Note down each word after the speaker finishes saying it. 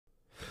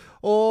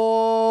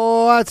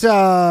What's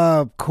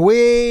up,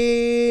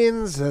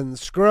 queens and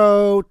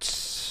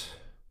scrotes?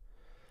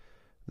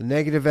 The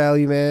negative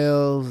value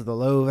males, the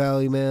low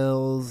value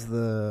males,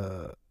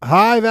 the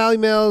high value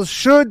males,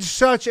 should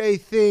such a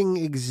thing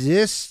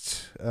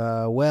exist.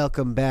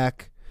 Welcome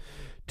back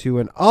to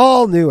an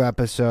all-new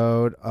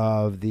episode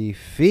of the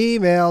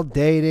Female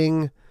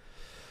Dating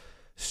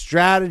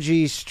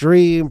Strategy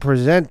Stream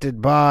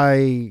presented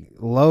by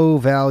Low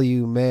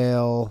Value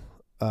Male.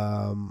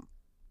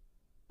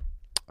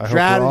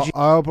 I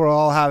hope we're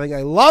all having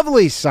a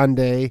lovely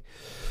Sunday.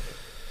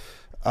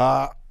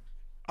 I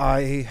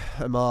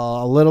am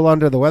a little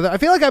under the weather. I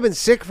feel like I've been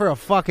sick for a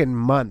fucking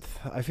month.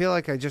 I feel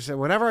like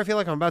whenever I feel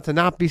like I'm about to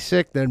not be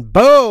sick, then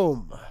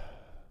boom,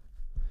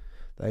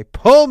 they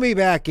pull me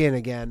back in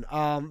again.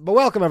 But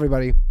welcome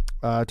everybody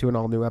to an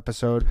all new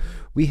episode.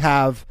 We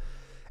have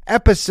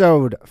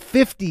episode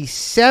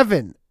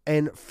 57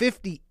 and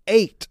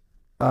 58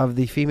 of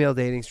the Female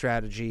Dating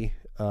Strategy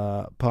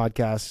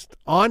podcast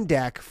on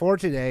deck for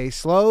today.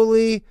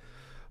 Slowly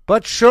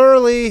but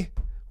surely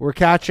we're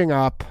catching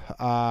up.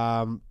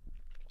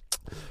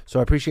 So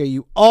I appreciate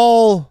you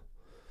all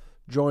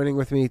joining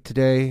with me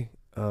today.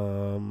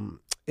 By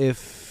the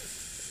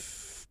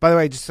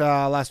way, just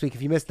last week,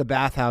 if you missed the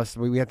bathhouse,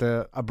 we had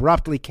to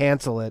abruptly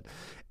cancel it.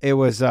 It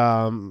was,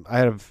 I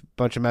had a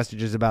bunch of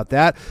messages about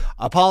that.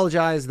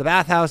 Apologize. The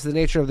bathhouse, the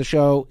nature of the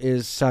show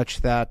is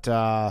such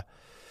that,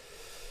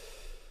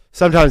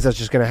 sometimes that's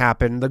just going to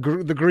happen. The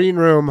green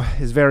room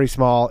is very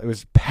small. It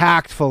was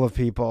packed full of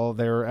people.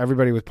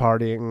 Everybody was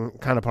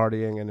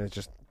partying, and it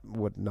just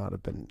would not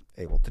have been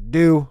able to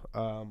do.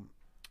 I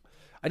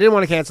didn't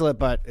want to cancel it,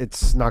 but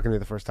it's not going to be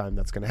the first time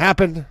that's going to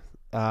happen.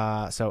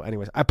 So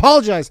anyways, I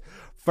apologize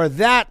for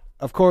that.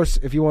 Of course,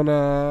 if you want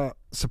to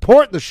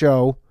support the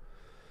show,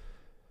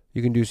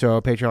 you can do so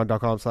at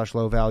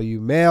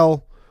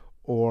patreon.com/lowvaluemale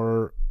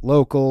or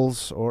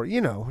locals, or,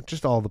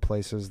 just all the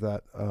places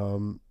that,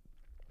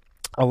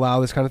 allow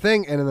this kind of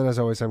thing. And then, as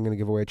always, I'm going to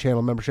give away a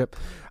channel membership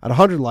at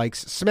 100 likes.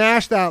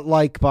 Smash that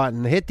like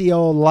button. Hit the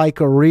old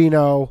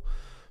like-a-reno.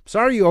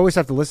 Sorry you always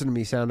have to listen to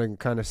me sounding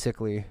kind of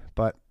sickly,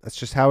 but that's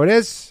just how it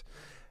is.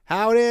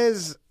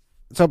 Let's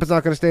hope it's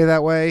not going to stay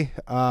that way.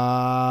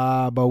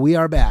 But we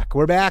are back.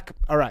 We're back.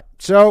 All right.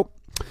 So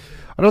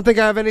I don't think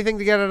I have anything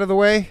to get out of the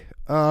way.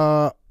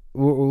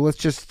 Let's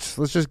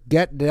just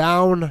get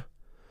down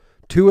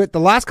to it. The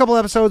last couple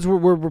episodes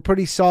were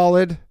pretty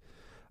solid.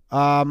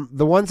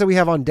 The ones that we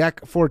have on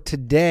deck for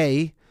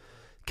today,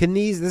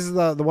 this is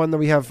the one that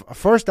we have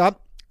first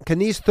up. Can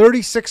these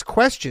 36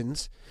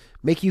 questions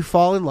make you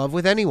fall in love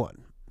with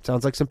anyone?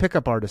 Sounds like some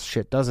pickup artist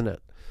shit, doesn't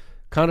it?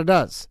 Kind of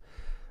does.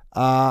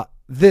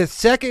 The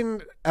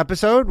second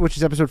episode, which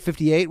is episode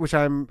 58, which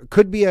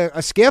could be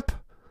a skip.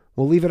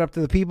 We'll leave it up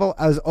to the people,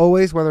 as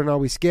always, whether or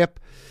not we skip.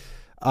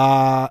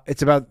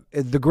 It's about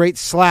the great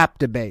slap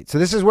debate. So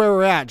this is where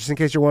we're at, just in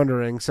case you're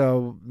wondering.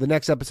 So the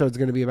next episode is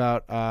going to be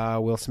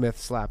about Will Smith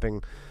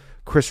slapping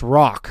Chris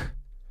Rock.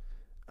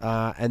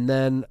 And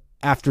then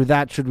after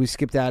that, should we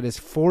skip that, is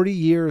 40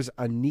 Years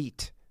a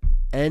Neet,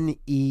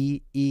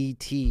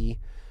 N-E-E-T,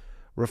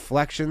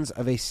 Reflections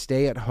of a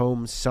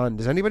Stay-at-Home Son.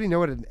 Does anybody know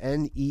what an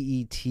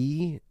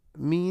N-E-E-T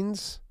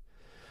means?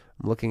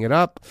 I'm looking it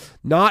up.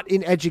 Not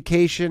in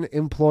education,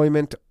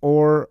 employment,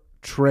 or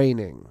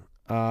training.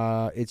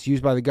 It's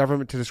used by the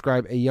government to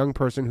describe a young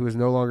person who is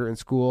no longer in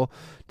school,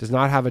 does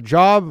not have a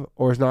job,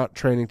 or is not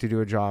training to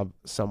do a job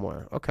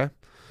somewhere. Okay.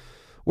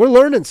 We're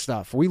learning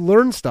stuff. We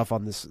learn stuff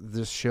on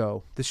this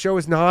show. This show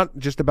is not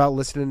just about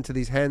listening to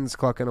these hens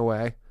clucking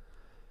away.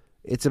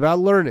 It's about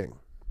learning.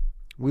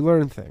 We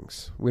learn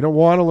things. We don't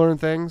want to learn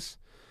things.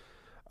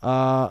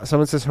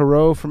 Someone says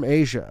hello from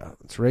Asia.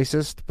 It's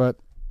racist, but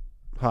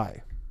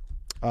hi.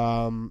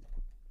 All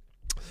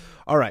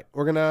right.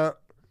 We're going to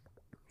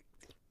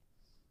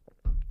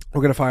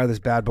fire this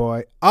bad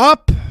boy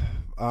up.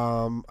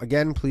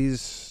 Again,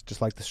 please just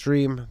like the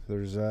stream.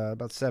 There's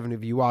about 7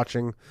 of you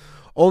watching.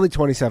 Only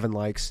 27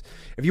 likes.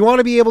 If you want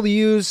to be able to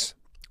use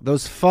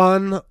those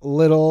fun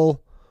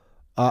little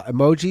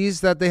emojis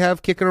that they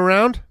have kicking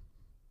around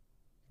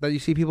that you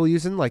see people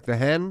using, like the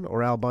hen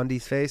or Al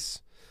Bundy's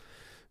face,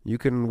 you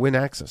can win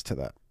access to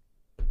that.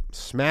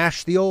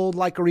 Smash the old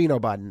like-a-reno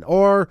button.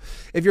 Or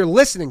if you're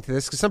listening to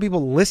this, because some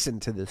people listen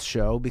to this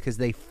show because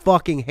they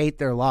fucking hate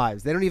their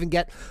lives. They don't even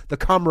get the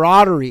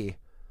camaraderie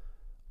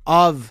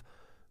of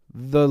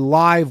the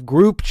live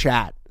group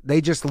chat.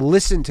 They just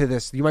listen to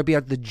this. You might be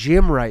at the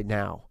gym right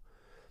now,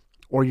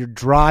 or you're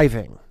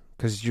driving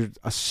because you're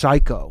a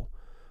psycho.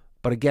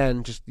 But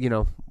again, just,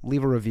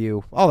 leave a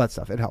review. All that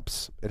stuff. It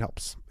helps. It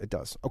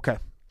does. Okay.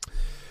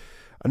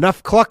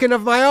 Enough clucking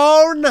of my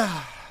own.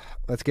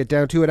 Let's get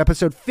down to it.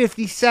 Episode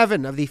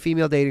 57 of the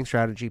Female Dating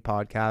Strategy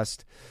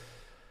podcast.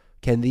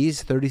 Can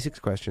these 36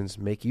 questions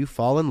make you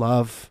fall in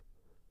love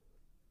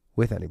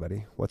with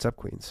anybody? What's up,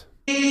 queens?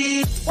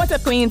 What's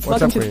up, queens?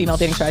 Welcome to the Female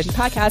Dating Strategy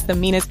podcast, the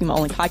meanest female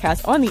only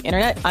podcast on the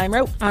internet. I'm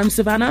Ro. I'm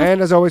Savannah. And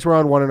as always, we're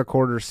on 1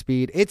 1/4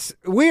 speed. It's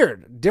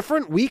weird.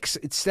 Different weeks,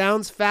 it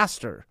sounds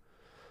faster.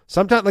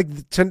 Sometimes,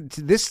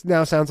 this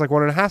now sounds like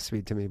 1.5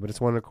 speed to me, but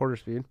it's 1 1/4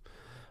 speed.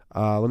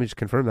 Let me just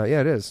confirm that.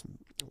 Yeah, it is.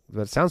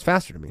 That sounds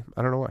faster to me.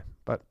 I don't know why.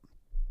 But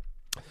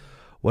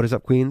what is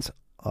up, Queens?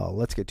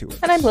 Let's get to it.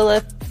 And I'm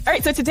Lilith. All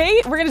right, so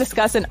today we're going to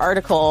discuss an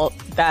article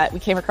that we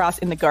came across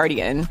in The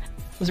Guardian.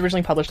 It was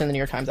originally published in the New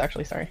York Times,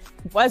 actually. Sorry.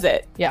 Was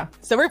it? Yeah.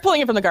 So we're pulling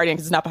it from The Guardian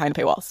because it's not behind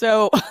a paywall.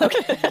 So,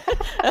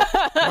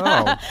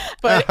 Oh.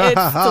 but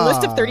it's a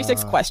list of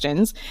 36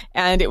 questions,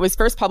 and it was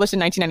first published in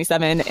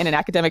 1997 in an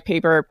academic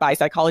paper by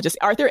psychologist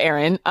Arthur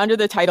Aaron under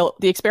the title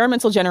 "The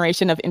Experimental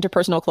Generation of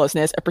Interpersonal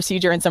Closeness: A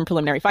Procedure and Some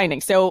Preliminary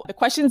Findings." So the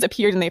questions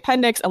appeared in the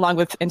appendix along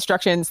with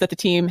instructions that the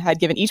team had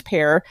given each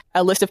pair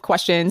a list of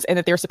questions, and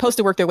that they were supposed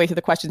to work their way through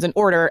the questions in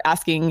order,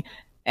 asking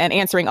and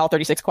answering all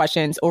 36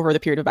 questions over the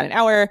period of about an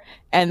hour.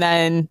 And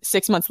then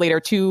 6 months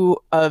later, 2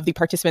 of the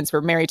participants were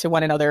married to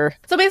one another.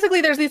 So basically,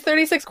 there's these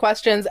 36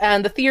 questions,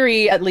 and the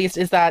theory, at least,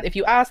 is that if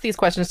you ask these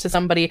questions to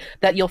somebody,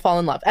 that you'll fall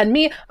in love. And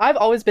me, I've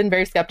always been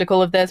very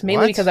skeptical of this,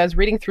 mainly because I was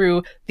reading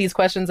through these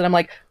questions, and I'm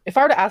like, if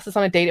I were to ask this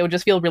on a date, it would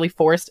just feel really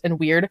forced and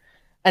weird.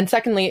 And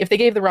secondly, if they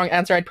gave the wrong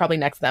answer, I'd probably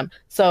next them.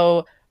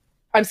 So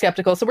I'm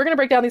skeptical. So we're going to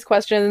break down these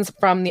questions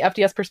from the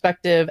FDS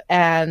perspective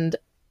and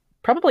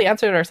probably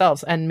answer it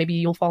ourselves, and maybe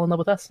you'll fall in love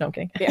with us. No, I'm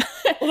kidding. Yeah.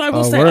 Well, I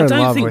will say, I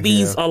don't think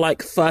these are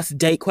like first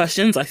date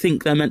questions. I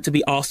think they're meant to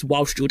be asked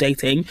whilst you're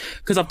dating,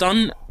 because I've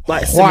done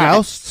like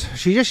whilst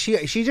she just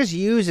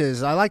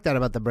uses. I like that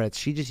about the Brits.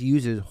 She just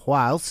uses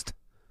whilst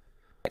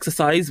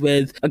exercise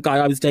with a guy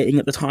I was dating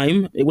at the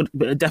time.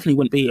 It definitely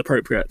wouldn't be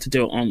appropriate to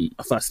do it on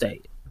a first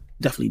date.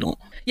 Definitely not.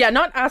 Yeah,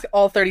 not ask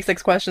all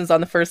 36 questions on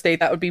the first date.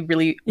 That would be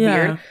really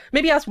weird.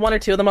 Maybe ask 1 or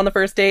 2 of them on the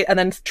first date and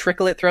then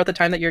trickle it throughout the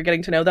time that you're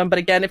getting to know them. But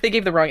again, if they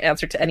gave the wrong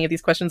answer to any of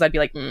these questions, I'd be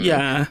like,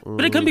 Yeah,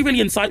 but it can be really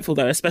insightful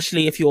though,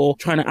 especially if you're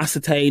trying to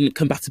ascertain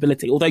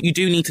compatibility. Although you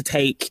do need to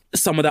take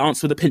some of the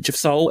answer with a pinch of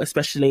salt,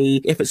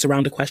 especially if it's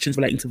around the questions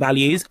relating to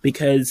values,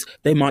 because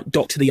they might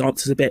doctor the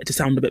answers a bit to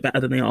sound a bit better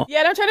than they are.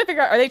 Yeah, and I'm trying to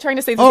figure out, are they trying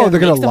to say this they're going to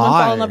gonna someone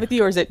lie. fall in love with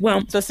you, or is it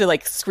supposed to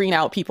like screen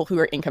out people who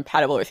are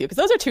incompatible with you? Because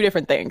those are 2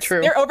 different things.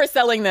 True. They're overselling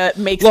the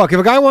makes Look, if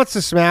a guy wants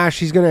to smash,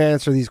 he's going to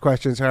answer these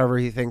questions however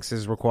he thinks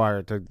is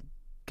required to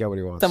get what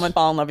he wants. someone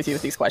fall in love with you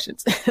with these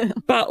questions.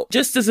 But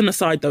just as an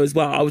aside though as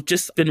well, I've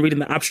just been reading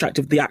the abstract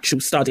of the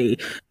actual study,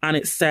 and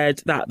it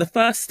said that the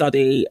first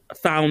study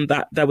found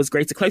that there was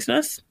greater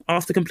closeness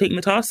after completing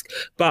the task,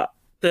 but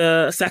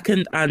the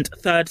second and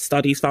third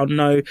studies found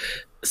no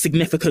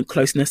significant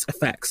closeness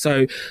effects.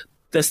 So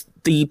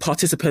the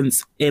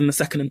participants in the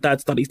second and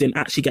third studies didn't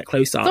actually get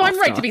closer. So I'm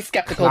right to be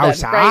skeptical then,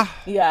 right?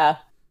 Yeah.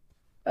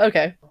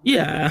 Okay.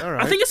 Yeah. All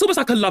right. I think it's almost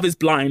like a Love is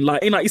Blind,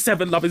 like in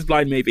 97 Love is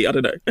Blind maybe, I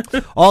don't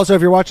know. Also,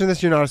 if you're watching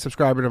this, you're not a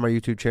subscriber to my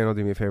YouTube channel,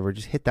 do me a favor,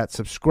 just hit that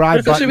subscribe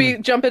So button. should we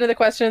jump into the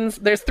questions?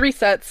 There's 3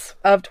 sets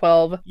of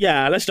 12.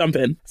 Yeah, let's jump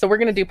in. So we're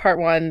going to do part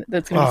 1.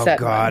 That's going to be Oh, set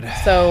God. 1.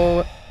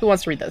 So who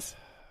wants to read this?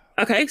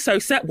 Okay, so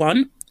set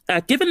 1.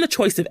 Given the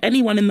choice of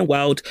anyone in the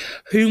world,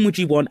 whom would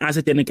you want as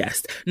a dinner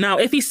guest? Now,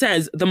 if he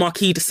says the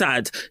Marquis de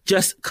Sade,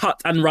 just cut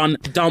and run,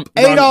 dump,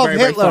 Adolf run very,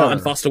 very Hitler. far and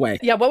fast away.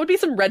 Yeah, what would be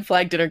some red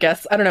flag dinner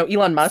guests? I don't know,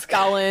 Elon Musk.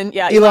 Stalin.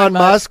 Yeah. Elon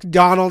Musk,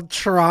 Donald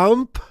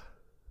Trump.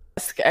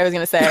 I was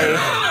going to say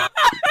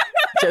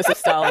Joseph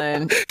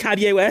Stalin.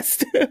 Kanye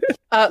West.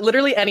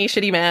 Literally any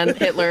shitty man,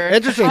 Hitler.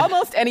 Interesting.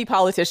 Almost any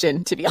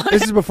politician, to be honest.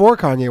 This is before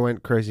Kanye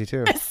went crazy,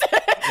 too.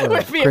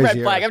 Would be a red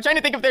crazier. flag. I'm trying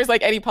to think if there's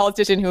like any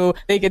politician who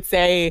they could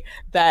say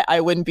that I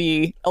wouldn't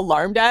be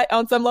alarmed at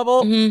on some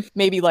level.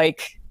 Maybe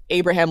like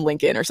Abraham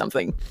Lincoln or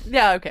something.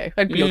 Yeah, okay.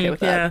 I'd be okay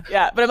with that. Yeah.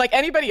 Yeah, but I'm like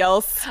anybody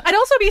else. I'd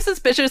also be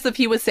suspicious if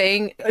he was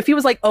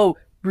like, oh,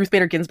 Ruth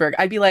Bader Ginsburg.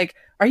 I'd be like,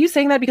 are you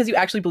saying that because you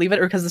actually believe it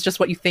or because it's just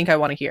what you think I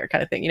want to hear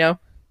kind of thing, you know?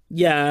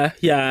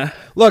 Yeah.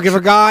 Look, if a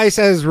guy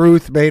says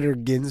Ruth Bader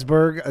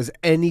Ginsburg as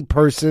any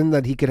person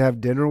that he could have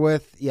dinner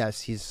with,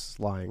 yes, he's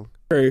lying.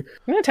 True.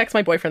 I'm going to text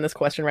my boyfriend this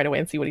question right away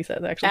and see what he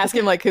says, actually. Ask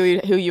him like who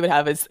you would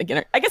have as a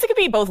dinner. I guess it could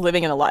be both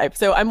living and alive.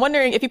 So I'm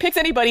wondering if he picks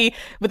anybody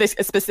with a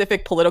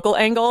specific political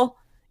angle,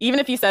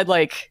 even if he said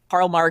like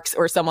Karl Marx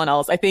or someone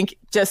else, I think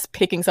just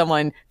picking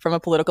someone from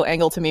a political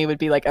angle to me would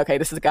be like, okay,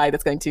 this is a guy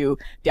that's going to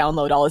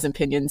download all his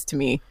opinions to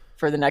me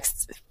for the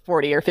next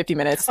 40 or 50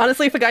 minutes.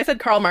 Honestly, if a guy said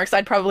Karl Marx,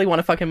 I'd probably want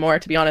to fuck him more,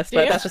 to be honest,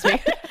 but that's just me.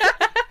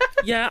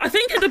 Yeah, I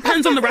think it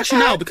depends on the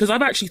rationale, because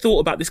I've actually thought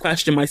about this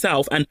question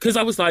myself, and because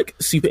I was like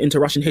super into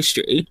Russian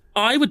history,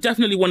 I would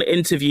definitely want to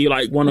interview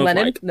like one of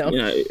Lenin? like, No. you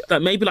know,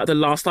 that maybe like the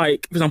last,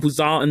 like, for example,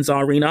 Tsar and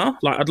Tsarina.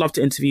 Like, I'd love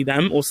to interview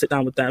them or sit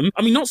down with them.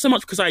 I mean, not so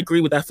much because I agree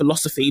with their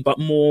philosophy, but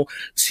more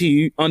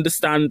to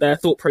understand their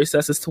thought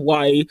process as to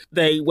why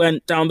they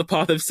went down the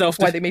path of self.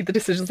 Why they made the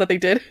decisions that they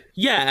did.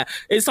 Yeah,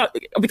 it's like,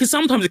 because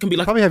sometimes it can be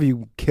like Probably have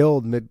you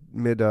killed mid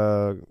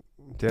dinner.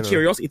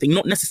 curiosity thing,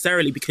 not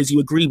necessarily because you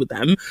agree with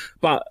them,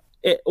 but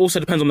it also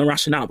depends on the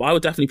rationale. But I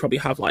would definitely probably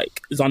have like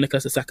Tsar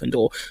Nicholas II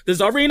or the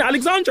Tsarina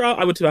Alexandra.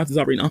 I would have the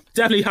Tsarina.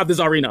 Definitely have the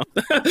Tsarina.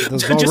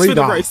 Just for the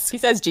Tsarina. roast. If he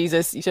says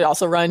Jesus, you should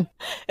also run.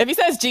 If he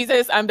says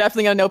Jesus, I'm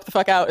definitely gonna nope the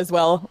fuck out as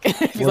well.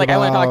 If he's like, I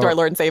want to talk to our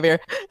Lord and Savior.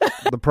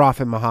 The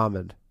Prophet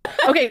Muhammad.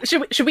 Okay,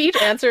 should we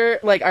each answer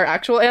like our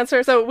actual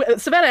answer? So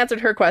Savannah answered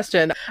her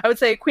question. I would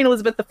say Queen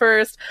Elizabeth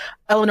I,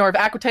 Eleanor of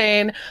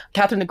Aquitaine,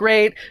 Catherine the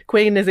Great,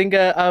 Queen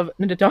Nzinga of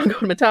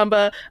Ndongo and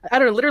Matamba. I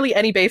don't know, literally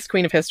any base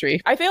queen of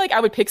history. I feel like I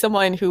would pick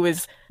someone who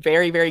is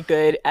very, very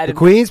good at the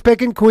Queen's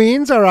picking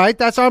queens. All right,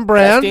 that's on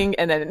brand.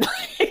 And then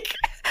like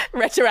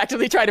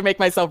retroactively try to make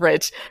myself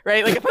rich,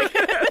 right? Like, that's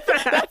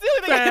the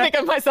only thing I can think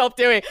of myself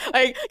doing.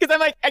 Like, because I'm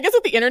like, I guess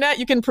with the internet,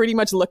 you can pretty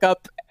much look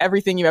up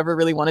everything you ever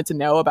really wanted to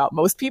know about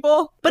most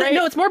people. But right?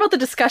 no, it's more about the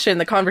discussion,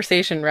 the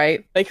conversation,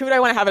 right? Like, who would I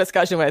want to have a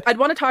discussion with? I'd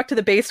want to talk to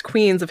the base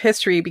queens of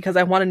history because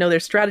I want to know their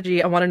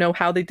strategy. I want to know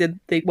how they did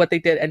what they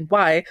did and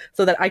why,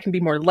 so that I can be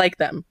more like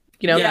them.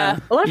 You know, Yeah.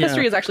 a lot of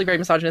history is actually very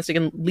misogynistic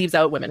and leaves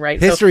out women, right?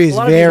 History is a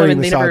lot very of these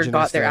women, they never got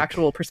misogynistic. their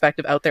actual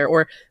perspective out there,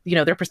 or you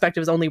know, their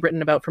perspective is only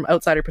written about from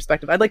outsider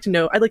perspective. I'd like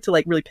to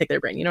like really pick their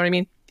brain. You know what I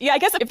mean? Yeah, I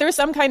guess if there's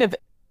some kind of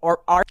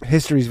art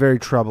History is very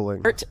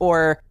troubling.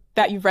 or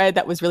that you've read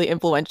that was really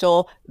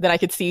influential, then I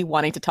could see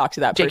wanting to talk to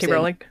that person. J.K.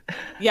 Rowling.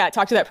 Yeah,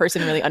 talk to that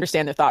person and really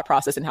understand their thought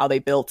process and how they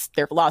built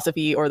their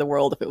philosophy or the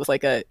world if it was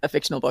like a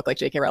fictional book like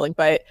J.K. Rowling.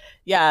 But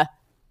yeah,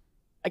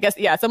 I guess,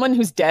 yeah, someone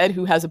who's dead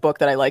who has a book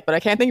that I like, but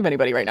I can't think of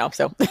anybody right now.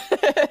 So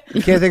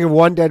You can't think of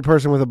one dead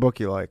person with a book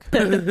you like.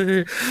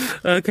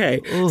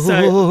 Okay,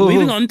 so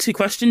moving on to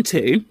question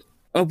 2.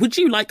 Would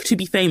you like to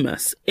be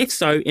famous? If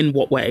so, in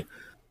what way?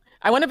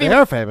 I want to be They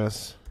are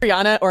famous.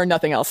 Rihanna or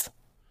nothing else.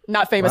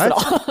 Not famous What?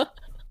 at all.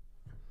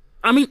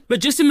 I mean, but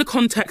just in the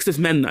context of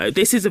men, though,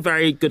 this is a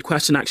very good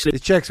question, actually. The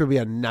chicks would be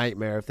a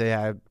nightmare if they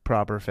had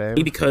proper fame.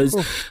 Because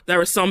there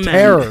are some men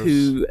Terrors.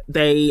 who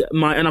they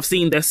might, and I've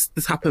seen this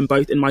happen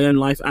both in my own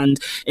life and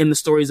in the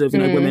stories of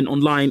women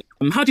online.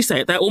 How do you say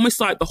it? They're almost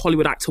like the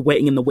Hollywood actor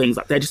waiting in the wings,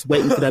 like they're just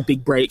waiting for their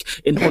big break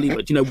in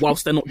Hollywood. You know,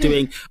 whilst they're not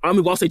doing,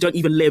 whilst they don't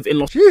even live in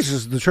Los She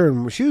uses the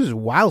term. She uses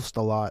whilst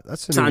a lot.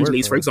 That's a new word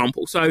Angeles, for her.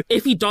 example. So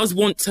if he does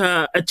want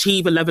to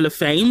achieve a level of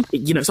fame,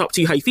 you know, it's up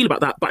to you how you feel about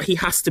that, but he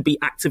has to be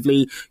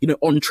actively, you know,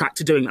 on track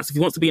to doing that. So if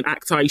he wants to be an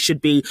actor, he should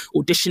be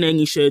auditioning.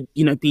 He should,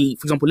 you know, be,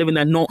 for example, living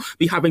there, not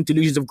be having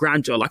delusions of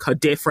grandeur like her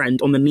dear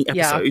friend on the Neat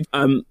episode,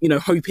 you know,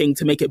 hoping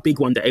to make it big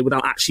one day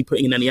without actually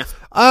putting in any effort.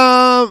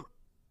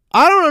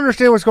 I don't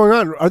understand what's going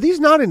on. Are these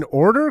not in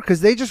order?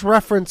 Because they just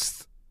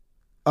referenced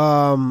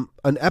an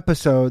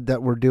episode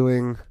that we're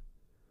doing,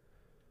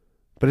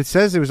 but it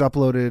says it was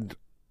uploaded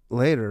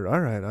later. All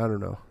right, I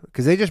don't know.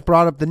 Because they just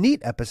brought up the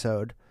Neat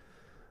episode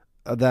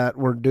that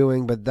we're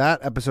doing, but that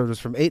episode was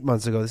from 8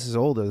 months ago. This is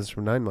older. This is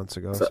from 9 months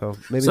ago. So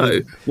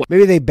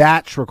maybe they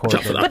batch record Watch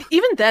out for them. that. But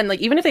even then,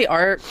 like even if they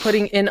are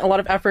putting in a lot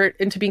of effort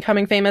into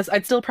becoming famous,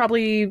 I'd still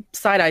probably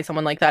side eye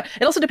someone like that.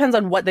 It also depends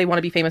on what they want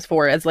to be famous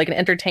for. As like an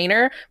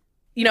entertainer,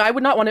 you know, I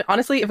would not want to,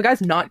 honestly, if a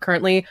guy's not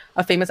currently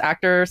a famous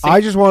actor,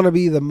 I just want to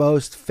be the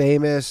most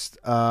famous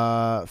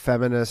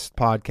feminist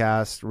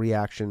podcast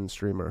reaction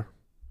streamer.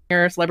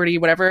 singer, celebrity,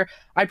 whatever,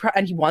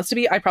 and he wants to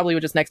be, I probably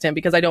would just next him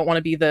because I don't want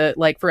to be the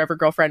like forever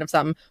girlfriend of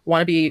some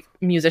wannabe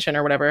musician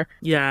or whatever.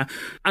 Yeah.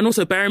 And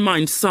also bear in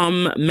mind,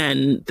 some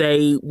men,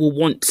 they will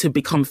want to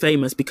become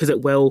famous because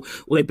it will,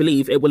 or they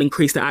believe it will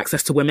increase their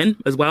access to women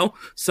as well.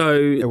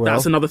 So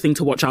that's another thing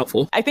to watch out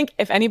for. I think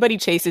if anybody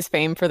chases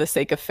fame for the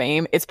sake of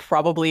fame, it's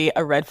probably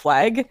a red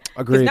flag.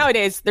 Agreed. Because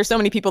nowadays, there's so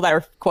many people that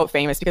are, quote,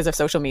 famous because of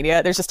social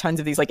media. There's just tons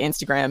of these like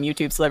Instagram,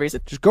 YouTube celebrities,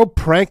 Just go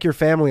prank your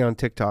family on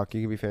TikTok.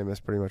 You can be famous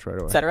pretty much right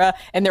away. etc.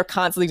 And they're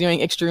constantly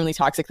doing extremely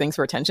toxic things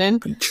for attention.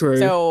 True.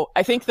 So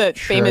I think that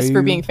famous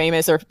for being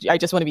famous or I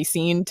just want to be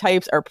seen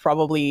types are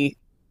probably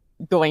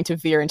going to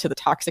veer into the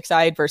toxic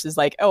side versus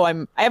like, oh, I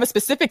have a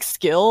specific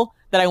skill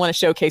that I want to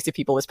showcase to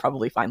people is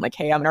probably fine. Like,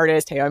 hey, I'm an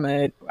artist. Hey, I'm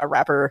a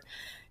rapper.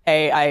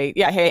 Hey,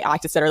 I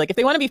act, etc. Like if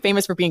they want to be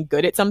famous for being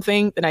good at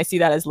something, then I see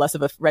that as less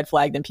of a red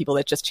flag than people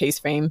that just chase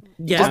fame.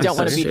 Yeah, just don't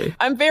want to that's be. true.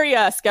 I'm very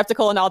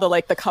skeptical in all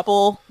the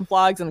couple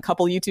vlogs and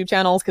couple YouTube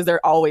channels because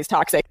they're always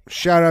toxic.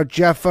 Shout out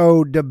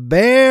Jeffo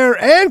DeBear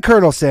and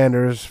Colonel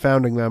Sanders,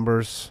 founding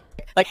members.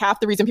 Like half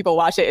the reason people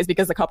watch it is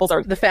because the couples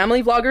are The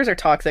family vloggers are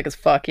toxic as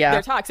fuck. Yeah.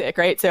 they're toxic,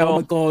 right? So Oh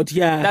my God,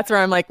 yeah. that's where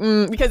I'm like,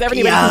 because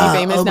everybody Yeah. can be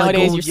famous Oh my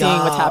nowadays. God, You're seeing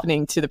what's yeah.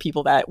 happening to the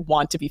people that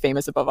want to be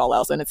famous above all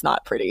else, and it's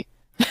not pretty.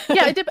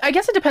 Yeah, I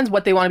guess it depends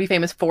what they want to be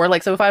famous for.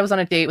 Like, so if I was on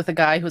a date with a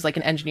guy who's like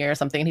an engineer or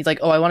something, and he's like,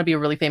 oh, I want to be a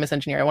really famous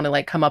engineer. I want to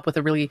like come up with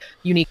a really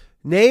unique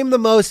Name the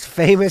most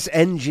famous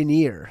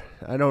engineer.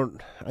 I don't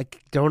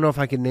know if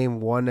I can name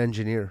one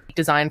engineer.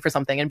 design for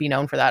something and be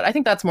known for that. I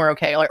think that's more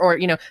okay. Or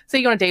you know, say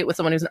you go on a date with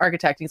someone who's an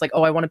architect and he's like,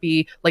 oh, I want to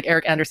be like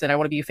Eric Anderson. I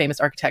want to be a famous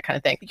architect kind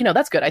of thing. You know,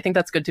 that's good. I think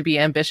that's good to be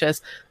ambitious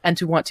and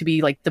to want to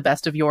be like the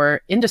best of your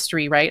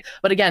industry, right?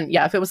 But again,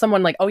 yeah, if it was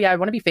someone like, oh yeah, I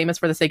want to be famous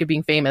for the sake of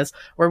being famous,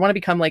 or I want to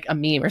become like a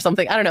meme or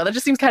something, I don't know. That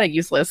just seems kind of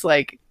useless.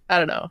 Like, I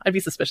don't know. I'd be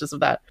suspicious of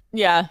that.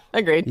 Yeah,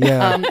 agreed.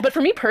 Yeah. But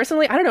for me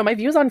personally, I don't know. My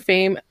views on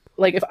fame,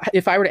 like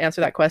if I were to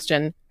answer that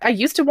question, I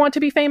used to want to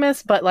be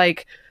famous, but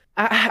like,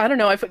 I don't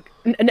know.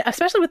 And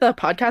especially with the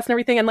podcast and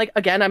everything. And like,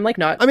 again, I'm like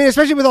not. I mean,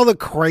 especially with all the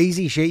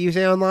crazy shit you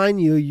say online,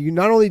 you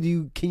not only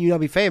can you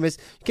not be famous,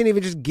 you can't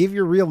even just give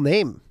your real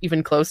name.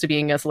 Even close to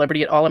being a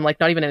celebrity at all. I'm like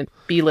not even a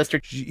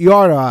B-lister. You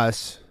are to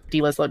us.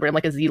 D-list celebrity. I'm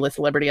like a Z-list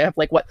celebrity. I have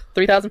like, what,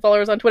 3,000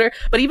 followers on Twitter?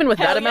 But even with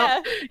that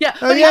amount,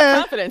 but you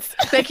have confidence.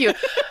 Thank you.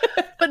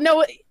 But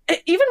no,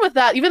 even with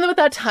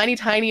that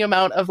tiny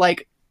amount of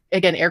like,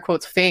 again, air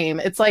quotes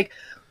fame, it's like,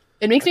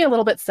 it makes me a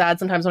little bit sad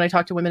sometimes when I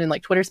talk to women in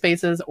like Twitter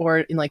spaces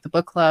or in like the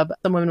book club.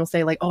 Some women will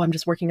say like, oh, I'm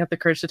just working up the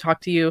courage to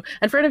talk to you.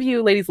 And for any of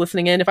you ladies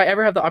listening in, if I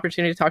ever have the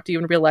opportunity to talk to you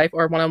in real life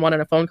or one-on-one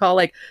on a phone call,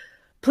 like,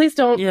 please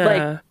don't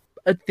like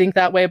think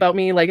that way about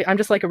me. Like, I'm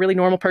just like a really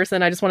normal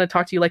person. I just want to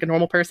talk to you like a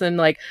normal person.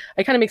 Like,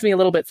 it kind of makes me a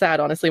little bit sad,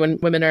 honestly, when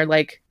women are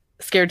like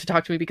scared to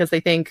talk to me because they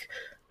think,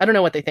 I don't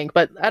know what they think,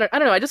 but I don't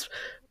know.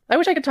 I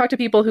wish I could talk to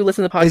people who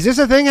listen to the podcast. Is this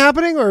a thing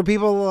happening, or are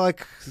people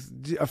like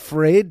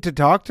afraid to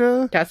talk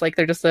to? Like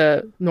they're just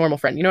a normal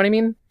friend. You know what I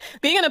mean?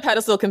 Being on a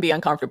pedestal can be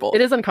uncomfortable.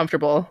 It is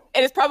uncomfortable.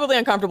 It is probably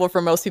uncomfortable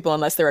for most people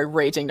unless they're a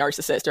raging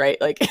narcissist,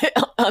 right? Like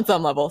on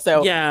some level.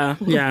 So yeah.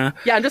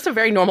 I'm just a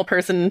very normal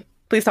person.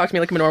 Please talk to me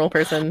like I'm a normal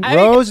person.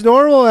 Rose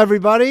normal,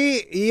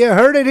 everybody. You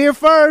heard it here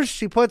first.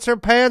 She puts her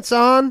pants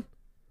on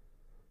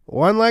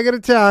one leg at a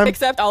time.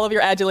 Accept all of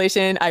your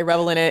adulation. I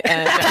revel in it.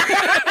 And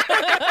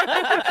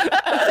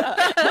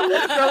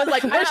Rose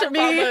like, worship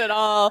me at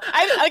all.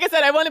 Like I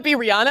said, I want to be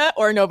Rihanna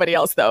or nobody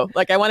else, though.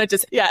 Like I want to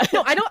just,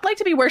 No, I don't like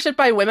to be worshipped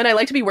by women. I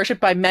like to be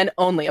worshipped by men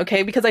only.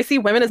 Okay, because I see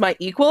women as my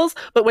equals.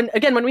 But when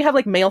we have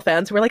like male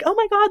fans who are like, oh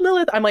my God,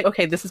 Lilith, I'm like,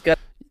 okay, this is good.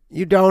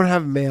 You don't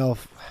have male.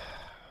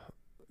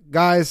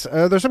 Guys,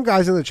 there's some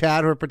guys in the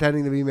chat who are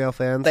pretending to be male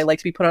fans. I like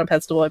to be put on a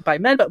pedestal by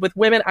men, but with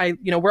women,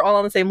 we're all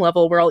on the same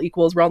level. We're all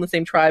equals. We're all in the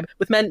same tribe.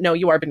 With men, no,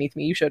 you are beneath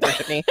me. You should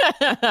worship me.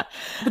 But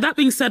that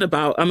being said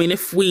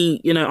if we,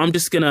 I'm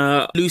just going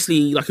to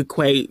loosely like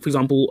equate, for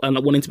example,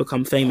 wanting to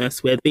become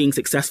famous with being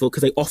successful,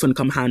 because they often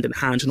come hand in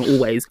hand, not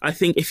always. I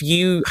think if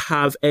you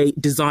have a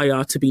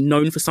desire to be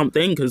known for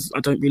something, because I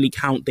don't really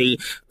count the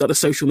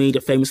social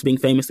media famous for being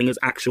famous thing as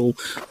actual,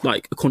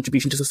 like a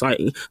contribution to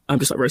society,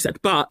 just like Rose said.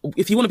 But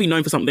if you want to be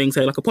known for something,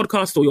 say like a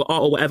podcast or your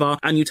art or whatever,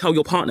 and you tell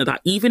your partner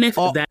that, even if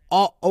they're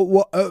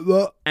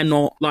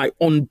not like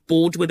on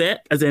board with it,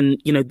 as in,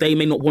 they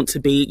may not want to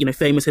be,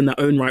 famous in their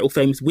own right or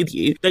famous with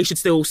you, they should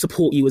still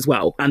support you as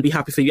well and be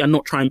happy for you and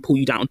not try and pull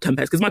you down 10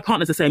 pence. Because my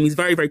partner's the same. He's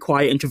very, very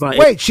quiet, introverted.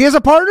 Wait, she has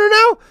a partner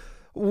now?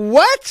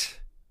 What?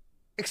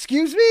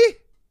 Excuse me?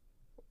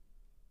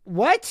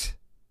 What?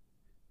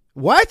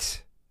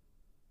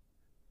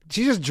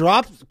 She just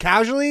dropped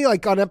casually,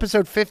 like on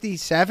episode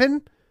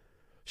 57?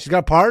 She's got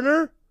a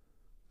partner?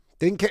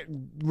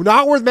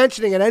 Not worth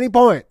mentioning at any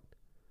point.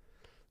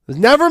 It was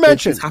never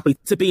mentioned. He's happy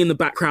to be in the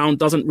background,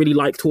 doesn't really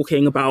like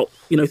talking about,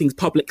 things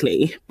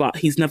publicly, but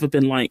he's never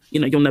been like,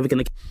 you're never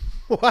going to...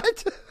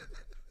 What?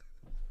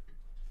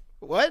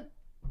 What?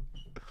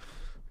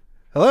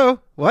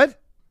 Hello?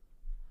 What?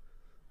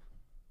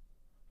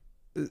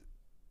 Is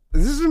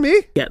this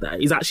me? Get that.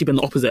 He's actually been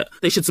the opposite.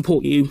 They should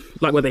support you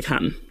like where they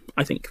can,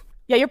 I think.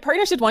 Yeah, your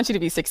partner should want you to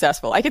be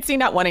successful. I could see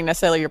not wanting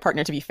necessarily your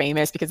partner to be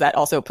famous, because that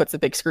also puts a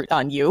big scrutiny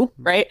on you,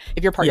 right?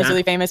 If your partner's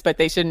really famous, but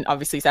they shouldn't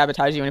obviously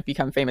sabotage you. And if you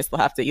become famous, they'll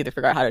have to either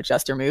figure out how to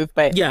adjust or move.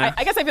 But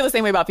I guess I feel the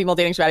same way about female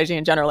dating strategy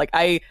in general. Like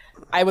I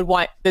would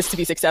want this to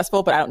be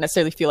successful, but I don't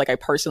necessarily feel like I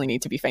personally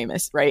need to be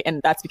famous, right? And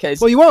that's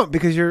because... Well, you won't,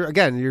 because you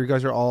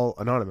guys are all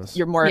anonymous.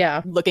 You're more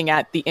looking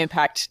at the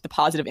impact, the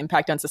positive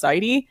impact on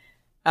society.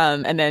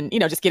 And then,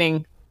 just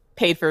getting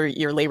paid for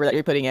your labor that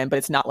you're putting in, but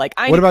it's not like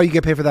What about you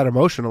get paid for that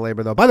emotional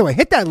labor, though? By the way,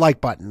 hit that like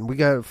button. We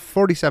got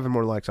 47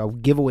 more likes. I'll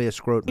give away a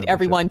scrotum. Need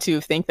everyone to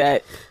think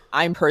that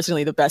I'm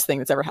personally the best thing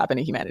that's ever happened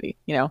to humanity,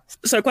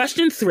 So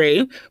question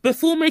 3,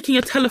 before making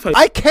a telephone...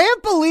 I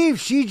can't believe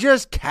she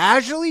just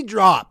casually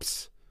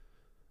drops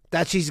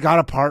that she's got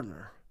a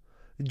partner.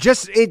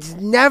 It's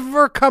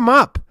never come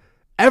up.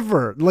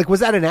 Ever. Like, was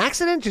that an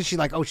accident? Is she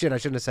like, oh shit, I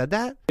shouldn't have said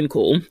that?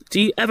 Cool. Do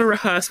you ever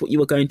rehearse what you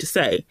were going to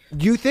say?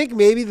 Do you think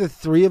maybe the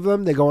three of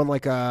them, they go on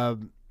like a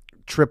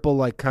triple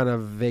like kind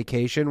of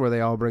vacation where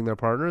they all bring their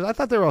partners? I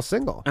thought they were all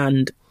single.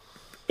 And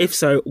if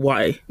so,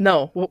 why?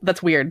 No, well,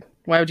 that's weird.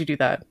 Why would you do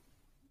that?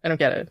 I don't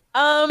get it.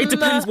 It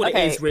depends what it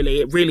is,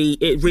 really. It really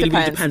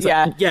depends.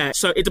 Yeah.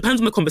 So it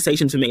depends on the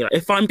conversation for me. Like,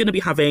 if I'm going to be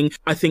having,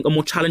 I think, a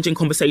more challenging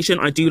conversation,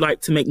 I do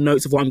like to make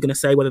notes of what I'm going to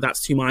say, whether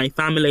that's to my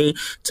family,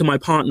 to my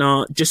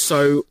partner, just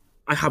so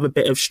I have a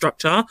bit of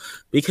structure,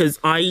 because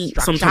I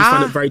sometimes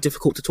find it very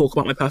difficult to talk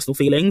about my personal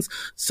feelings.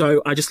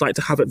 So I just like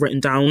to have it written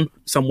down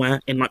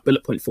somewhere in like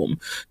bullet point form,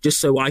 just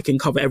so I can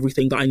cover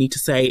everything that I need to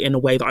say in a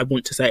way that I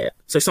want to say it.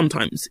 So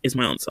sometimes is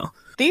my answer.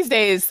 These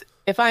days,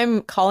 if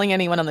I'm calling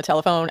anyone on the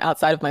telephone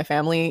outside of my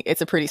family,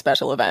 it's a pretty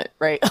special event,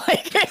 right?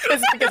 Like,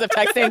 it's because of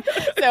texting.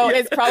 So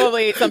it's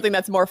probably something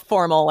that's more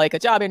formal, like a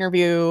job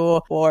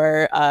interview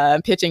or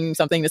pitching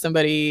something to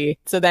somebody.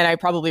 So then I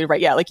probably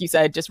like you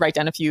said, just write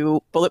down a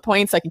few bullet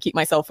points so I can keep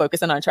myself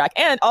focused and on track.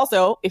 And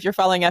also, if you're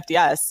following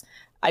FDS,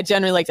 I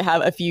generally like to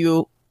have a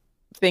few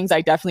things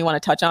I definitely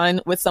want to touch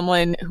on with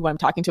someone who I'm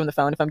talking to on the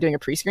phone if I'm doing a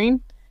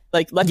pre-screen.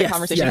 Like, let the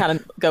conversation kind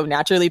of go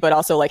naturally, but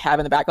also like have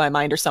in the back of my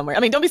mind or somewhere. I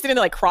mean, don't be sitting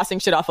there like crossing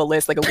shit off a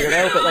list like a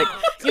weirdo, but like,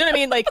 you know what I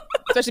mean? Like,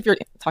 especially if you're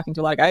talking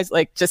to a lot of guys,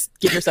 like just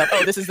give yourself,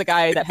 oh, this is the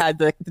guy that had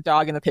the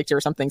dog in the picture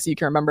or something, so you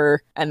can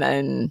remember, and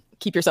then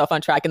keep yourself on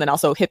track, and then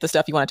also hit the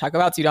stuff you want to talk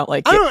about, so you don't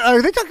like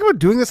are they talking about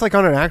doing this like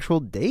on an actual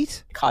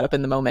date? Caught up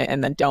in the moment,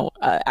 and then don't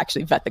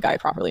actually vet the guy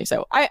properly.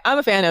 So I'm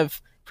a fan of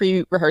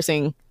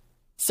pre-rehearsing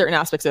certain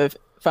aspects of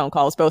phone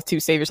calls, both to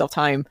save yourself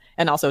time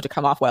and also to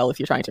come off well if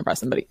you're trying to impress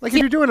somebody. Like if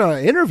you're doing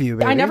an interview,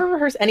 maybe. I never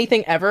rehearse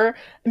anything ever.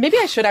 Maybe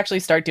I should actually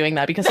start doing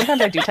that, because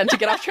sometimes I do tend to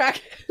get off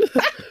track.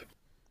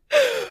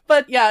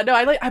 But yeah, no,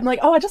 I'm like,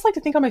 oh, I just like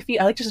to think on my feet.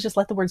 I like to just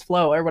let the words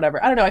flow or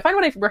whatever. I don't know. I find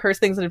when I rehearse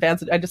things in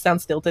advance, I just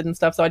sound stilted and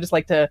stuff. So I just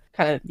like to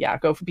kind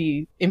of, go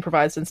be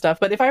improvised and stuff.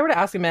 But if I were to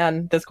ask a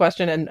man this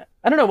question, and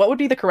I don't know, what would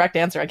be the correct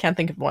answer? I can't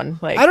think of one.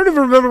 Like, I don't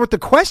even remember what the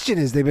question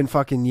is they've been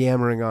fucking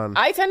yammering on.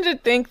 I tend to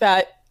think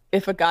that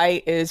if a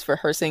guy is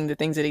rehearsing the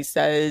things that he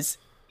says,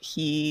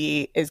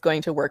 he is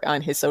going to work on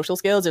his social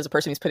skills. There's a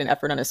person who's put an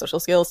effort on his social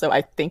skills. So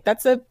I think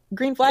that's a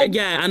green flag.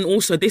 Yeah, and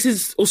also this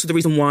is also the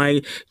reason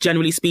why,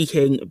 generally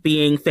speaking,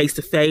 being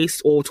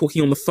face-to-face or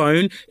talking on the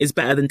phone is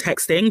better than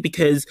texting,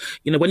 because,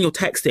 when you're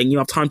texting, you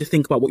have time to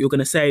think about what you're going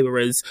to say,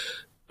 whereas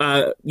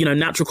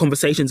natural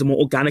conversations are more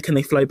organic and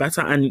they flow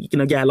better. And,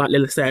 like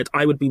Lila said,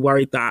 I would be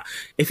worried that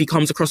if he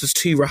comes across as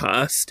too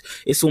rehearsed,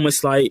 it's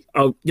almost like,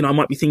 I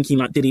might be thinking,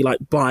 like, did he like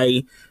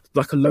buy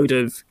like a load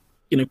of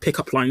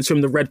pickup lines from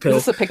the Red Pill?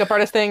 Is this a pickup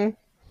artist thing?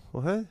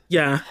 What?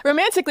 Yeah.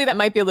 Romantically, that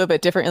might be a little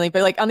bit differently,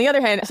 but like on the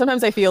other hand,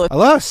 sometimes I feel I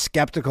love how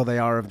skeptical they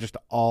are of just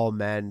all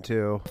men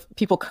too.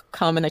 People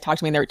come and they talk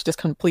to me and they're just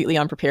completely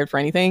unprepared for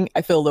anything.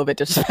 I feel a little bit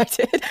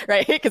disrespected,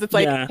 right? Because it's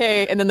like,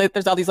 hey, and then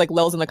there's all these like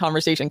lulls in the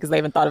conversation because they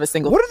haven't thought of a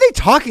single. What are they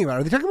talking about?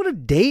 Are they talking about a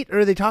date, or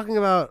are they talking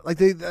about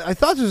like I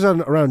thought this was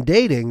around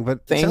dating, but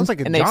it sounds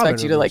like a and they job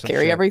expect you to like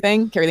carry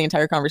everything, carry the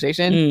entire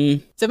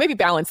conversation. So maybe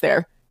balance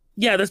there.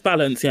 Yeah, there's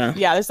balance, yeah.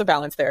 Yeah, there's a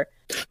balance there.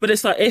 But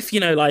it's like, if,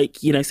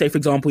 say, for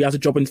example, he has a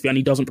job interview and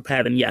he doesn't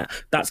prepare, then yeah,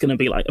 that's going to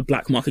be like a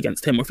black mark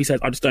against him. Or if he says,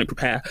 I just don't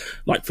prepare,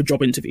 like, for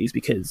job interviews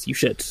because you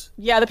should.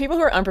 Yeah, the people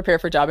who are unprepared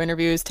for job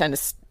interviews tend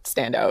to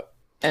stand out.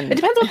 And it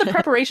depends what the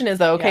preparation is,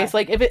 though. Okay, yeah. So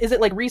like, is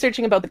it like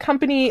researching about the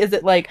company? Is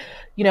it like,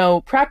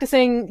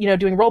 practicing,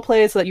 doing role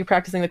plays so that you're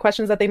practicing the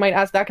questions that they might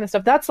ask, that kind of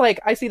stuff? That's like,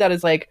 I see that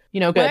as like,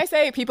 good. When I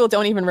say people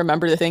don't even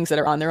remember the things that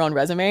are on their own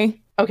resume.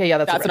 Okay, yeah,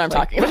 that's what I'm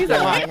talking about. They're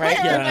lying,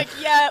 right?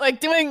 Yeah. Like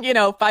doing,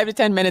 5 to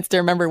 10 minutes to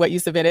remember what you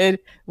submitted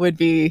would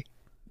be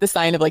the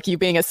sign of like you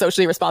being a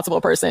socially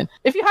responsible person.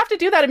 If you have to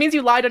do that, it means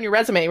you lied on your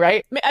resume,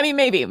 right? I mean,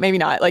 maybe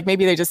not. Like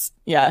maybe they just,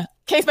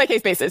 case by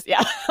case basis.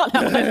 Yeah. On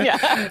that one,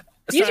 yeah.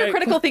 Use your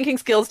critical thinking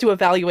skills to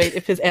evaluate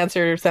if his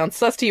answer sounds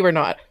sus to you or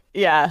not.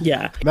 Yeah.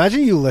 Yeah.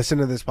 Imagine you listen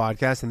to this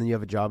podcast and then you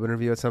have a job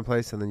interview at some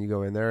place and then you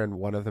go in there and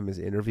one of them is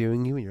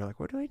interviewing you and you're like,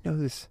 where do I know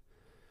this?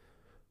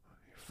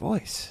 Your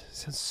voice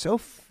sounds so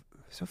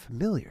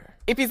familiar.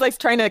 If he's like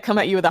trying to come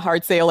at you with a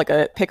hard sale, like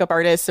a pickup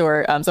artist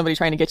or somebody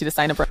trying to get you to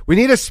sign up for. We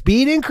need a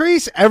speed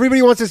increase?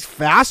 Everybody wants this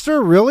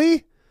faster?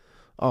 Really?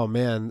 Oh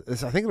man, I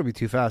think it'll be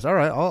too fast. All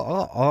right.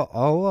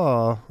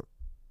 All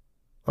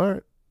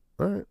right.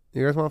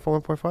 You guys want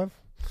 1.5?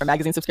 A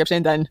magazine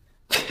subscription, then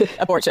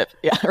abort ship.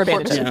 Yeah, or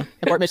abandon ship. Yeah.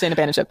 Abort mission,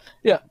 abandon ship.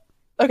 Yeah.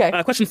 Okay.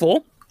 Question 4.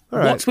 All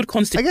right. What would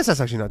constitute I guess that's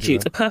actually not too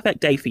bad. a perfect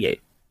day for you?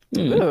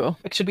 Ooh.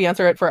 Should we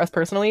answer it for us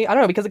personally? I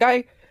don't know, because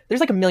there's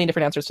like a million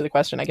different answers to the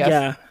question, I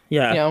guess.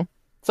 Yeah.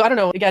 So I don't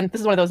know. Again,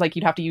 this is one of those, like,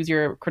 you'd have to use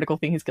your critical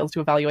thinking skills to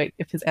evaluate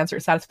if his answer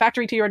is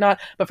satisfactory to you or not.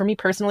 But for me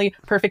personally,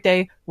 perfect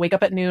day, wake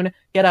up at noon,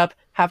 get up,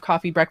 have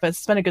coffee,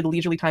 breakfast, spend a good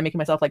leisurely time making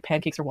myself like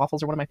pancakes or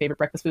waffles or one of my favorite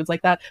breakfast foods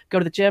like that. Go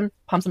to the gym,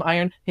 pump some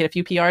iron, hit a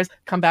few PRs,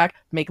 come back,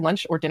 make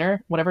lunch or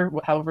dinner,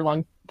 however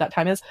long that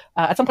time is.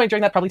 At some point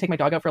during that, probably take my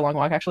dog out for a long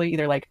walk, actually,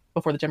 either like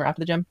before the gym or after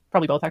the gym.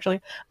 Probably both, actually.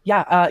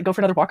 Yeah, go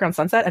for another walk around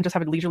sunset and just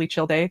have a leisurely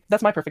chill day.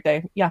 That's my perfect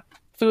day. Yeah.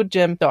 Food,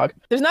 gym, dog.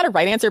 There's not a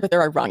right answer, but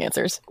there are wrong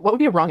answers. What would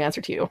be a wrong answer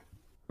to you?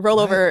 Roll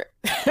over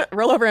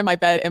in my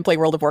bed and play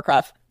World of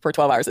Warcraft for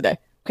 12 hours a day.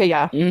 Okay,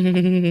 yeah.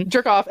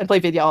 Jerk off and play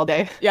Vidya all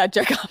day. Yeah,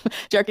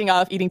 jerking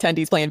off, eating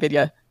tendies, playing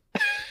Vidya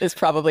is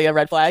probably a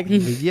red flag.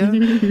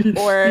 Vidya?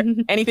 Or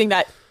anything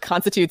that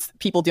constitutes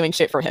people doing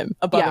shit for him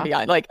above and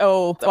beyond. Like,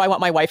 so I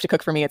want my wife to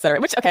cook for me, etc.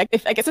 Which, okay,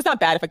 I guess it's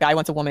not bad if a guy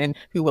wants a woman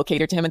who will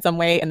cater to him in some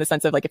way, in the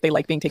sense of like if they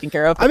like being taken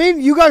care of. I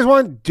mean, you guys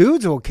want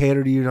dudes who will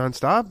cater to you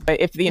nonstop.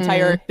 But if the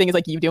entire thing is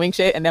like you doing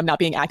shit and them not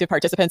being active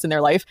participants in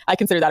their life, I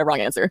consider that a wrong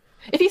answer.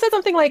 If he said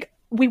something like,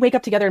 we wake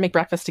up together and make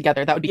breakfast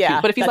together, that would be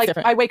cute. But if he's like,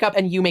 different. I wake up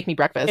and you make me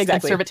breakfast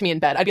and serve it to me in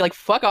bed, I'd be like,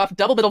 fuck off,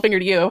 double middle finger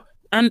to you.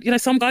 And,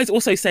 some guys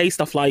also say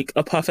stuff like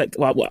a perfect,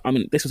 I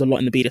mean, this was a lot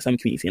in the BDSM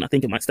community, and I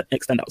think it might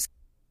extend out.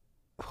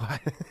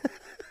 What?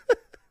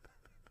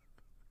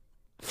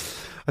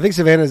 I think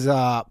Savannah's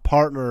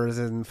partner is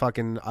in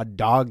fucking a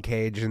dog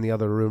cage in the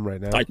other room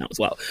right now. I know as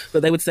well.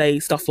 But they would say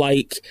stuff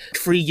like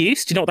free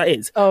use. Do you know what that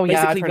is? Oh,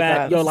 yeah. Basically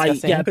where you're like,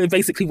 disgusting.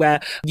 basically where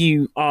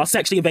you are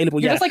sexually available.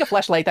 You're just like a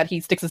fleshlight that he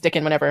sticks his dick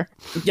in whenever.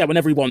 Yeah,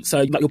 whenever he wants. So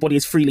like your body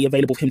is freely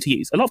available for him to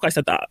use. A lot of guys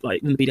said that,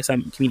 like in the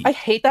BDSM community. I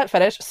hate that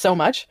fetish so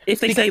much. If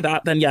they say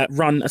that, then yeah,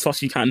 run as fast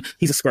as you can.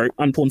 He's a scrote.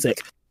 I'm porn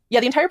sick. Yeah,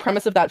 the entire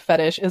premise of that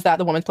fetish is that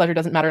the woman's pleasure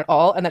doesn't matter at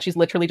all, and that she's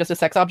literally just a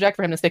sex object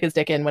for him to stick his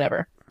dick in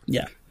whenever.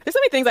 Yeah. There's so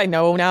many things I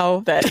know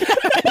now that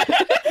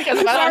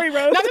I'm sorry,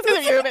 Rose. not just because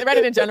of you, but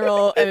Reddit in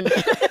general, and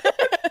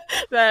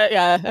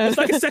that It's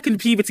like a second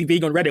puberty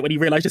being on Reddit when you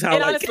realize just how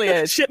It honestly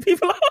is. shit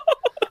people are.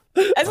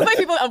 This is why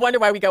people wonder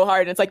why we go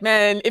hard. And it's like,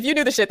 man, if you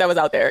knew the shit that was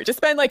out there, just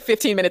spend like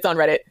 15 minutes on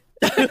Reddit.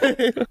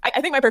 I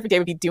think my perfect day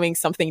would be doing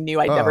something new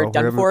I'd never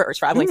done before, or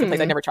traveling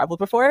someplace I'd never traveled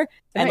before.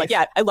 And like,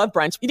 yeah, I love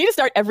brunch. You need to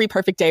start every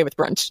perfect day with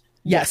brunch.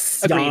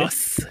 Yes, agreed.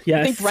 Yes.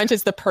 I think brunch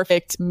is the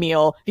perfect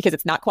meal because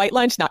it's not quite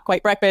lunch, not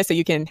quite breakfast, so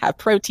you can have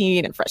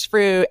protein and fresh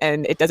fruit,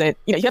 and it doesn't,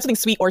 you have something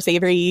sweet or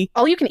savory.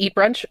 All you can eat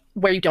brunch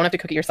where you don't have to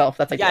cook it yourself.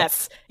 That's ideal.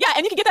 Yes. Yeah,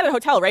 and you can get that at a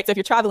hotel, right? So if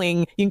you're traveling,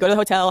 you can go to the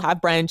hotel, have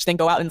brunch, then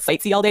go out and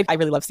sightsee all day. I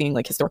really love seeing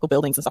like historical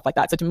buildings and stuff like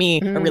that. So to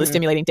me, a really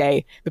stimulating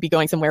day would be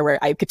going somewhere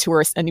where I could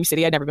tour a new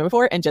city I'd never been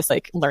before and just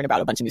like learn about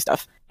a bunch of new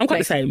stuff. I'm quite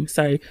the same.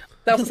 So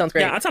that also sounds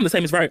great. Yeah, I sound the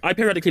same as Ro. I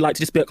periodically like to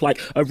just book like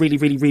a really,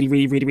 really, really,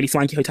 really, really, really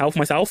swanky hotel for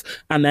myself,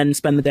 and then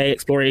spend the day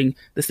exploring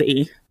the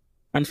city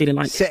and feeling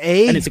like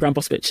an Instagram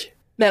boss bitch.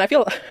 Man, I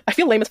feel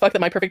lame as fuck that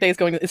my perfect day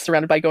is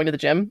surrounded by going to the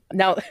gym.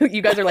 Now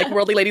you guys are like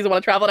worldly ladies who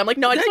want to travel, and I'm like,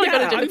 no, I just want to go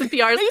to the gym and some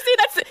PRs.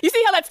 You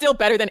see how that's still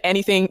better than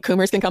anything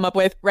Coomers can come up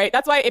with, right?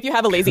 That's why if you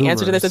have a lazy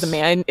answer to this as a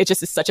man, it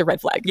just is such a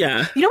red flag.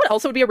 Yeah. You know what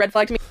also would be a red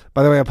flag to me?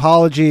 By the way,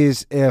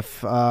 apologies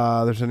if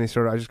there's any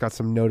sort of, I just got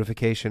some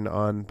notification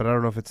on, but I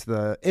don't know if it's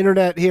the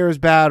internet here is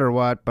bad or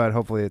what, but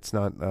hopefully it's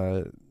not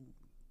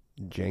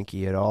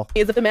janky at all.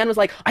 Is if the man was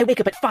like, I wake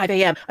up at 5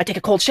 a.m., I take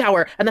a cold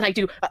shower, and then I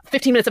do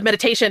 15 minutes of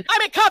meditation.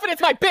 I'm in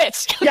confidence, my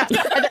bitch! Yeah.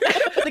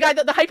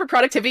 the hyper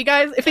productivity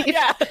guys, if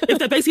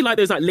they're basically like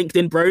those like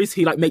LinkedIn bros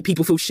who like make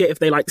people feel shit if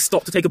they like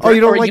stop to take a break. Oh,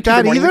 you don't like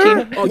that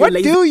either? What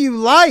do you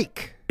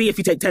like? If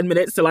you take 10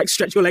 minutes to like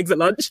stretch your legs at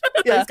lunch.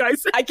 Yeah. Those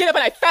guys. I get up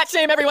and I fat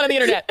shame everyone on the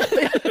internet.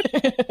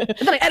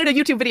 And then I edit a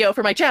YouTube video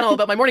for my channel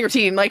about my morning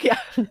routine. Like,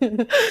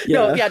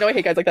 No, I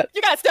hate guys like that.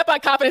 You gotta step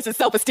on confidence and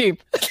self-esteem.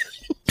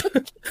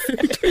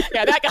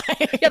 Yeah, that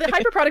guy. Yeah, the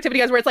hyper productivity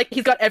guys where it's like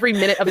he's got every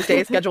minute of his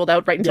day scheduled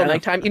out right until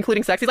nighttime,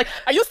 including sex. He's like,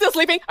 are you still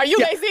sleeping? Are you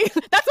lazy?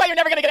 That's why you're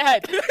never gonna get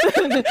ahead.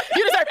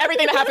 You deserve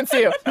everything that happens to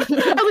you.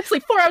 I only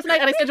sleep 4 hours a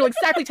night and I schedule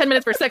exactly 10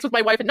 minutes for sex with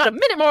my wife and not a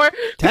minute more.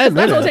 10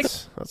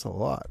 minutes? That's a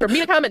lot. For me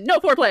to come and no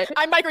foreplay.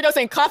 I'm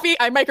microdosing coffee.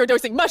 I'm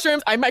microdosing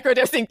mushrooms. I'm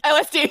microdosing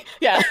LSD.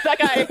 Yeah, that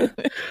guy.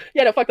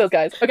 Yeah, no, fuck those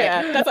guys. Okay.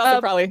 Yeah, that's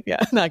also probably,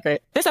 not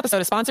great. This episode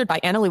is sponsored by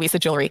Ana Luisa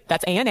Jewelry.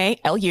 That's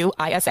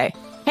ANALUISA.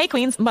 Hey,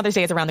 Queens, Mother's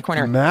Day is around the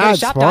corner. Mad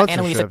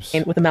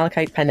Shop.AnaLuisa with a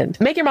malachite pendant.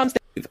 Make your mom's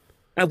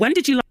when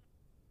did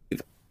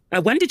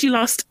you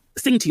last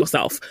sing to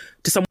yourself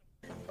to someone?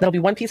 That'll be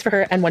one piece for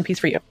her and one piece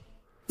for you.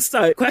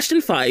 So,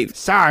 question 5.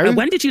 Sorry.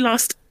 When did you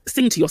last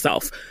sing to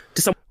yourself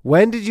to someone?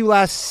 When did you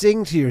last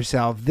sing to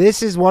yourself?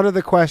 This is one of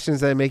the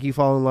questions that make you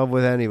fall in love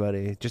with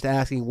anybody. Just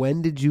asking,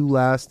 when did you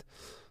last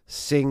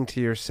sing to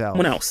yourself?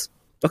 Someone else.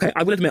 Okay,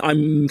 I will admit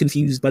I'm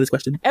confused by this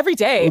question. Every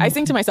day, I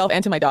sing to myself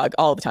and to my dog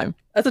all the time.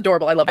 That's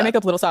adorable. I love that. I make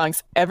up little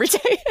songs every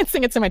day and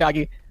sing it to my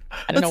doggy.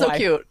 I don't know why. That's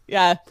so cute.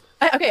 Yeah.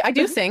 I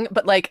do sing,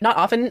 but like not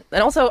often.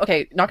 And also,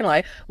 okay, not gonna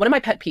lie, one of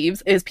my pet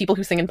peeves is people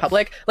who sing in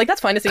public. Like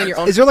that's fine to sing in your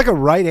own Is there like a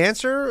right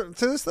answer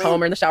to this thing?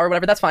 home or in the shower or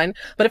whatever, that's fine.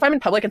 But if I'm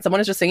in public and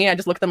someone is just singing, I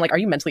just look at them like, are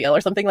you mentally ill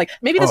or something? Like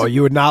maybe this Oh, is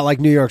you would not like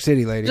New York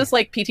City, lady. just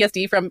like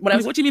PTSD from when I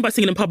was What do you mean by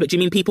singing in public? Do you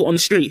mean people on the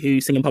street who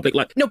sing in public?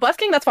 Like, No,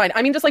 busking, that's fine.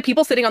 I mean just like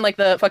people sitting on like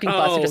the fucking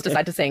bus who just okay.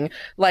 decide to sing.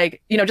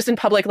 Like, just in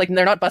public, like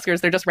they're not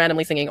buskers, they're just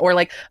randomly singing. Or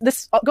like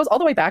this goes all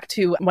the way back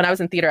to when I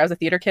was in theater. I was a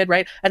theater kid,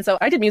 right? And so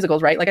I did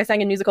musicals, right? Like I sang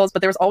in musicals,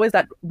 but there was always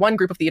that one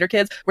group of theater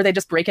kids where they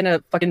just break in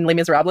a fucking Les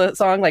Miserables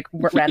song like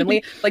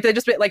randomly. Like they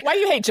just like Why do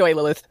you hate Joy,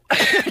 Lilith? I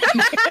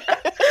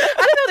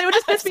don't know, they would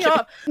just piss me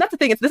off. And that's the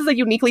thing. This is a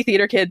uniquely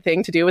theater kid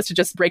thing to do, is to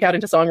just break out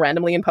into song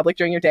randomly in public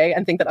during your day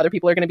and think that other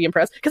people are going to be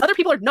impressed. Because other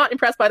people are not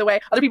impressed, by the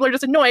way. Other people are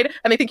just annoyed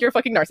and they think you're a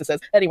fucking narcissist.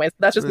 Anyways,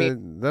 that's just me. I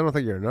don't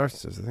think you're a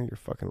narcissist. I think you're a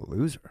fucking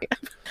loser.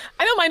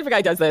 I don't mind if a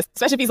guy does this,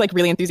 especially if he's like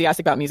really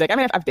enthusiastic about music. I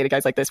mean, I've dated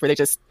guys like this where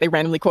they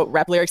randomly quote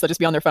rap lyrics. They'll just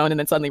be on their phone and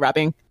then suddenly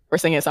rapping or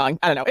singing a song.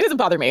 I don't know. It doesn't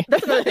bother me.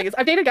 That's another thing. Is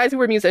I've dated guys who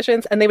were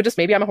musicians and they would just,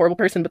 maybe I'm a horrible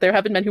person, but there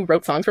have been men who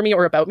wrote songs for me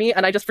or about me,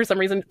 and I just for some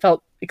reason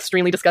felt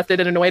extremely disgusted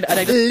and annoyed, and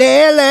I just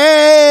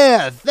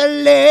Lilith, the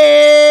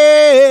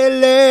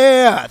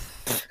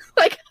Lilith.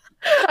 like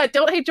I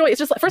don't hate Joy. It's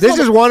just like, first This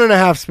of all, is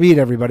 1.5 speed,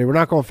 everybody. We're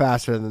not going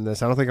faster than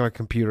this. I don't think my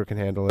computer can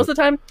handle most it. of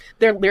the time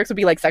their lyrics would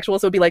be like sexual,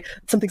 so it would be like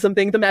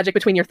something, the magic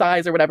between your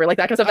thighs or whatever, like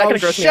that kind of stuff. That kind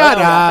of grossed me Shut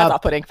out. up. That's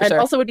off-putting for And sure.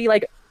 also would be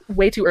like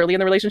way too early in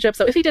the relationship.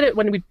 So if he did it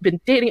when we've been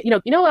dating,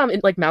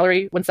 in, like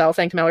Mallory, when Sal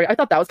sang to Mallory, I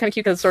thought that was kind of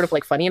cute because it's sort of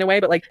like funny in a way.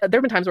 But like there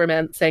have been times where a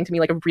man sang to me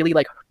like a really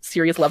like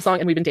serious love song,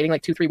 and we've been dating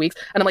like 2-3 weeks,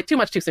 and I'm like, too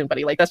much too soon,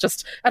 buddy. Like that's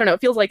just, I don't know.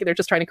 It feels like they're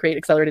just trying to create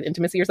accelerated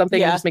intimacy or something.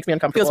 Yeah. It just makes me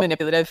uncomfortable. Feels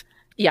manipulative.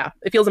 Yeah,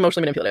 it feels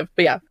emotionally manipulative.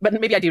 But yeah, but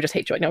maybe I do just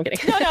hate Joy. No, I'm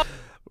kidding. No.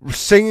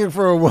 Singing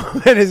for a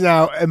woman is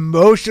now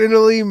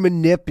emotionally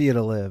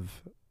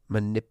manipulative.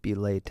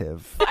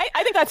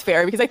 I think that's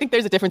fair, because I think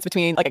there's a difference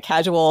between like a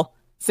casual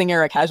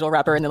singer, a casual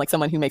rapper, and then like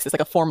someone who makes this like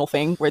a formal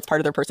thing where it's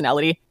part of their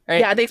personality,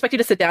 right? Yeah, they expect you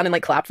to sit down and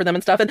like clap for them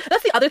and stuff. And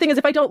that's the other thing is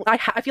if I don't,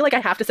 I feel like I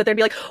have to sit there and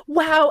be like,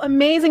 wow,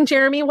 amazing,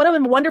 Jeremy. What a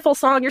wonderful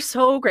song. You're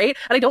so great.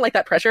 And I don't like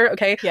that pressure,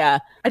 okay? Yeah.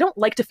 I don't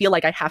like to feel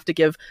like I have to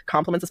give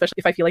compliments, especially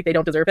if I feel like they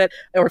don't deserve it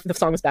or if the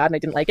song was bad and I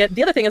didn't like it.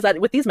 The other thing is that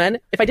with these men,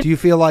 if I Do you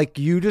feel like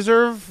you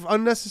deserve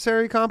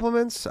unnecessary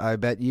compliments? I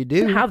bet you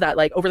do. have that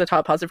like over the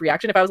top positive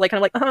reaction, if I was like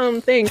kind of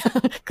like, thanks.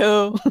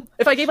 Cool.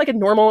 If I gave like a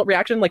normal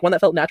reaction, like one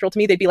that felt natural to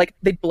me,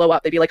 they'd blow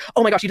up. They'd be like,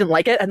 oh my gosh, you didn't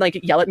like it, and like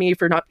yell at me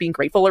for not being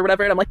grateful or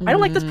whatever. And I'm like, I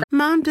don't like this.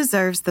 Mom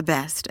deserves the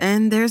best,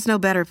 and there's no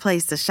better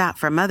place to shop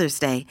for Mother's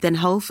Day than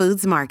Whole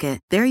Foods Market.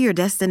 They're your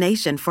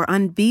destination for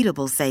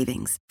unbeatable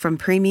savings, from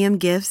premium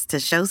gifts to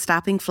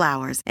show-stopping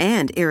flowers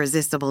and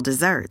irresistible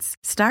desserts.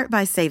 Start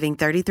by saving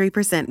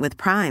 33% with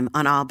Prime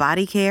on all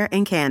body care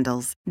and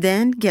candles.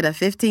 Then get a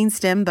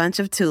 15-stem bunch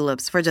of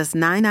tulips for just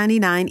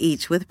 $9.99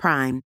 each with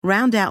Prime.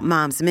 Round out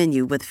Mom's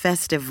menu with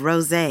festive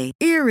rosé,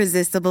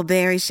 irresistible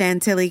berry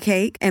chantilly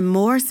cake, and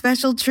more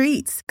special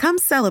treats. Come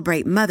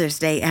celebrate Mother's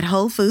Day at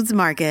Whole Foods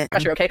Market.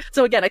 Pressure, okay?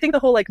 So again, I think the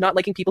whole like not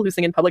liking people who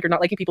sing in public or not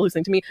liking people who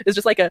sing to me is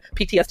just like a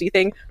PTSD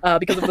thing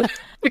because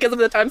of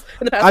the times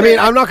in the past. I mean,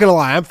 I'm not gonna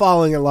lie. I'm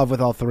falling in love with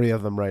all three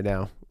of them right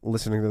now,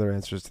 listening to their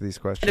answers to these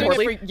questions. They're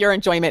doing it for your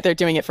enjoyment. They're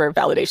doing it for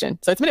validation.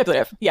 So it's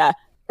manipulative. Yeah.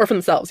 Or for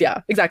themselves,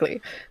 yeah,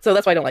 exactly. So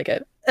that's why I don't like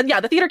it. And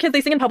yeah, the theater kids,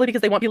 they sing in public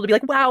because they want people to be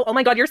like, wow, oh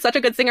my god, you're such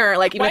a good singer.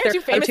 Like, even why if aren't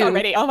you they're famous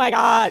already? Oh my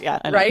god, yeah,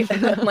 I know. Right?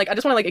 I'm like, I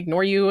just want to like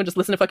ignore you and just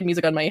listen to fucking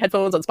music on my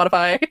headphones on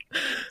Spotify.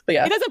 But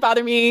yeah, it doesn't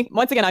bother me.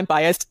 Once again, I'm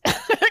biased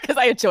because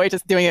I enjoy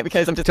just doing it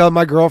because I'm just telling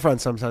my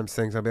girlfriend sometimes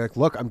things. I'll be like,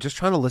 look, I'm just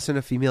trying to listen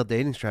to female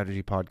dating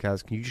strategy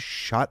podcast. Can you just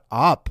shut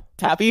up?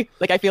 Happy.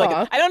 Like I feel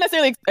like I don't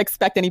necessarily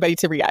expect anybody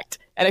to react,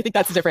 and I think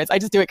that's the difference. I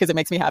just do it because it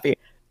makes me happy.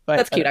 But,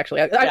 that's cute,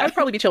 actually. I'd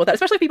probably be chill with that,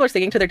 especially if people are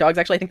singing to their dogs.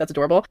 Actually, I think that's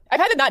adorable. I've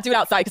had to not do it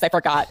outside because I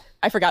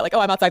forgot, like, oh,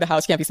 I'm outside the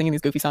house. You can't be singing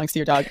these goofy songs to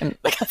your dog. And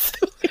like, that's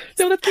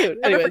so that's cute.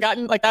 I've never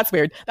forgotten. Like, that's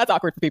weird. That's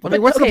awkward for people. I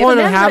mean, what's the point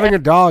of having a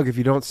dog if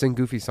you don't sing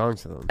goofy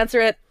songs to them?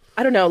 Answer it.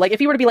 I don't know. Like, if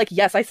you were to be like,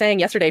 yes, I sang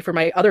yesterday for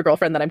my other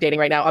girlfriend that I'm dating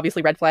right now,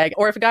 obviously red flag.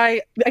 Or if a guy,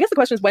 I guess the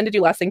question is, when did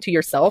you last sing to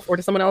yourself or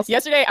to someone else?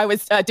 Yesterday, I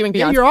was doing Beyonce.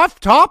 Yeah, you're off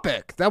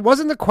topic. That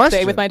wasn't the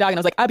question. With my dog, and I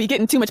was like, I be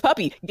getting too much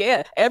puppy.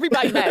 Yeah,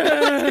 everybody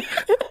mad.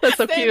 That's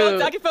so Same cute. old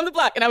doggy from the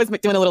block. And I was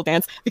doing a little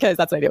dance because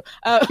that's what I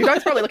do. Your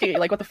dog's probably looking at you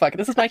like, what the fuck?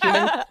 This is my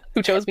human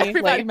who chose me.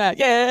 Everybody mad.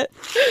 Yeah.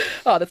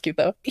 Oh, that's cute,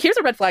 though. Here's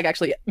a red flag,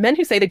 actually. Men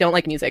who say they don't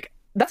like music.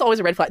 That's always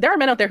a red flag. There are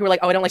men out there who are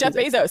like, oh, I don't like Jeff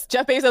music. Bezos.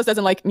 Jeff Bezos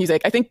doesn't like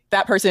music. I think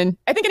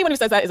anyone who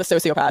says that is a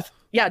sociopath.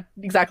 Yeah,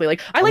 exactly. Like,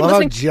 I love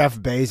listening Jeff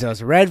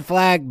Bezos. Red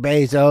flag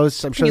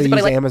Bezos. I'm sure they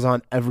use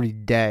Amazon every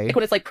day. Like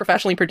when it's like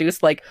professionally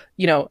produced, like,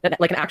 you know,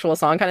 like an actual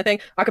song kind of thing.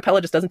 Acapella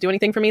just doesn't do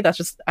anything for me. That's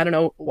just, I don't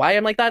know why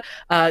I'm like that.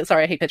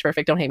 Sorry, I hate Pitch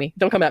Perfect. Don't hate me.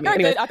 Don't come at me. There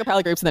are good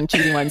acapella groups and then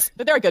cheesy ones.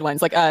 But there are good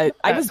ones. Like I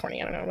was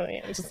corny. I don't know.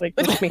 It's just like,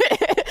 it's me.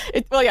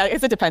 Well, yeah, it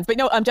depends. But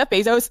no, Jeff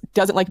Bezos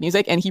doesn't like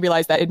music, and he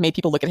realized that it made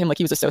people look at him like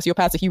he was a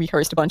sociopath. So he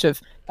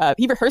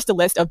rehearsed a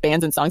list of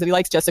bands and songs that he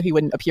likes just so he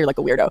wouldn't appear like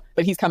a weirdo.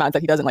 But he's come out and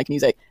said he doesn't like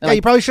music. And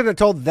you probably should have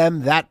told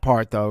them that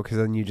part though, because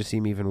then you just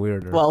seem even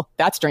weirder. Well,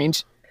 that's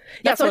strange.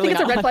 Yeah, so I think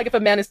it's a red flag if a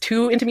man is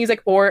too into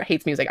music or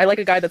hates music. I like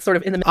a guy that's sort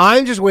of in the middle.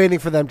 I'm just waiting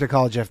for them to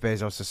call Jeff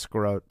Bezos a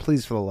scrote.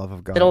 Please, for the love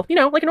of God. You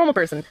know, like a normal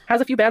person. Has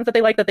a few bands that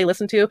they like that they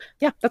listen to.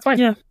 Yeah, that's fine.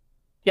 Yeah.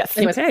 Yes.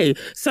 Anyways. Okay,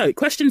 so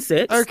question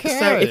 6. Okay.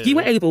 So if you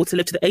were able to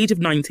live to the age of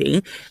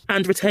 90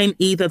 and retain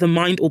either the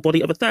mind or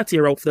body of a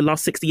 30-year-old for the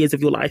last 60 years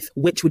of your life,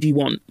 which would you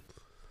want?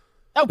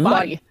 Oh,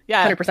 body.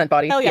 Yeah. 100%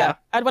 body. Hell yeah.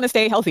 I'd want to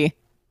stay healthy.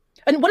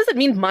 And what does it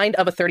mean, mind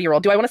of a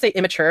 30-year-old? Do I want to say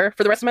immature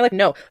for the rest of my life?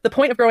 No. The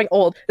point of growing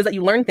old is that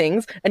you learn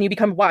things and you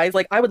become wise.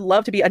 Like, I would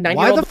love to be a 90-year-old.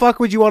 Why the fuck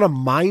would you want a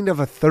mind of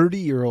a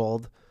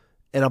 30-year-old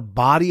and a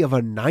body of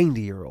a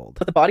 90-year-old?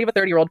 With the body of a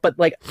 30-year-old, but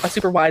like a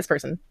super wise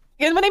person.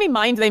 And when they mean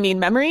mind, they mean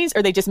memories,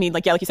 or they just mean,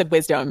 like you said,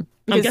 wisdom?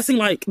 Because I'm guessing,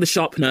 like, the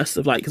sharpness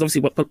of, like, because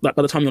obviously by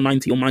the time you're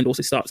 90, your mind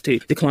also starts to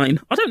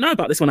decline. I don't know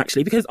about this one,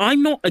 actually, because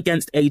I'm not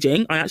against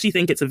aging. I actually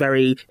think it's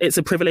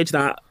a privilege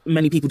that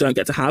many people don't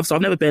get to have. So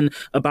I've never been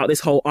about this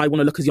whole, I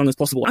want to look as young as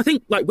possible. I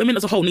think, like, women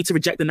as a whole need to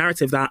reject the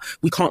narrative that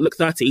we can't look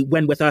 30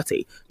 when we're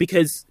 30,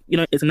 because, you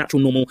know, it's a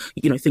natural, normal,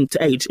 you know, thing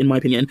to age, in my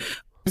opinion.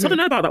 So I don't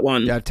know about that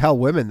one. Yeah, tell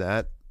women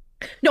that.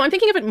 No, I'm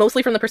thinking of it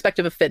mostly from the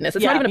perspective of fitness.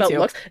 It's not even about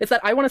looks. It's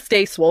that I want to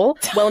stay swole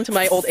well into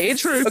my old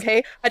age. True.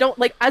 Okay. I don't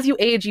like, as you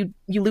age, you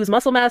lose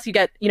muscle mass, you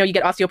get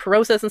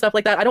osteoporosis and stuff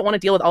like that. I don't want to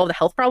deal with all of the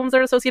health problems that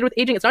are associated with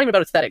aging. It's not even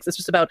about aesthetics. It's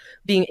just about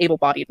being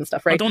able-bodied and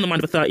stuff, right? I don't want the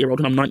mind of a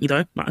 30-year-old when I'm 90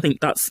 though. I think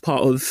that's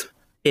part of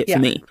it for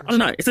me. I don't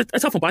know. It's a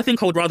tough one, but I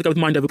think I would rather go with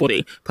mind over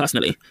body,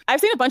 personally. I've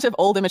seen a bunch of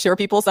old and mature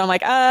people, so I'm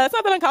like, it's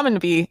not that uncommon to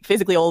be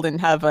physically old and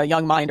have a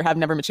young mind or have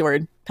never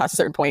matured past a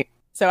certain point.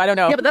 So I don't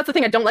know. Yeah, but that's the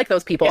thing. I don't like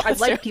those people. Yeah, I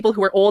like people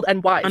who are old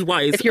and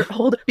wise. If you're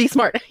old, be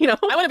smart, you know?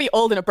 I want to be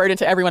old and a burden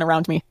to everyone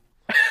around me.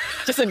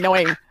 Just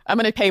annoying. I'm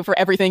going to pay for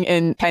everything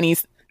in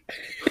pennies.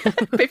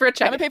 Pay for a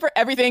check. I'm going to pay for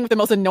everything with the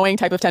most annoying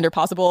type of tender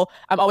possible.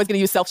 I'm always going to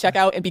use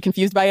self-checkout and be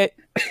confused by it.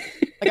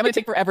 Like, I'm going to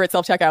take forever at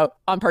self-checkout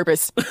on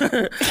purpose.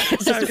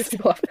 Just to piss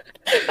people off.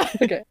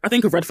 Okay. I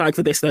think a red flag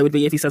for this, though, would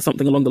be if he says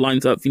something along the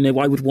lines of,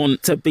 I would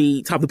want to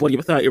have the body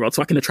of a 30-year-old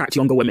so I can attract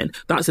younger women.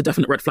 That's a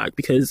definite red flag,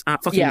 because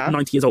at fucking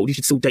 90 years old, you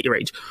should still date your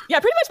age. Yeah,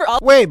 pretty much for all.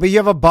 Wait, but you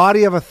have a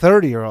body of a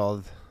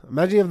 30-year-old.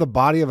 Imagine you have the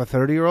body of a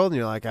 30-year-old and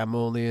you're like, I'm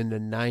only into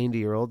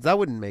 90-year-olds. That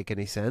wouldn't make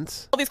any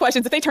sense. All these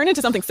questions, if they turn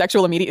into something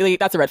sexual immediately,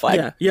 that's a red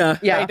flag. Yeah.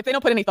 Right? If they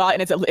don't put any thought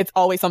and it's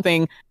always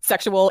something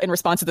sexual in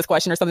response to this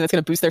question or something that's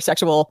going to boost their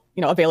sexual,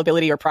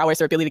 availability or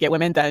prowess or ability to get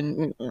women,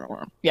 then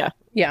bad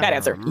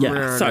answer.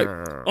 Yeah.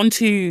 So on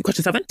to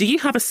question 7. Do you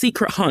have a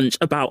secret hunch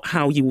about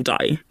how you will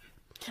die?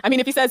 I mean,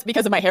 if he says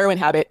because of my heroin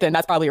habit, then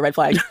that's probably a red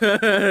flag.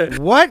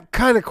 What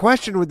kind of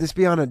question would this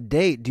be on a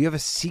date? Do you have a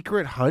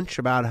secret hunch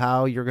about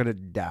how you're going to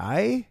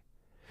die?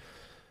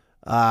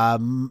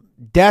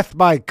 Death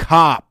by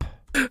cop.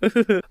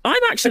 I'm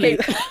actually...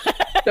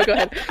 No, go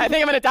ahead. I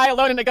think I'm going to die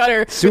alone in the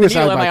gutter Suicide with a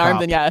needle in by my arm,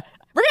 cop. then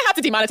We're going to have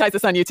to demonetize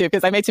this on YouTube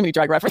because I made too many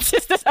drug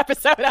references this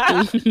episode.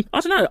 I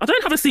don't know. I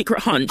don't have a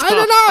secret hunch. But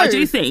I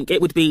do think it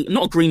would be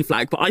not a green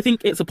flag, but I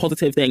think it's a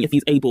positive thing if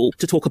he's able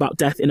to talk about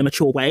death in a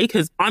mature way,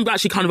 because I'm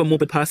actually kind of a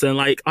morbid person.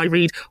 Like, I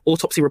read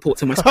autopsy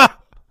reports in my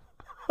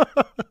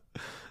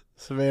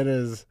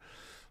Savannah's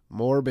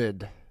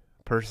morbid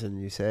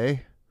person, you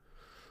say?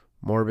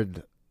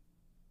 Morbid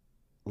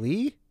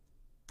Lee?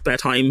 spare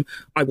time,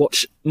 I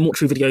watch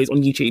mortuary videos on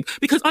YouTube,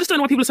 because I just don't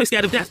know why people are so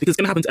scared of death, because it's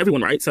going to happen to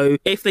everyone, right? So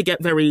if they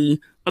get very,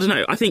 I don't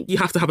know, I think you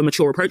have to have a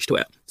mature approach to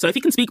it. So if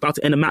he can speak about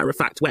it in a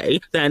matter-of-fact way,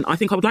 then I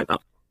think I would like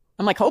that.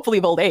 I'm like, hopefully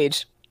of old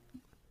age.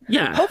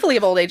 Yeah. Hopefully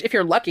of old age, if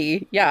you're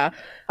lucky. Yeah.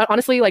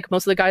 Honestly, like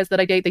most of the guys that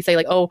I date, they say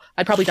like, oh,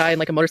 I'd probably die in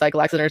like a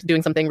motorcycle accident or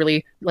doing something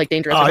really like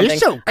dangerous or something. You're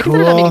so cool. I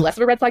consider that maybe less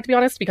of a red flag, to be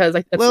honest, because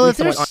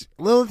that's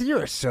Lilith,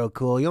 you're so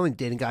cool. You're only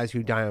dating guys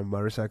who die on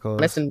motorcycles.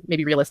 honest and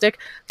maybe realistic,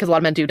 because a lot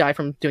of men do die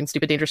from doing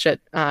stupid, dangerous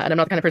shit. And I'm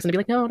not the kind of person to be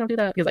like, no, don't do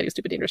that, because I do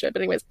stupid, dangerous shit.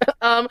 But anyways, but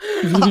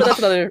that's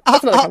another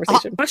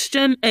conversation.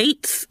 Question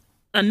 8.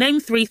 Name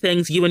 3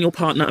 things you and your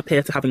partner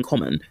appear to have in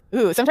common.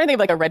 Ooh, so I'm trying to think of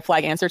like a red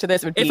flag answer to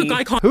this would be... If a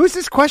guy can't Who's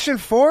this question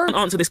for?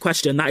 answer this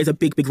question, that is a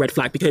big, big red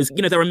flag, because,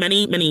 you know, there are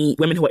many, many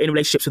women who are in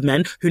relationships with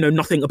men who know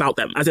nothing about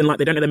them. As in, like,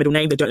 they don't know their middle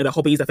name, they don't know their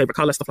hobbies, their favorite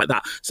color, stuff like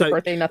that. So,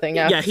 Birthday, nothing,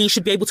 yeah. Yeah, he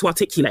should be able to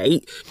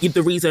articulate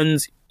the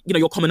reasons, you know,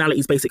 your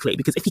commonalities, basically.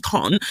 Because if he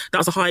can't,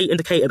 that's a high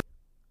indicator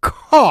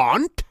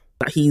Can't?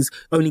 that he's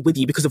only with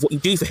you because of what you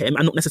do for him,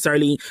 and not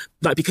necessarily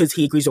like because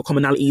he agrees your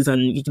commonalities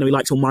and, you know, he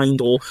likes your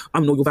mind or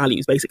know your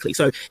values, basically.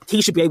 So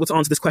he should be able to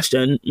answer this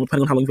question, well,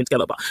 depending on how long you've been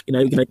together, but, you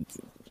know,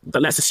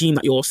 but let's assume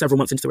that you're several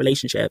months into the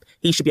relationship.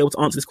 He should be able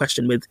to answer this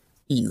question with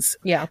ease.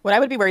 Yeah. What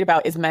I would be worried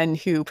about is men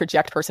who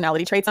project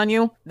personality traits on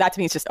you. That to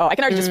me is just, I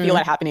can already just feel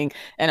that happening,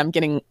 and I'm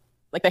getting,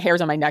 like, the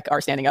hairs on my neck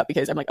are standing up,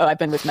 because I'm like, I've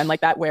been with men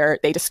like that where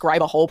they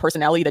describe a whole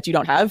personality that you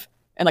don't have,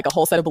 and like a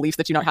whole set of beliefs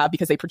that you don't have,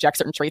 because they project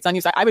certain traits on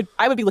you. So I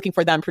would be looking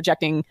for them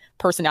projecting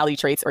personality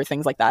traits or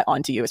things like that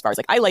onto you, as far as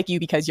like, I like you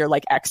because you're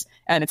like X,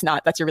 and it's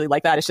not that you're really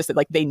like that. It's just that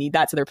like they need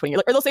that, so they're putting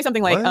it, or they'll say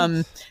something like,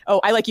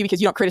 oh, I like you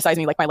because you don't criticize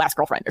me like my last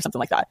girlfriend, or something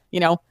like that, you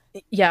know?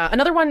 Yeah.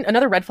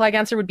 Another red flag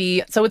answer would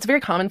be, so it's very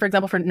common, for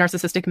example, for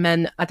narcissistic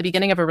men at the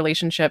beginning of a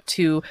relationship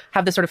to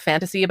have this sort of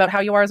fantasy about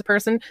how you are as a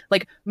person.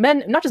 Like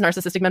men, not just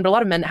narcissistic men, but a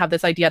lot of men have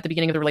this idea at the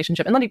beginning of the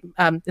relationship.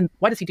 And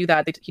why does he do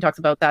that? He talks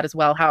about that as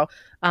well, how,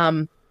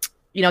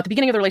 you know, at the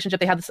beginning of the relationship,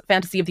 they have this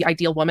fantasy of the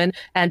ideal woman,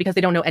 and because they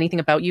don't know anything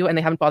about you and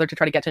they haven't bothered to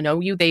try to get to know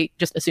you, they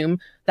just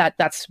assume that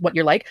that's what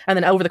you're like. And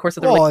then over the course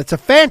of the it's a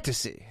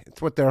fantasy.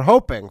 It's what they're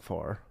hoping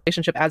for.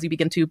 relationship, as you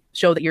begin to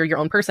show that you're your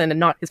own person and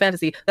not his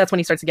fantasy, that's when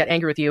he starts to get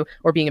angry with you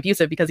or being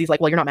abusive, because he's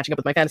like, well, you're not matching up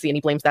with my fantasy, and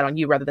he blames that on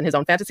you rather than his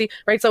own fantasy,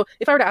 right? So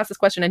if I were to ask this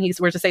question and he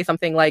were to say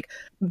something like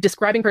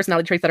describing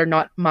personality traits that are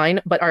not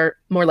mine but are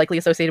more likely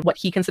associated with what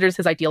he considers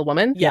his ideal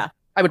woman,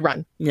 I would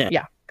run. Yeah.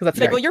 Because that's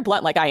like, well, you're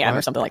blunt like I am,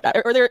 or something like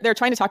that. Or they're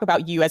trying to talk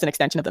about you as an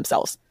extension of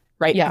themselves,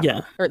 right?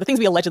 Yeah. Or the things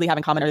we allegedly have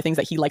in common are the things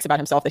that he likes about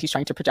himself that he's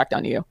trying to project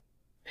onto you.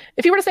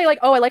 If you were to say like,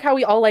 oh, I like how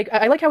we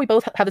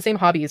both have the same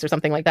hobbies or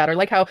something like that, or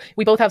like how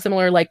we both have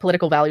similar like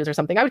political values or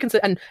something, I would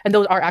consider, and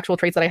those are actual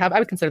traits that I have, I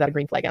would consider that a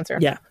green flag answer.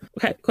 Yeah.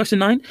 Okay. Question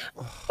 9.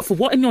 For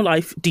what in your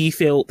life do you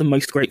feel the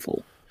most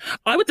grateful?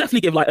 I would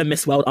definitely give like a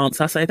Miss World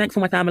answer. So thanks for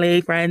my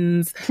family,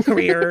 friends,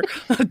 career,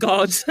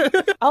 God.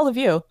 All of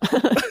you.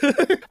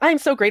 I am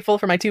so grateful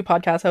for my 2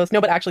 podcast hosts. No,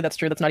 but actually that's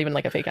true. That's not even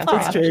like a fake answer.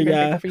 That's true,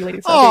 yeah. For you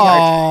ladies. So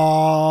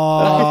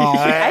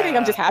I think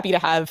I'm just happy to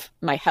have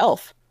my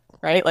health.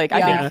 Right? Like,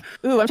 I think,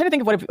 I'm trying to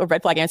think of what a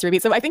red flag answer would be.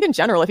 So I think in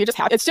general, if you're just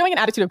happy, it's showing an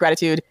attitude of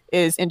gratitude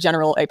is in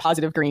general a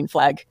positive green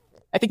flag.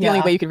 I think the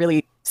only way you could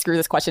really screw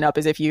this question up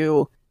is if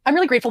you I'm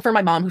really grateful for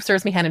my mom who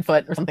serves me hand and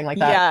foot or something like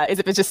that. Yeah, if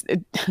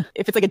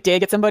it's like a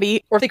dig at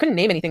somebody. Or if they couldn't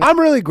name anything. I'm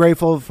really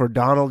grateful for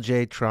Donald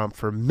J. Trump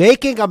for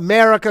making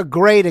America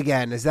great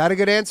again. Is that a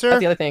good answer?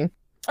 That's the other thing.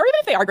 Or even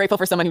if they are grateful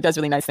for someone who does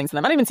really nice things to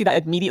them. I don't even see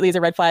that immediately as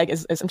a red flag. I'm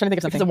trying to think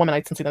of something. If it's a woman,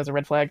 I can see that as a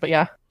red flag, but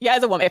yeah. Yeah,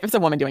 as a woman, if it's a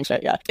woman doing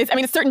shit, yeah.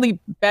 It's certainly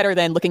better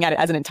than looking at it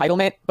as an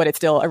entitlement, but it's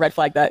still a red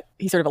flag that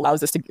he sort of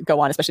allows us to go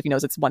on, especially if he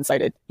knows it's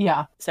one-sided.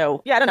 Yeah.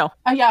 So, yeah, I don't know.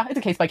 Yeah, it's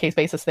a case-by-case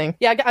basis thing.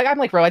 Yeah, I'm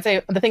like Ro. I'd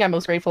say the thing I'm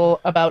most grateful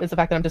about is the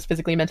fact that I'm just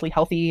physically, mentally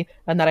healthy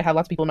and that I have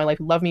lots of people in my life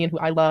who love me and who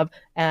I love.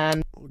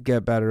 And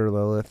get better,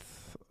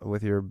 Lilith,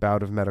 with your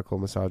bout of medical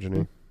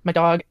misogyny. My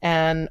dog,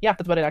 and yeah,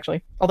 that's about it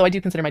actually. Although I do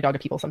consider my dog a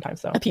people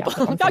sometimes. So people.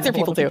 Yeah, dogs are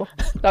people too.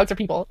 Dogs are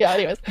people. Yeah.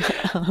 Anyways,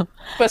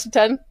 question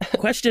 10.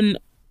 Question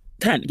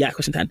 10. Yeah,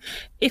 question 10.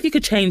 If you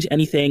could change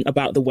anything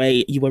about the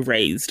way you were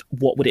raised,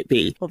 what would it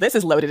be? Well, this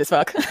is loaded as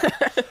fuck.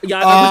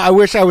 Yeah, I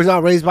wish I was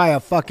not raised by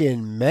a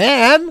fucking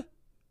man.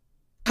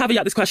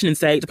 Caveat this question and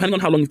say, depending on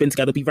how long you've been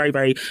together, be very,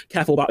 very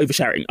careful about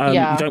oversharing.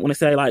 You don't want to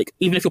say, like,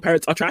 even if your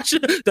parents are trash,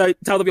 don't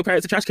tell them your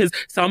parents are trash, because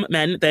some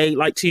men, they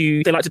like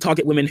to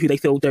target women who they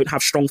feel don't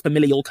have strong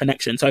familial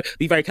connection. So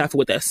be very careful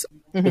with this,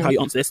 with how you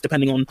answer this,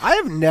 depending on... I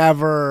have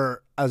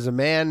never, as a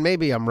man,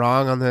 maybe I'm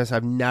wrong on this,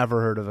 I've never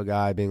heard of a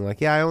guy being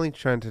like, yeah, I only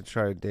try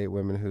to date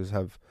women who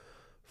have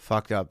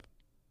fucked up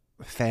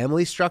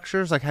family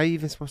structures. Like, how are you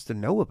even supposed to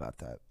know about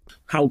that?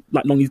 How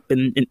long you've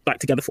been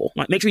together for.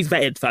 Like, make sure he's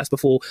vetted first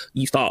before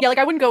you start. Yeah, like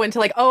I wouldn't go into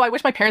like, oh, I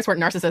wish my parents weren't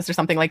narcissists or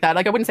something like that.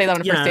 Like I wouldn't say that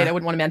on a first date. I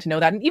wouldn't want a man to know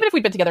that. And even if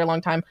we'd been together a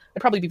long time, I'd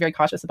probably be very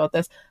cautious about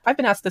this. I've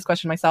been asked this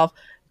question myself.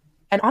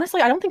 And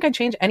honestly, I don't think I'd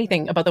change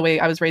anything about the way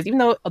I was raised, even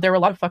though there were a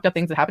lot of fucked up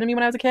things that happened to me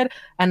when I was a kid.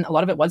 And a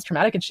lot of it was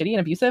traumatic and shitty and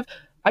abusive.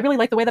 I really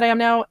like the way that I am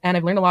now. And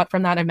I've learned a lot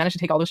from that. I've managed to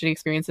take all those shitty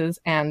experiences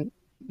and,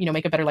 you know,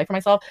 make a better life for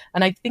myself.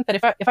 And I think that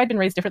if I'd been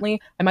raised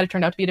differently, I might have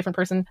turned out to be a different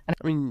person. And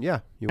I mean, yeah.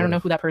 I don't know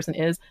who that person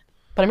is,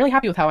 but I'm really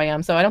happy with how I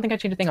am. So I don't think I'd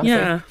change a thing, honestly.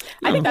 Yeah.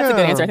 I think that's a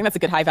good answer. I think that's a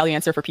good high value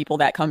answer for people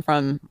that come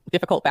from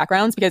difficult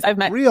backgrounds, because I've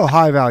met real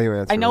high value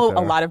answer. I know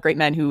a lot of great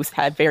men who've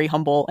had very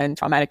humble and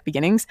traumatic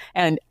beginnings,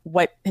 and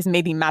what has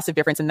made the massive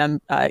difference in them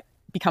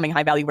becoming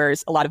high value,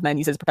 whereas a lot of men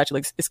use it as a perpetual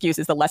excuse,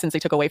 is the lessons they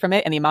took away from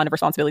it and the amount of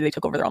responsibility they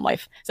took over their own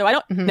life. So I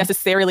don't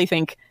necessarily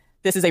think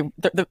this is I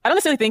don't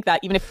necessarily think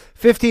that even if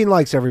 15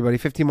 likes, everybody,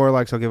 15 more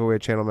likes, I'll give away a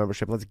channel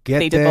membership. Let's get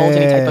they divulge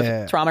any type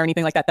of trauma or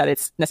anything like that, that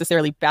it's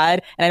necessarily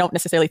bad. And I don't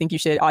necessarily think you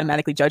should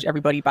automatically judge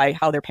everybody by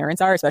how their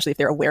parents are, especially if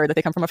they're aware that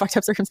they come from a fucked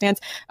up circumstance.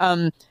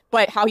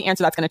 But how he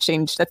answers that's going to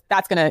change.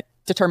 That's going to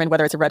determine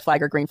whether it's a red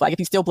flag or green flag. If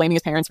he's still blaming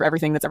his parents for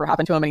everything that's ever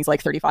happened to him and he's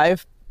like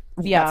 35,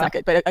 that's not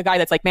good. But a guy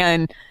that's like,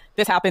 man,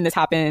 this happened,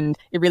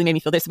 it really made me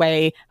feel this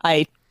way.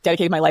 I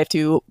dedicated my life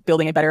to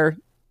building a better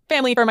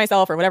family for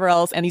myself or whatever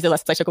else, and these are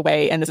lessons I took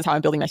away, and this is how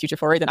I'm building my future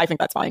forward, then I think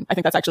that's fine. I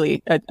think that's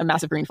actually a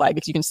massive green flag,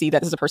 because you can see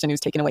that this is a person who's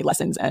taken away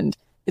lessons and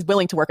is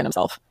willing to work on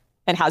himself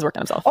and has worked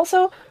on himself.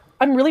 Also,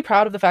 I'm really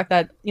proud of the fact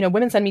that, you know,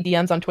 women send me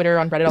DMs on Twitter,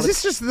 on Reddit. Is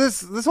this just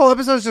this whole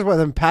episode is just what,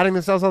 them patting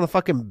themselves on the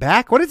fucking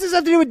back? What does this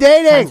have to do with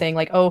dating? Saying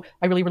like, oh,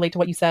 I really relate to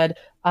what you said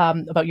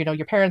about, you know,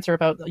 your parents, or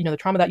about, you know, the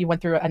trauma that you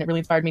went through, and it really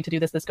inspired me to do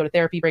this, go to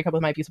therapy, break up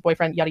with my abusive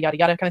boyfriend, yada, yada,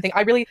 yada kind of thing.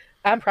 I really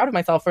am proud of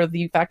myself for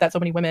the fact that so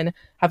many women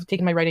have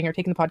taken my writing or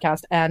taken the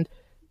podcast and,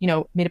 you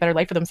know, made a better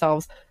life for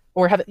themselves,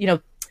 or have, you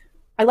know,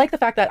 I like the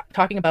fact that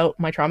talking about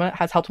my trauma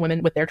has helped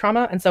women with their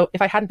trauma. And so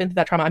if I hadn't been through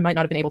that trauma, I might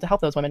not have been able to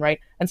help those women, right?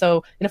 And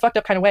so in a fucked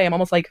up kind of way, I'm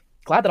almost like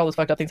glad that all those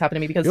fucked up things happened to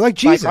me, because you're like by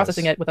Jesus.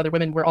 processing it with other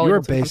women, we're all You're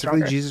able to become basically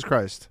stronger. Jesus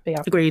Christ. But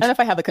yeah. Agreed. And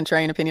if I have a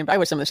contrarian opinion, I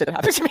wish some of the shit that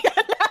happened to me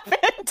hadn't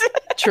happened.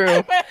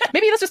 True.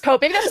 Maybe that's just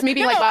cope. Maybe that's just me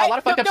being like, wow, a lot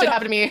of fucked up shit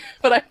happened to me,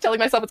 but I'm telling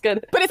myself it's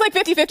good. But it's like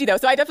 50-50 though.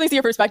 So I definitely see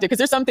your perspective, because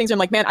there's some things where I'm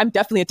like, man, I'm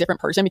definitely a different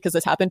person because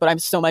this happened, but I'm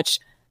so much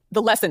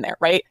the lesson there,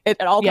 right?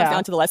 It all comes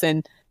down to the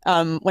lesson.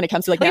 When it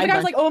comes to like the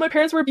guy's like, oh, my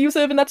parents were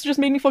abusive and that's just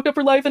made me fucked up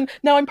for life, and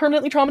now I'm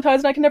permanently traumatized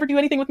and I can never do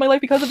anything with my life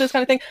because of this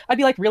kind of thing. I'd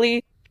be like,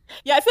 really?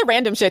 Yeah, it's the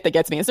random shit that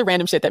gets me. It's the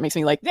random shit that makes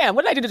me like, damn,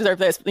 what did I do to deserve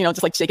this? You know,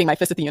 just like shaking my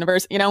fist at the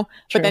universe, you know?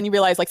 True. But then you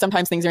realize like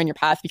sometimes things are in your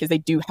path because they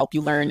do help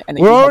you learn, and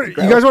they Well, do help you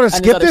grow. you guys want to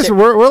And skip there's this?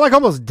 other We're like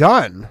almost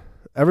done.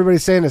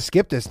 Everybody's saying to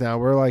skip this now.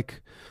 We're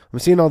like, I'm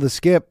seeing all the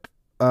skip.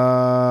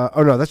 Oh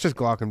no, that's just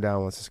Glock him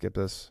down wants to skip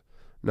this.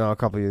 No, a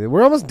couple of you.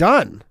 We're almost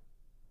done.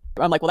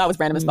 I'm like, well, that was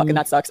random as fuck, and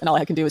that sucks. And all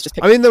I can do is just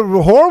pick. I mean, the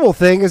horrible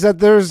thing is that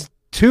there's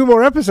 2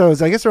 more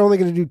episodes. I guess they're only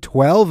going to do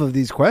 12 of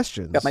these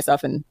questions. Up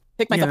myself and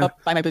pick myself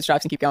up by my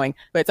bootstraps and keep going.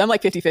 But I'm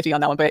like 50-50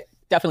 on that one, but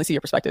definitely see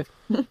your perspective.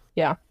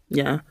 Yeah.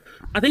 Yeah.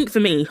 I think for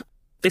me,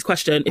 this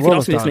question, if you'd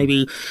asked me this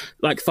maybe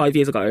like 5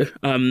 years ago,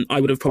 I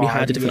would have probably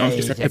had a different answer,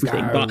 just said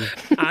everything. But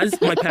as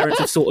my parents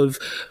have sort of,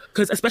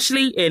 because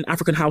especially in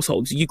African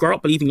households, you grow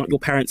up believing like your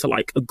parents are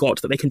like a god,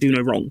 that they can do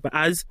no wrong. But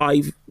as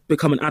I've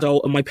become an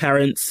adult and my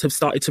parents have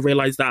started to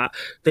realize that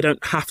they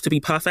don't have to be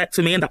perfect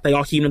for me, and that they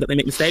are human, that they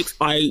make mistakes,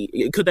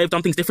 could they have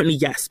done things differently?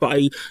 Yes. But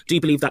I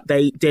do believe that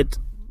they did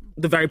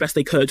the very best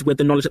they could with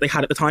the knowledge that they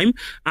had at the time.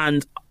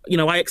 And, you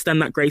know, I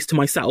extend that grace to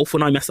myself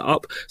when I mess it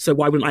up. So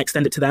why wouldn't I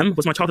extend it to them?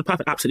 Was my childhood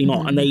perfect? Absolutely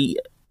not. And they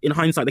in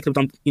hindsight, they could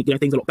have done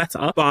things a lot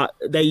better, but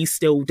they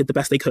still did the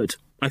best they could,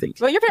 I think.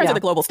 Well, your parents are the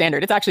global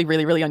standard. It's actually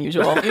really, really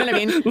unusual. You know what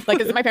I mean? Like,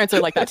 'cause my parents are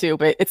like that too,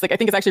 but it's like, I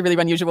think it's actually really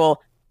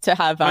unusual to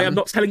have... I am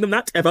not telling them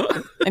that, ever.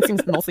 It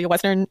seems mostly a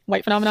Western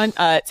white phenomenon,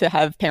 to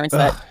have parents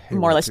that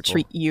more or less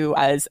treat you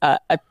as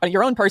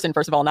your own person,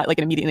 first of all, not like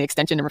an immediate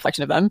extension and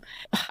reflection of them.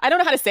 I don't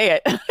know how to say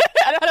it.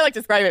 I don't know how to like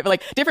describe it, but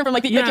like different from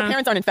like, like your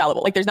parents aren't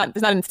infallible. Like there's not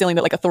instilling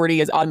that like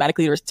authority is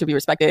automatically to be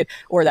respected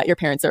or that your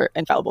parents are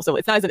infallible. So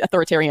it's not as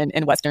authoritarian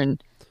in Western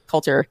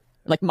culture,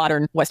 like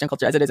modern Western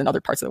culture, as it is in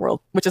other parts of the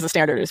world, which is a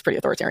standard is pretty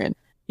authoritarian.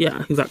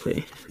 Yeah,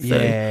 exactly. So,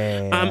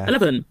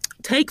 11,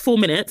 take 4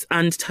 minutes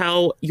and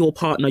tell your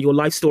partner your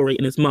life story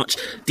in as much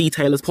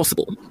detail as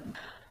possible.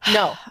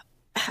 No,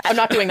 I'm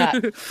not doing that. I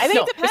think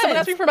it depends. If someone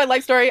asked me for my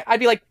life story, I'd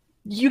be like,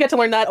 you get to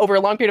learn that over a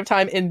long period of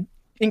time in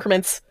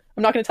increments.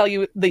 I'm not going to tell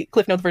you the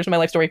Cliff Notes version of my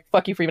life story.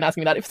 Fuck you for even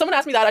asking me that. If someone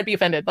asked me that, I'd be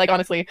offended. Like,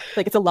 honestly.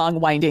 Like, it's a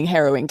long, winding,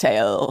 harrowing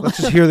tale. Let's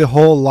just hear the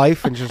whole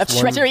life and just of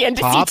treachery and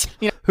deceit.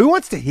 You know? Who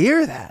wants to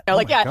hear that? No,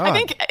 like, I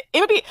think it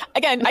would be,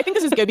 again, I think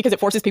this is good because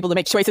it forces people to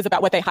make choices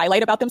about what they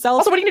highlight about themselves.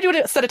 Also, what are you going to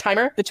do to set a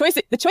timer? The choice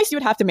you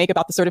would have to make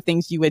about the sort of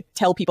things you would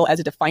tell people as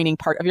a defining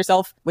part of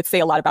yourself would say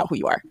a lot about who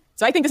you are.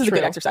 So I think this is a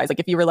good exercise. Like,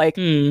 if you were like,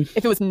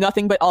 if it was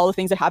nothing but all the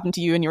things that happened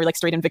to you and you were like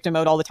straight in victim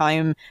mode all the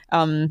time,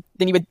 then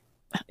you would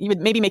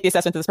maybe make the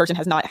assessment that this person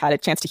has not had a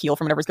chance to heal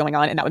from whatever's going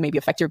on, and that would maybe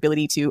affect your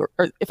ability to,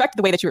 or affect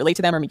the way that you relate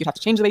to them, or maybe you'd have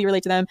to change the way you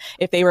relate to them.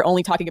 If they were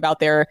only talking about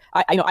their,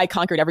 I know I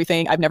conquered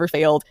everything, I've never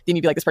failed, then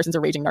you'd be like, this person's a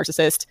raging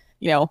narcissist,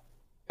 you know.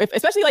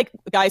 Especially like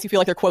guys who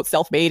feel like they're quote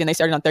self-made and they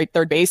started on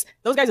third base,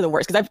 those guys are the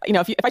worst. Because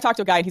if I talk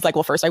to a guy and he's like,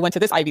 well, first I went to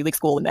this Ivy League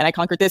school and then I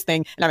conquered this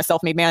thing and I'm a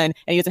self-made man,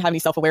 and he doesn't have any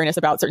self-awareness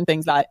about certain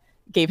things that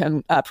gave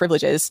him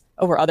privileges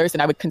over others, then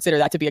I would consider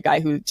that to be a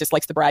guy who just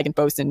likes to brag and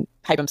boast and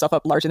hype himself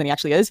up larger than he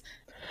actually is.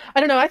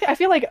 I don't know. I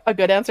feel like a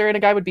good answer in a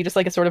guy would be just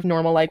like a sort of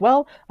normal, like,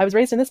 well, I was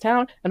raised in this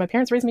town and my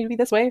parents raised me to be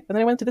this way. And then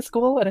I went to this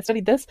school and I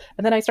studied this.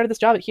 And then I started this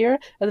job at here.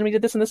 And then we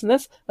did this and this and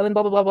this. And then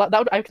blah, blah, blah, blah. That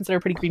would I would consider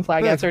a pretty green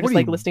flag answer, just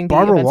like listing the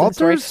events in the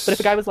story. But if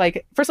a guy was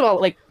like, first of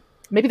all, like,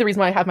 maybe the reason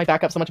why I have my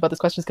back up so much about this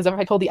question is because if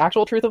I told the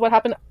actual truth of what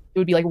happened, it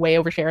would be like way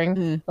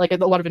oversharing, like a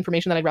lot of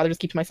information that I'd rather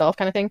just keep to myself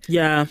kind of thing.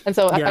 Yeah. And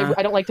so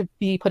I don't like to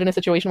be put in a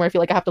situation where I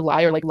feel like I have to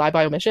lie or like lie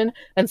by omission.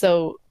 And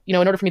so, you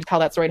know, in order for me to tell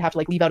that story, I'd have to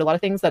like leave out a lot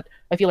of things that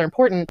I feel are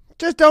important.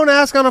 Just don't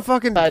ask on a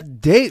fucking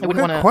date. What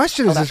kind of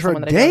question is this for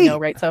a date? Know,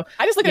 right? So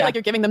I just look at it like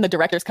you're giving them the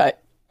director's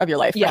cut of your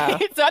life. Yeah.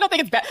 Right? So I don't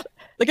think it's bad.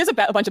 Like there's a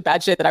bunch of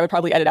bad shit that I would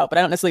probably edit out, but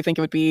I don't necessarily think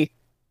it would be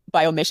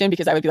by omission,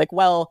 because I would be like,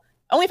 well,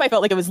 only if I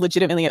felt like it was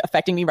legitimately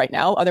affecting me right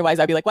now. Otherwise,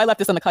 I'd be like, well, I left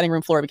this on the cutting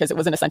room floor because it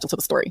wasn't essential to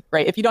the story,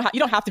 right? If you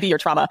don't have to be your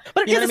trauma,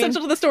 but it is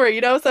essential to the story,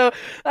 you know. So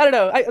I don't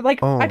know.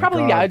 I'd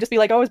probably I'd just be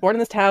like, oh, I was born in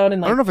this town,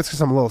 and like, I don't know if it's because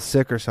I'm a little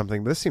sick or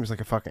something, but this seems like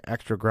a fucking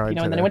extra grind. You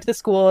know, and then I went to this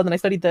school, and then I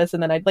studied this,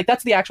 and then I like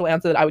that's the actual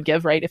answer that I would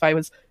give, right? If I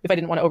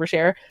didn't want to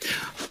overshare.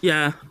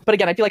 Yeah. But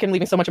again, I feel like I'm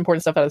leaving so much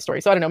important stuff out of the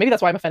story. So I don't know. Maybe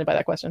that's why I'm offended by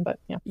that question. But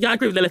yeah. Yeah, I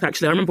agree with Lilith.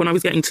 Actually, I remember when I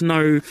was getting to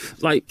know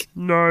like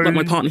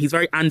my partner, he's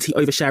very anti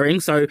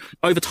oversharing. So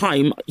over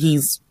time,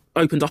 he's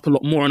opened up a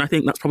lot more, and I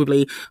think that's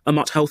probably a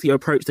much healthier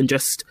approach than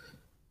just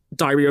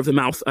diarrhea of the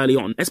mouth early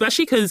on,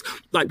 especially because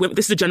like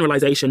this is a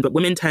generalization, but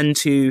women tend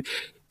to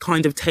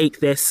kind of take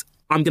this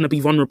I'm going to be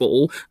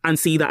vulnerable and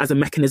see that as a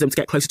mechanism to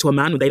get closer to a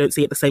man when they don't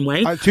see it the same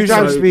way. Two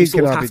times speed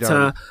cannot be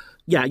done.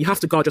 Yeah, you have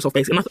to guard yourself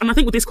basically. And I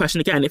think with this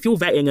question, again, if you're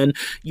vetting and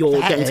you're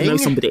getting to know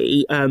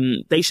somebody,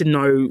 they should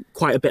know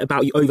quite a bit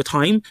about you over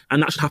time,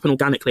 and that should happen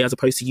organically as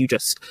opposed to you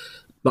just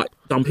like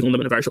dumping on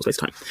them in a very short space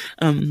of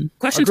time.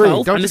 Question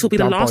 12, and this will be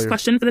the last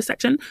question for this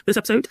section, this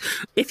episode.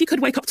 If you could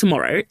wake up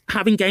tomorrow,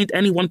 having gained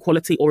any one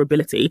quality or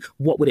ability,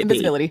 what would it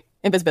be?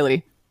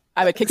 Invisibility.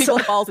 I would kick people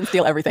in the balls and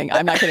steal everything.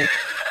 I'm not kidding.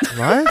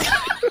 What?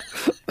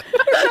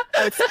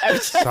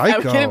 I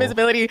would get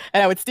invisibility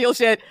and I would steal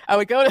shit. I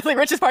would go to the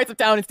richest parts of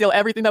town and steal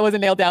everything that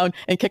wasn't nailed down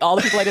and kick all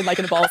the people I didn't like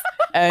in the balls.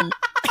 And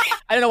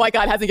I don't know why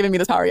God hasn't given me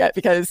this power yet,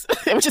 because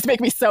it would just make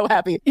me so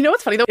happy. You know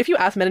what's funny though? If you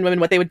ask men and women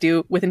what they would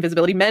do with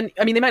invisibility, men,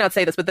 I mean, they might not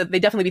say this, but they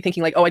definitely be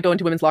thinking like, oh, I'd go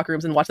into women's locker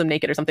rooms and watch them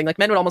naked or something. Like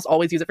men would almost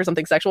always use it for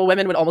something sexual.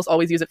 Women would almost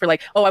always use it for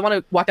like, oh, I want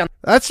to walk down.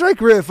 That's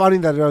like really funny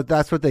that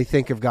that's what they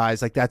think of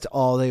guys. Like that's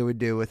all they would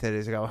do with it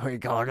is go, we're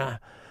going to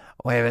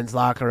women's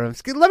locker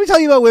rooms. Let me tell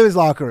you about women's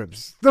locker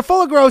rooms. They're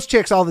full of gross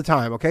chicks all the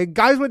time, okay?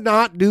 Guys would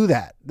not do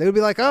that. They would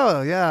be like,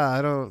 oh, yeah,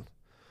 I don't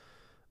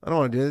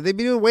want to do that. They'd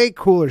be doing way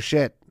cooler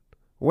shit.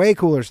 Way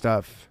cooler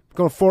stuff.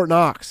 Go to Fort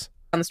Knox.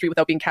 On the street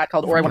without being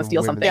catcalled, or I want to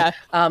steal something. Yeah.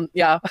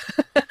 Yeah.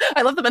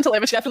 I love the mental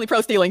image. Definitely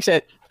pro stealing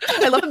shit.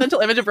 I love the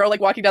mental image of bro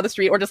like walking down the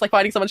street or just like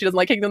finding someone she doesn't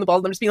like, kicking them in the balls,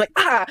 and them just being like,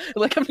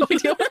 like I have no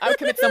idea. I would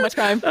commit so much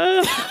crime.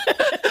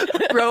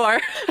 Bro,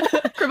 our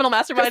criminal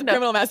mastermind.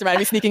 Criminal mastermind. I'd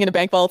be sneaking into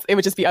bank vaults. It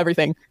would just be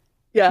everything.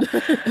 Yeah.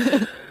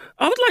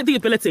 I would like the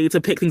ability to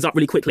pick things up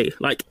really quickly.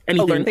 Like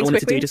anything I wanted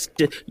quickly? to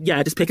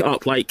do, just pick it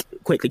up like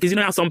quickly. Because you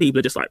know how some people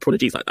are just like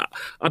prodigies like that.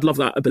 I'd love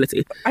that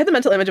ability. I had the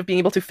mental image of being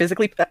able to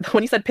physically,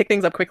 when you said pick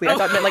things up quickly, I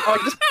thought it meant like, oh,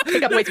 you just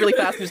pick up weights really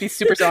fast and just be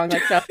super strong.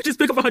 Like, no. Just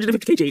pick up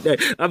 150 kg. No,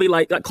 I mean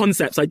like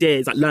concepts,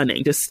 ideas, like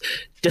learning, just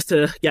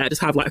to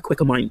have like a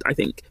quicker mind. I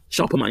think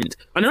sharper mind.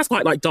 I know that's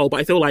quite like dull,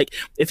 but I feel like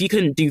if you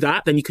can do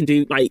that, then you can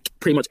do like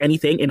pretty much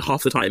anything in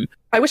half the time.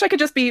 I wish I could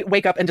just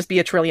wake up and just be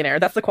a trillionaire.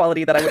 That's the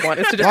quality that I would want.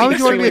 Is to just Why be would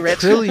you want to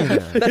extremely be a rich.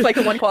 trillionaire? That's like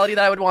the one quality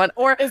that I would want.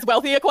 Or Is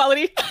wealthy a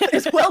quality?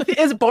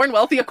 is born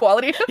wealthy a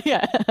quality?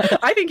 Yeah.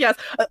 I think yes.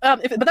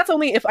 But that's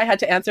only if I had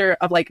to answer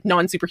of like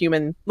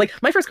non-superhuman. Like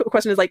my first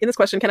question is like, in this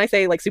question, can I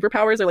say like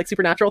superpowers or like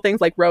supernatural things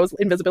like Rose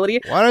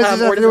invisibility? Why does this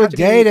have or to does do it with have to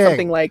be dating?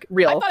 something like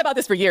real? I thought about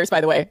this for years, by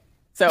the way.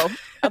 So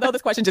although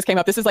this question just came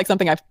up, this is like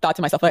something I've thought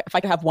to myself, like, if I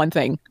could have one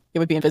thing, it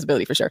would be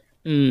invisibility for sure.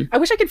 I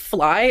wish I could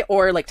fly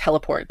or like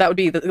teleport. That would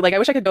be like I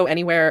wish I could go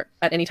anywhere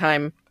at any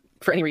time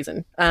for any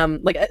reason. Because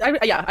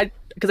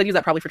I'd use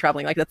that probably for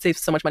traveling. Like that saves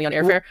so much money on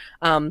airfare.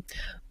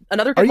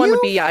 Another good one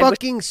would be Are you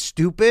fucking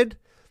stupid?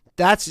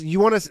 That's you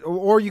want to,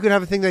 or you could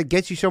have a thing that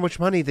gets you so much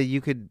money that you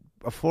could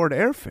afford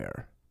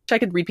airfare. I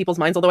could read people's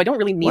minds, although I don't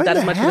really need What that the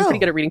as much. hell? I'm pretty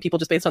good at reading people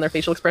just based on their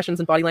facial expressions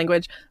and body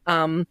language.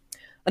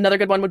 Another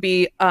good one would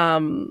be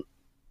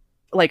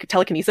like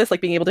telekinesis, like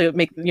being able to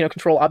make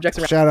control objects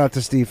around Shout out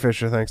to Steve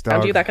Fisher, thanks,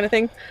 dog. you, that kind of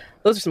thing.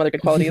 Those are some other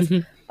good qualities.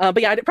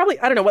 But yeah, I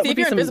don't know what See, would if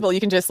be you're some. invisible,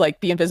 you can just like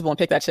be invisible and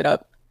pick that shit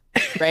up,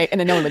 right? And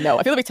then no one would know.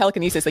 I feel like with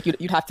telekinesis, like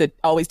you'd have to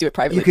always do it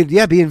privately. You could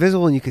be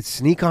invisible and you could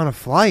sneak on a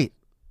flight.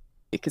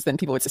 because then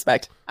people would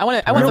suspect. I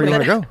want Where would you something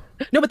want that. to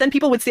go? No, but then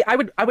people would see. I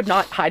would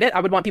not hide it. I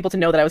would want people to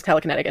know that I was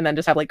telekinetic, and then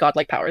just have like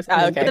godlike powers. Ah,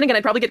 But okay. then again,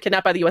 I'd probably get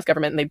kidnapped by the U.S.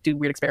 government, and they do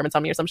weird experiments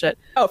on me or some shit.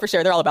 Oh, for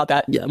sure, they're all about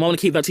that. Yeah, I want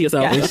to keep that to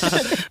yourself.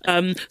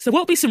 Yeah. So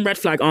what would be some red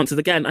flag answers?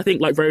 Again, I think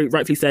like very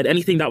rightfully said,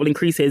 anything that will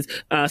increase his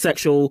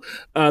sexual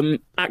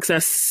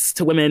access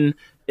to women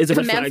is a If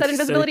a red man flag. said So-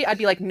 invisibility, I'd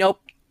be like,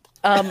 nope.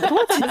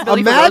 Invisibility for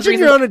Imagine those you're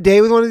reasons. on a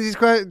date with one of these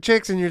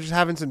chicks and you're just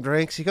having some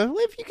drinks. You go, well,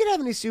 if you could have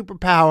any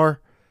superpower,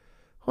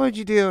 what would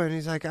you do? And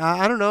he's like,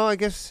 I don't know. I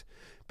guess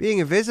being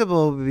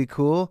invisible would be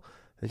cool.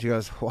 And she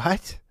goes,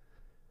 what?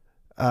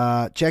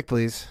 Check,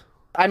 please.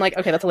 I'm like,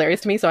 okay, that's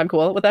hilarious to me, so I'm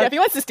cool with that. Yeah, if he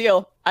wants to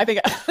steal, I think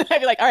I'd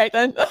be like, all right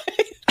then.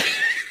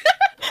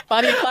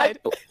 Bonnie and Clyde.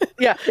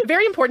 Yeah,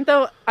 very important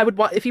though. I would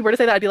want, if he were to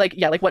say that, I'd be like,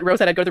 yeah, like what Rose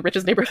said, I'd go to the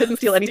richest neighborhood and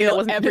steal anything that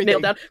wasn't everything.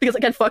 nailed down. Because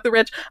again, fuck the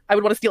rich. I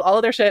would want to steal all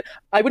of their shit.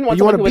 I wouldn't want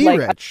You want someone to who be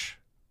would like, rich.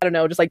 I don't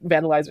know, just like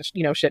vandalize,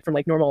 shit from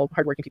like normal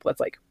hardworking people.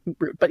 That's like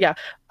rude. But yeah,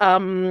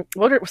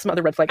 what are some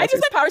other red flag I answers?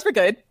 just my powers for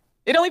good.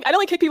 I'd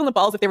only kick people in the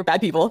balls if they were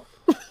bad people.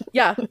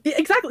 Yeah,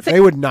 exactly. Same.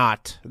 They would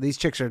not. These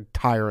chicks are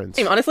tyrants.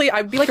 Same. Honestly,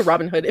 I'd be like a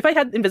Robin Hood. If I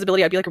had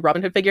invisibility, I'd be like a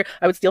Robin Hood figure.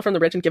 I would steal from the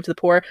rich and give to the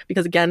poor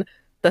because again,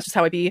 that's just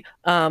how I be.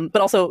 But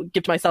also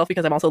give to myself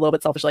because I'm also a little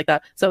bit selfish like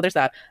that. So there's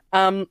that.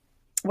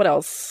 What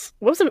else?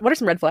 What are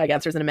some red flag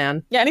answers in a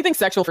man? Yeah, anything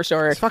sexual for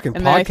sure. This fucking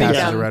And then I podcast think,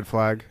 is a red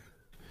flag.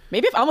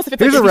 Maybe if it's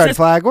Here's like, a red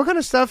flag. What kind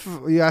of stuff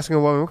are you asking a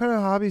woman? What kind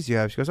of hobbies do you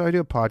have? She goes, oh, I do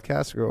a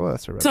podcast. I go, oh,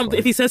 that's a red flag.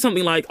 If he says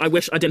something like, I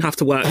wish I didn't have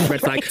to work, red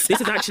flag. This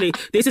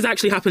has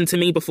actually happened to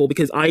me before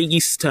because I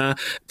used to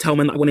tell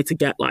men that I wanted to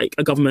get like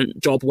a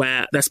government job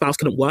where their spouse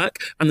couldn't work.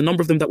 And the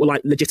number of them that were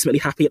like legitimately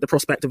happy at the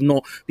prospect of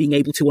not being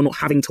able to or not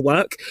having to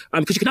work.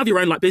 Because you can have your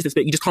own like business,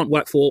 but you just can't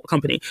work for a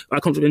company,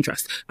 conflict of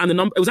interest. And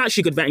it was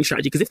actually a good vetting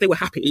strategy because if they were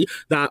happy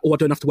that, I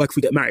don't have to work if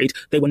we get married,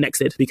 they were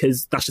nexted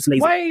because that's just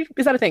lazy. Why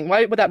is that a thing?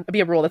 Why would that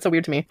be a rule? That's so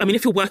weird to me. I mean,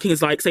 if you're working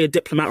as like, say, a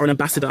diplomat or an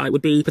ambassador, it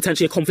would be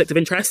potentially a conflict of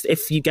interest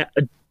if you get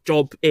a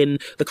job in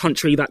the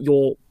country that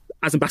you're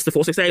as ambassador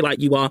for. So say like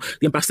you are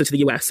the ambassador to the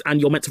US and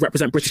you're meant to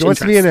represent British She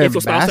wants interests. to be an If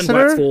your spouse then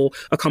ambassador? works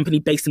for a company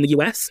based in the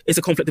US, it's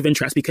a conflict of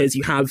interest because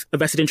you have a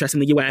vested interest in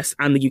the US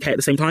and the UK at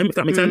the same time, if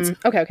that makes sense.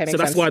 Okay, makes So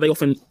that's sense. why they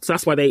often,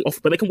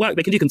 but they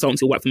can do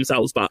consultancy or work for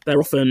themselves, but they're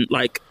often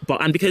like,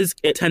 and because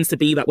it tends to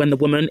be that when the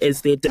woman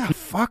is the What the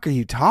fuck are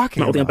you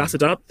talking or about? the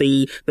ambassador,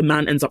 the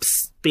man ends up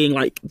being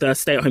like the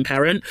stay-at-home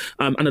parent,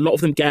 and a lot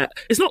of them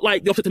it's not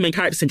like the opposite of main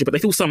character syndrome, but they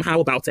feel somehow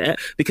about it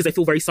because they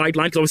feel very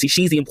sidelined because obviously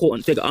she's the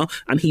important figure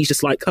and he's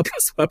just like her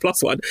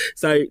plus one.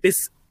 So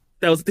this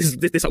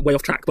like way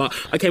off track, but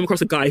I came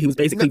across a guy who was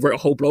basically wrote a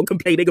whole blog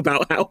complaining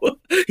about how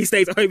he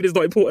stays at home and is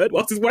not important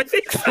whilst his wife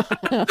is.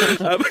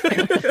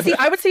 See,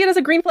 I would see it as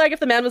a green flag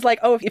if the man was like,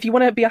 oh, if you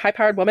want to be a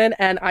high-powered woman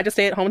and I just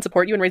stay at home and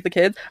support you and raise the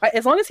kids,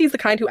 as long as he's the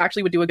kind who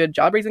actually would do a good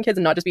job raising kids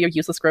and not just be a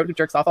useless scrote who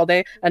jerks off all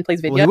day and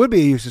plays Well, video, he would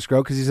be a useless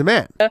scrote because he's a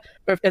man.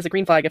 or as a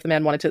green flag if the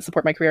man wanted to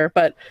support my career.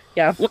 But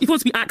yeah, Well, he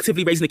wants to be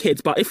actively raising the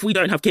kids, but if we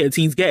don't have kids,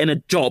 he's getting a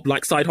job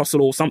like side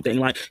hustle or something.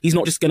 Like he's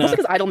not just gonna. mostly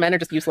because idle men are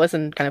just useless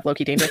and kind of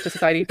low-key dangerous to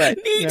society. But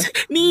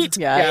Neat.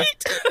 Yeah.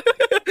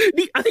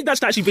 Neat. I think that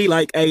should actually be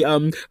like a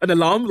an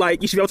alarm.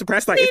 Like you should be able to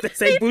press like if they're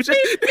saying bullshit.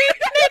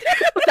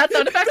 that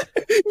sound effect.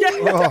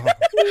 Oh.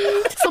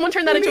 Someone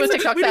turn that into a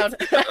TikTok sound.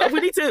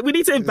 we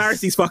need to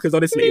embarrass these fuckers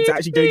honestly into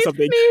actually doing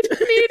something.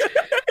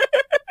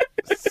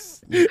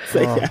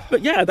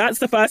 But yeah, that's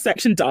the first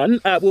section done.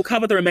 We'll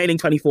cover the remaining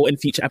 24 in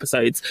future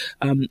episodes.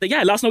 But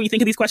yeah, let us know what you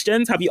think of these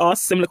questions. Have you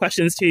asked similar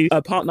questions to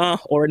a partner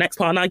or an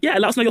ex-partner? Yeah,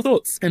 let us know your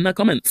thoughts in the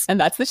comments. And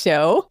that's the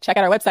show. Check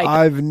out our website.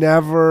 I've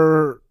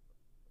never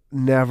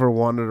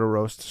wanted to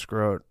roast a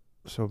scrote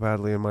so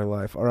badly in my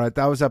life. All right,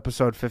 that was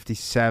episode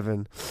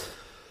 57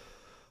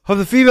 of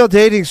the Female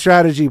Dating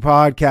Strategy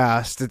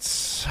Podcast.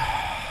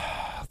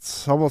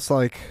 It's almost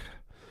like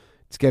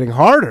it's getting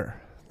harder.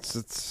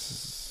 It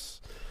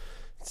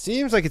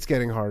seems like it's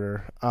getting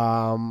harder.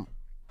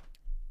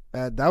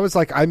 That was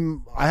like I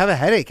have a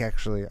headache,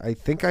 actually. I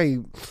think I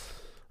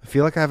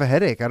feel like I have a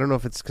headache. I don't know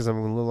if it's because I'm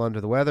a little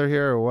under the weather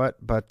here or what,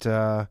 but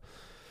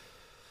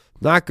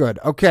not good.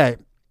 Okay,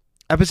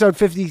 episode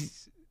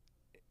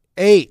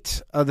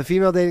 58 of the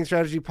Female Dating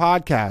Strategy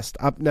Podcast.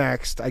 Up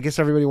next, I guess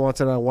everybody wants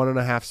it on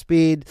 1.5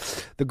 speed.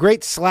 The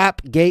great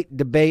Slapgate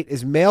debate: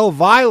 is male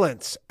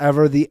violence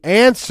ever the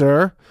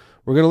answer?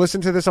 We're going to listen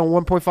to this on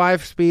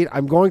 1.5 speed.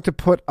 I'm going to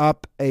put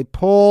up a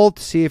poll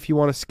to see if you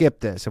want to skip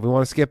this. If we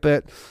want to skip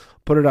it,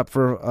 put it up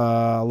for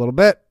a little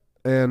bit.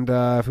 And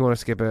if you want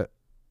to skip it,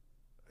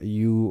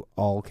 you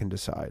all can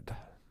decide.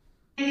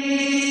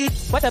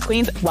 What's up,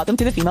 queens? Welcome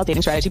to the Female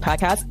Dating Strategy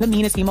Podcast, the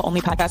meanest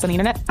female-only podcast on the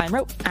internet. I'm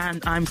Ro.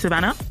 And I'm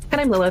Savannah.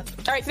 And I'm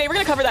Lilith. All right, today we're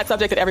going to cover that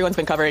subject that everyone's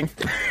been covering.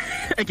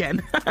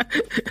 Again. I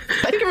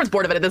think everyone's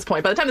bored of it at this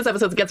point. By the time this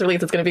episode gets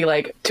released, it's going to be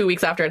like 2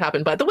 weeks after it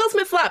happened. But the Will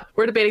Smith slap.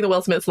 We're debating the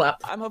Will Smith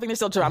slap. I'm hoping there's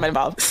still drama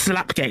involved.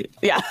 Slapgate.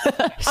 Yeah.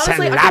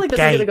 Honestly, I feel like this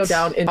is going to go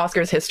down in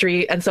Oscars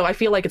history. And so I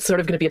feel like it's sort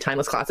of going to be a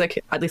timeless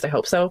classic. At least I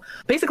hope so.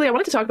 Basically, I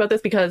wanted to talk about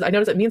this because I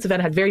noticed that me and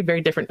Savannah had very,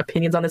 very different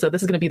opinions on this. So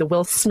this is going to be the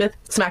Will Smith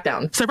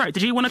smackdown. So, right,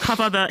 did you want to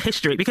cover the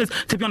history? Because,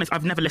 to be honest,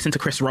 I've never listened to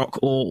Chris Rock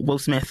or Will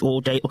Smith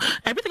or Jada.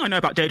 Everything I know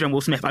about Jada and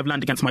Will Smith, I've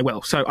learned against my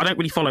will. So I don't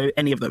really follow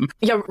any of them.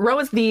 Yeah, Ro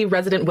is the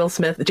resident Will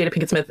Smith, Jada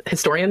Pinkett Smith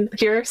historian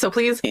here. So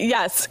please.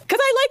 Yes, because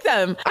I like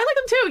them. I like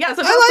them too. Yeah,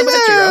 so I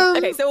like them.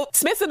 Okay, so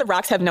Smiths and the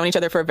Rocks have known each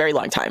other for a very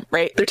long time,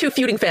 right? They're two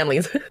feuding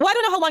families. Well, I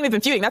don't know how long they've been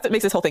feuding. That's what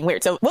makes this whole thing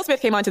weird. So Will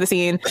Smith came onto the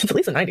scene. At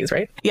least the 90s,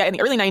 right? Yeah, in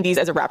the early 90s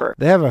as a rapper.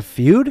 They have a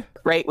feud?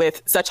 Right,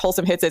 with such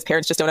wholesome hits as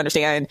Parents Just Don't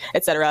Understand,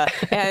 etc.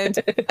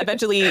 And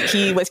eventually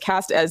he was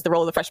cast as the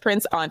role of the Fresh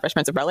Prince on Fresh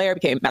Prince of Bel-Air,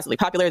 became massively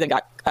popular, then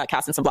got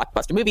cast in some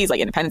blockbuster movies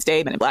like Independence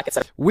Day, Men in Black,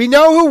 etc. We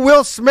know who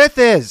Will Smith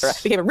is.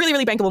 Became a really,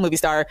 really bankable movie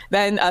star,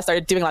 then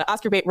started doing a lot of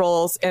Oscar bait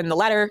roles in the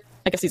latter.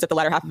 I guess he's at the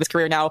latter half of his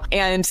career now.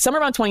 And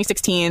somewhere around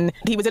 2016,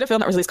 he was in a film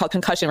that was released called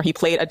Concussion, where he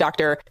played a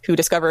doctor who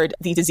discovered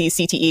the disease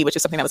CTE, which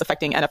is something that was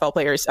affecting NFL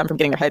players from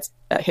getting their heads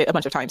hit a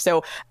bunch of times.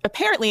 So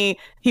apparently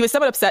he was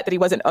somewhat upset that he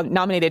wasn't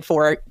nominated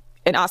for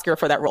an Oscar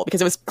for that role, because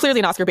it was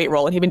clearly an Oscar bait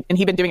role, and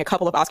he'd been doing a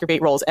couple of Oscar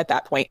bait roles at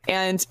that point.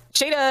 And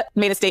Jada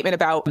made a statement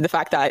about the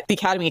fact that the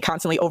Academy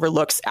constantly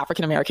overlooks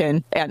African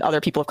American and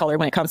other people of color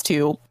when it comes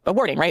to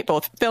awarding, right?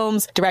 Both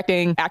films,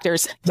 directing,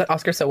 actors. Is that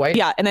Oscar So White?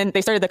 Yeah, and then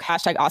they started the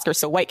hashtag Oscar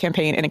So White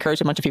campaign and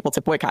encouraged a bunch of people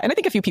to boycott. And I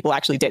think a few people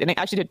actually did, and it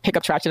actually did pick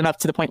up traction enough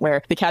to the point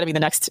where the Academy the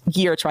next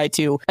year tried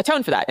to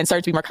atone for that and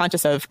started to be more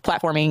conscious of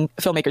platforming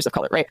filmmakers of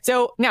color, right?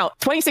 So now,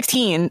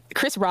 2016,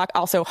 Chris Rock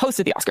also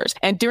hosted the Oscars,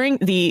 and during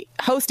the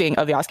hosting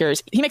of the Oscars,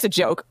 he makes a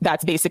joke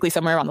that's basically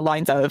somewhere on the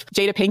lines of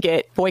Jada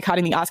Pinkett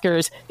boycotting the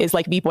Oscars is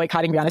like me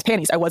boycotting Rihanna's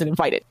panties. I wasn't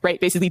invited, right?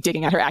 Basically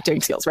digging at her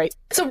acting skills, right?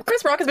 So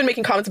Chris Rock has been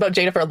making comments about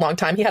Jada for a long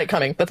time. He had it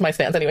coming. That's my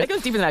stance anyway. It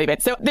goes deeper than that even.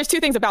 So there's two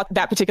things about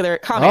that particular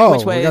comment,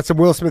 which was... we got some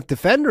Will Smith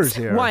defenders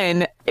here.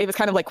 One, it was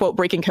kind of like, quote,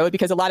 breaking code,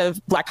 because a lot of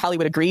Black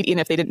Hollywood agreed, even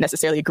if they didn't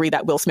necessarily agree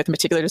that Will Smith in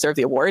particular deserved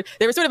the award.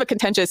 There was sort of a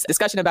contentious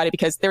discussion about it,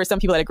 because there were some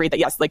people that agreed that,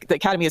 yes, like the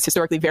Academy has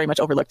historically very much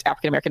overlooked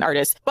African-American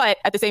artists. But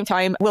at the same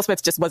time, Will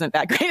Smith just wasn't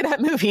that great at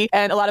that movie.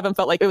 And a lot of them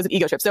felt like it was an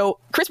ego trip. So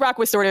Chris Rock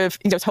was sort of,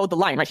 toed the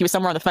line, right? He was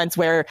somewhere on the fence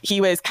where he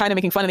was kind of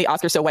making fun of the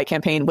Oscar So White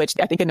campaign, which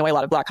I think annoyed a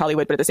lot of Black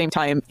Hollywood. But at the same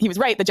time, he was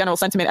right. The general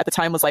sentiment at the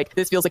time was like,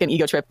 this feels like an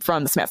ego trip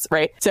from the Smiths,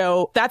 right?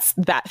 So that's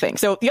that thing.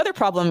 So the other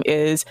problem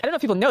is, I don't know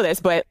if people know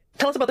this, but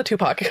tell us about the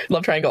Tupac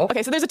love triangle.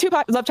 Okay, so there's a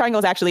Tupac love triangle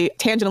is actually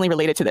tangentially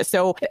related to this.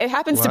 So it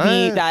happens to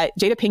be that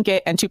Jada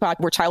Pinkett and Tupac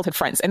were childhood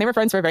friends, and they were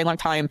friends for a very long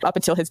time up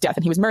until his death.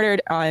 And he was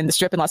murdered on the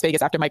Strip in Las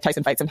Vegas after Mike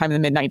Tyson fight sometime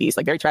in the mid-90s,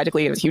 like very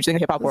tragically. It was a huge thing in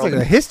the hip-hop world. It's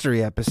like a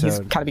history episode. He's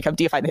kind of become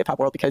deified in the hip-hop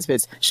world because of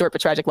his short but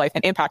tragic life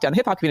and impact on the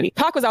hip-hop community.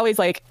 Pac was always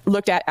like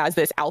looked at as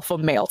this alpha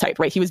male type,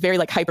 right? He was very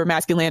like hyper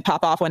masculine,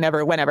 pop off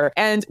whenever.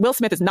 And Will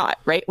Smith is not,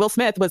 right? Will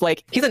Smith was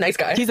like, he's a nice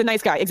guy. He's a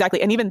nice guy,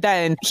 exactly. And even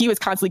then, he was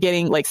constantly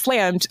getting like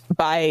slammed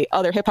by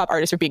other hip-hop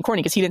artists for being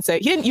corny, because he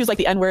didn't use like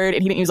the N-word,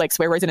 and he didn't use like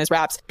swear words in his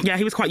raps. Yeah,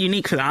 he was quite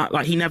unique for that.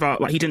 Like he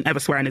didn't ever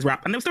swear in his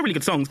rap, and they were still really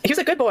good songs. He was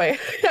a good boy.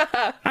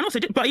 And also,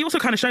 but he also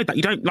kind of showed that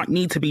you don't like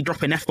need to be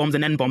dropping F-bombs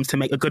and N-bombs to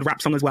make a good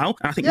rap song as well.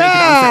 And I think maybe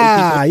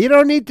that you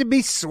don't need to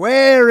be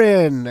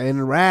swearing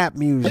in rap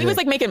music. But he was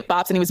like making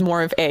bops, and he was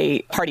more of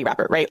a party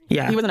rapper, right?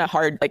 Yeah. He wasn't a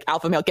hard like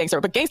alpha male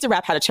gangster, but gangster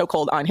rap had a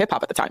chokehold on hip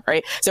hop at the time,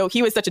 right? So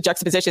he was such a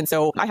juxtaposition.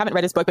 So I haven't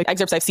read his book, but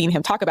excerpts I've seen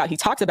him talk about, he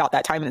talks about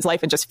that time in his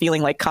life and just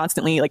feeling like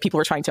constantly like people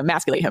were trying to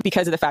emasculate date him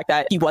because of the fact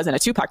that he wasn't a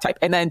Tupac type.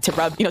 And then to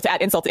rub, to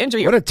add insult to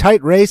injury. What a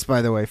tight race,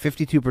 by the way,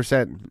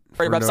 52%.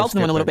 Or to rub salt in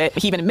the wind a little bit.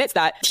 He even admits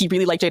that he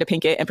really liked Jada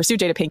Pinkett and pursued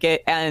Jada Pinkett,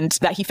 and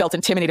that he felt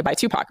intimidated by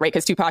Tupac, right?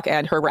 Because Tupac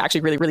and her were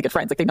actually really, really good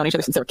friends. Like, they've known each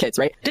other since they were kids,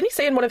 right? Didn't he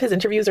say in one of his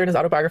interviews or in his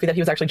autobiography that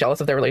he was actually jealous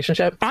of their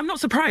relationship? I'm not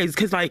surprised,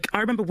 because I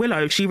remember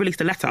Willow, she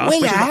released a letter when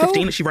she was like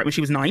 15 that she wrote when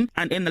she was 9,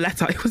 and in the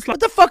letter it was like, what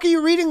the fuck are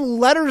you reading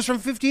letters from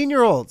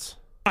 15-year-olds?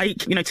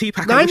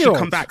 Tupac, I wish you'd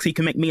come back so you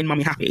can make me and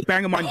mummy happy.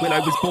 Bearing in mind, Willow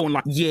was born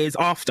years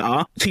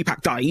after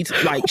Tupac died.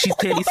 She's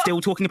clearly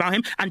still talking about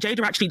him. And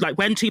Jada actually,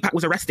 when Tupac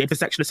was arrested for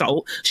sexual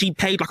assault, she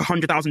paid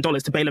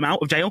 $100,000 to bail him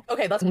out of jail.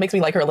 Okay, that makes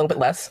me like her a little bit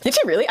less. Did she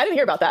really? I didn't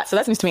hear about that, so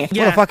that's news to me.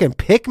 Yeah. What a fucking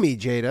pick me,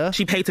 Jada.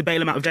 She paid to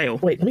bail him out of jail.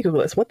 Wait, let me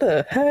Google this. What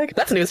the heck?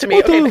 That's news to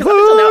me. Okay, because up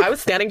until now, I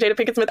was standing Jada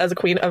Pinkett Smith as a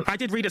queen of... I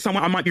did read it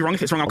somewhere. I might be wrong.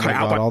 If it's wrong, I'll cut it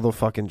out. God, all the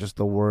fucking just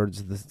the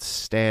words, the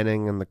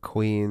standing and the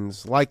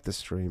queens, like the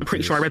stream. I'm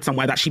pretty sure I read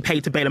somewhere that she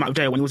paid to bail him out of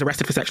jail when he was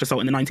arrested for sexual assault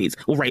in the 90s,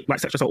 or rape,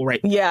 sexual assault or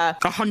rape. Yeah.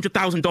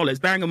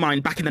 $100,000. Bearing in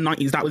mind, back in the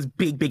 90s, that was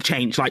big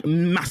change,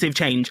 massive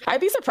change. I'd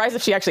be surprised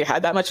if she actually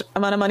had that much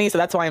amount of money, so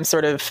that's why I'm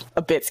sort of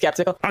a bit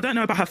skeptical. I don't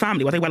know about her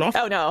family. Were they well off?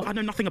 Oh, no. I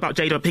know nothing about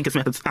Jada Pinkett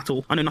Smith at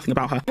all. I know nothing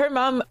about her. Her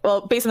mom,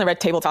 well, based on the Red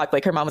Table Talk,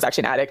 her mom was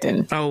actually an addict.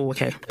 And oh,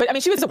 okay. But I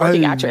mean, she was a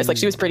working actress.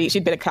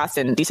 She'd been cast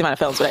in a decent amount of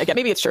films, but again,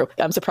 maybe it's true.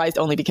 I'm surprised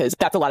only because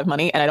that's a lot of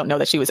money, and I don't know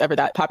that she was ever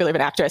that popular of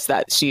an actress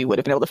that she would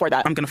have been able to afford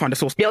that. I'm going to find a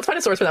source. Yeah, let's find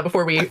a source for that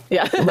before we say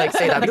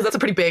that, because that's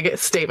a pretty big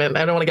statement.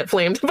 I don't want to get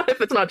flamed, but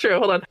if it's not true,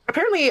 hold on.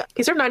 Apparently,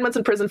 he served 9 months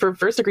in prison for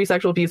first-degree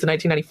sexual abuse in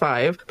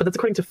 1995, but that's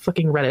according to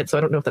fucking Reddit, so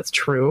I don't know if that's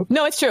true.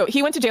 No, it's true.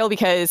 He went to jail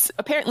because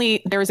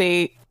apparently there was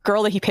a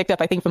girl that he picked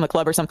up, I think, from a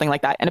club or something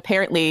like that. And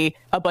apparently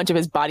a bunch of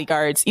his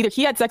bodyguards, either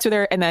he had sex with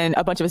her and then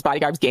a bunch of his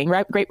bodyguards gang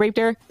raped her. Do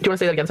you want to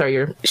say that again?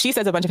 Sorry, She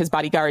says a bunch of his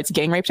bodyguards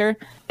gang raped her.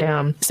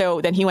 Damn.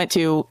 So then he went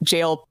to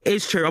jail.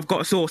 It's true. I've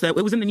got a source. It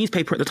was in the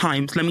newspaper at the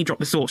time. So let me drop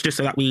the source just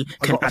so that we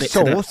can add it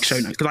to the show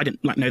notes, because I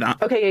didn't know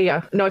that. Okay,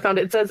 yeah. No, I found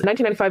it. It says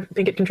 1995,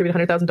 Pinkett contributed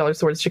 $100,000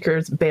 towards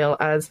Shakur's bail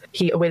as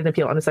he awaited an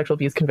appeal on his sexual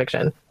abuse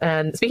conviction.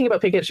 And speaking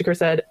about Pinkett, Shakur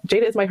said,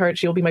 "Jada is my heart.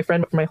 She will be my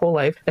friend for my whole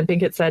life." And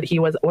Pinkett said, "He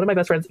was one of my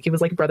best friends. He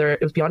was like a brother.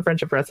 It was beyond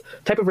friendship for us.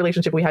 Type of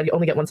relationship we had, you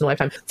only get once in a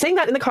lifetime." Saying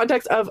that in the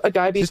context of a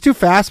guy being... It's too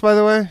fast, by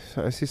the way.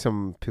 I see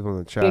some people in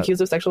the chat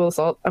accused of sexual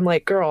assault. I'm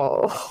like,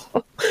 girl.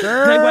 They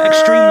were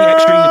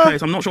extremely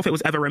close. I'm not sure if it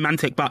was ever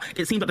romantic, but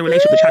it seems like the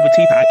relationship that she had with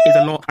Tupac is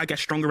a lot, I guess,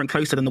 stronger and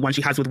closer than the one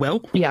she has with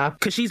Will. Yeah.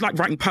 Because she's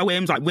writing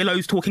poems,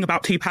 Willow's talking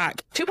about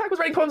Tupac. Tupac was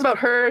writing poems about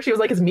her. She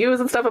was his muse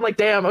and stuff. I'm like,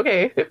 damn,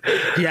 okay.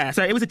 Yeah,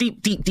 so it was a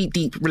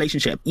deep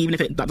relationship, even if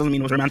that doesn't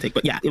mean it was romantic,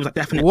 but yeah, it was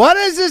definitely. What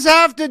does this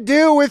have to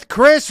do with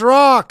Chris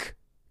Rock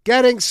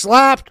getting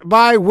slapped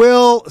by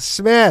Will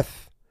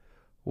Smith?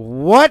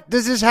 What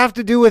does this have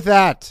to do with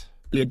that?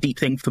 A deep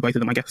thing for both of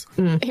them, I guess.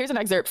 Here's an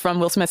excerpt from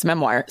Will Smith's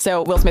memoir.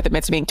 So Will Smith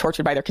admits to being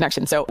tortured by their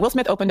connection. So Will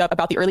Smith opened up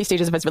about the early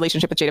stages of his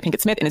relationship with Jada Pinkett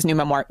Smith in his new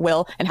memoir,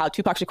 Will, and how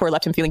Tupac Shakur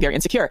left him feeling very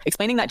insecure,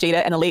 explaining that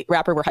Jada and a late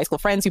rapper were high school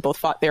friends who both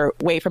fought their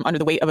way from under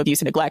the weight of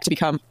abuse and neglect to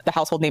become the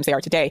household names they are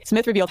today.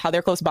 Smith revealed how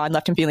their close bond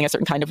left him feeling a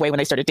certain kind of way when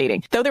they started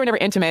dating. Though they were never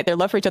intimate, their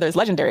love for each other is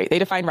legendary. They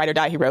defined ride or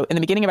die, he wrote. In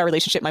the beginning of our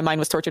relationship, my mind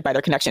was tortured by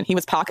their connection. He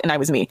was Pac and I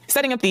was me.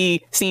 Setting up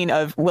the scene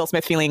of Will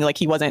Smith feeling like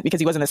he wasn't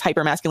this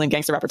hyper-masculine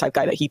gangster rapper type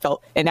guy that he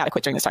felt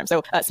inadequate during this time.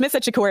 So Smith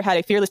said Shakur had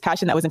a fearless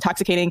passion that was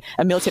intoxicating,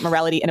 a militant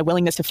morality, and a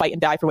willingness to fight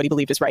and die for what he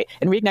believed was right,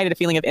 and reignited a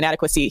feeling of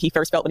inadequacy he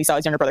first felt when he saw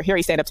his younger brother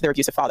Harry stand up to their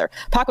abusive father.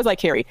 Pac was like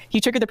Harry.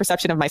 He triggered the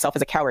perception of myself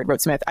as a coward,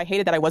 wrote Smith. I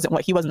hated that I wasn't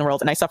what he was in the world,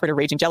 and I suffered a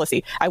raging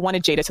jealousy. I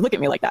wanted Jada to look at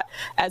me like that.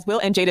 As Will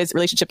and Jada's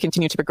relationship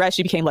continued to progress,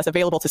 she became less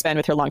available to spend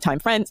with her longtime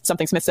friend,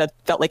 something Smith said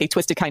felt like a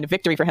twisted kind of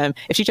victory for him.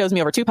 If she chose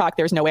me over Tupac,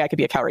 there's no way I could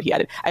be a coward, he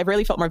added. I've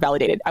rarely felt more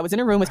validated. I was in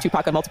a room with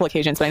Tupac on multiple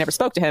occasions, but I never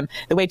spoke to him.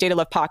 The way Jada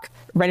loved Pac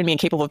rendered me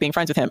incapable of being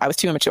friends with him. I was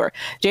too immature.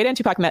 Jada and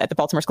Tupac met at the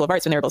Baltimore School of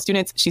Arts when they were both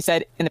students. She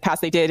said in the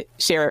past they did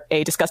share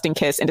a disgusting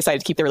kiss and decided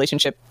to keep their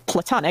relationship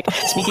platonic.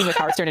 Speaking with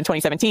Howard Stern in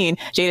 2017,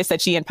 Jada said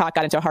she and Pac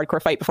got into a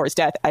hardcore fight before his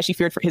death as she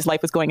feared his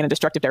life was going in a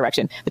destructive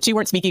direction. The two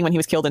weren't speaking when he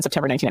was killed in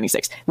September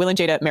 1996. Will and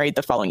Jada married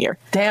the following year.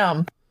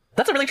 Damn.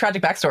 That's a really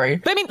tragic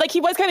backstory. But I mean,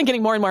 he was kind of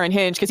getting more and more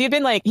unhinged because he'd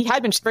been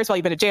first of all,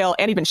 he'd been to jail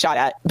and he'd been shot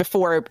at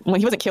before when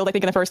he wasn't killed, I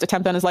think, in the first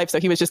attempt on his life. So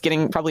he was just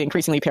getting probably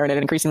increasingly paranoid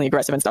and increasingly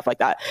aggressive and stuff like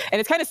that. And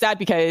it's kind of sad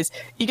because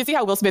you can see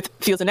how Will Smith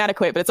feels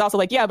inadequate, but it's also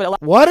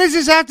what does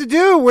this have to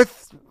do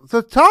with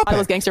the topic? A lot of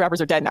those gangster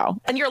rappers are dead now.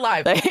 And you're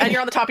alive. And you're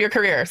on the top of your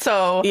career.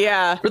 So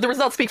yeah, the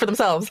results speak for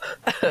themselves.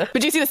 But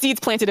do you see the seeds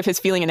planted of his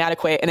feeling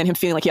inadequate and then him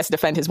feeling like he has to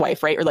defend his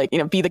wife, right?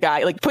 Or be the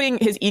guy, putting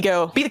his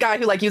ego. Be the guy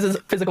who uses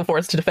physical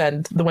force to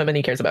defend the women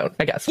he cares about,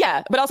 I guess.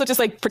 Yeah, but also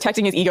just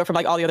protecting his ego from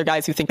all the other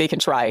guys who think they can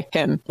try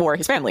him or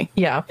his family.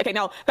 Yeah. Okay,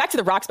 now back to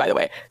the Rocks, by the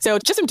way. So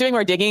just from doing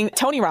more digging,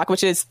 Tony Rock,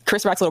 which is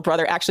Chris Rock's little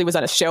brother, actually was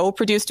on a show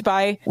produced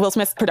by Will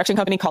Smith's production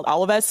company called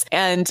All of Us.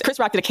 And Chris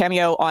Rock did a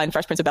cameo on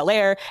Fresh Prince of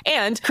Bel-Air.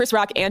 And Chris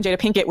Rock and Jada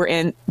Pinkett were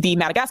in the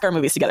Madagascar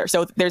movies together.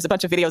 So there's a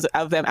bunch of videos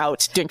of them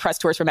out doing press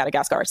tours for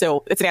Madagascar.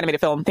 So it's an animated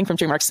film, thing from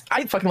DreamWorks.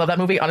 I fucking love that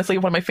movie. Honestly,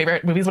 one of my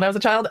favorite movies when I was a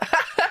child.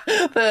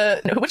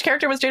 Which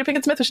character was Jada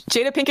Pinkett Smith?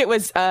 Jada Pinkett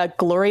was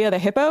Gloria the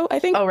hippo, I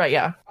think. Oh, right,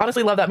 yeah.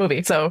 Honestly, love that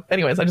movie. So,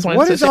 anyways, I just wanted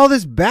What to... is all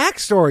this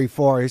backstory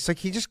for? It's like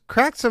he just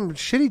cracked some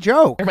shitty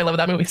joke. Everybody love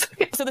that movie.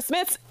 So the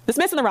Smiths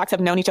and the Rocks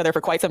have known each other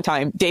for quite some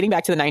time, dating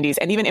back to the 90s.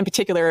 And even in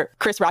particular,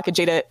 Chris Rock and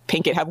Jada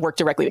Pinkett have worked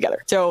directly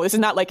together. So this is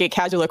not like a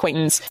casual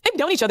acquaintance. They've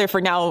known each other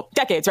for now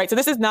decades, right? So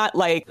this is not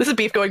like... This is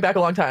beef going back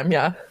a long time,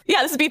 yeah.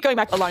 Yeah, this is beef going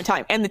back a long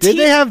time. And the Did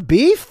they have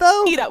beef,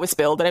 though? tea that was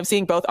spilled that I'm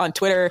seeing both on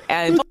Twitter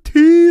and... The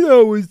tea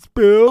that was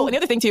spilled. Oh, and the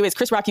other thing, too, is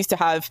Chris Rock used to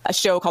have a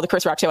show called The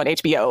Chris Rock Show on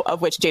HBO,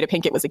 of which Jada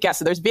Pinkett was a guest.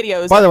 So there's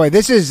videos... By the way,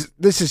 this is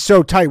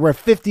so tight. We're at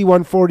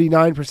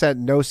 51-49%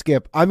 no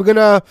skip. I'm going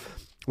to...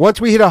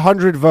 Once we hit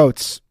 100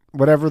 votes,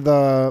 whatever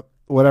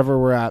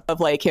we're at. Of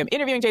like him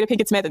interviewing Jada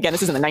Pinkett Smith. Again,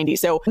 this is in the 90s.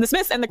 So the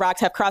Smiths and the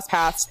Rocks have crossed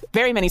paths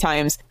very many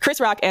times.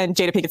 Chris Rock and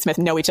Jada Pinkett Smith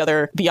know each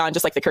other beyond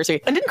just like the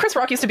cursory. And didn't Chris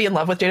Rock used to be in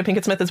love with Jada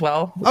Pinkett Smith as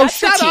well? Oh, That's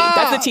shut the tea. up!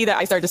 That's the tea that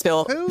I started to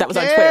spill. Who that was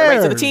on cares? Twitter,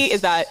 right? So the tea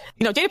is that,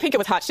 Jada Pinkett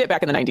was hot shit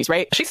back in the 90s,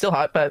 right? She's still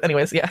hot, but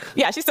anyways, yeah.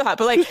 Yeah, she's still hot.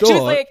 But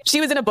like, she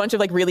was in a bunch of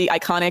like really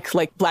iconic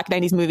like black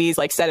 90s movies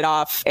like Set It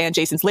Off and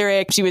Jason's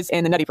Lyric. She was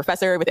in The Nutty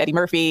Professor with Eddie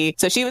Murphy.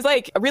 So she was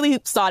like a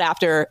really sought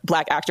after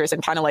black actress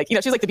and kind of like, she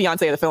was like the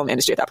Beyonce of the film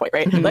industry at that point,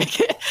 right? Mm-hmm.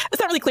 Like, it's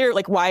not really clear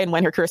like why and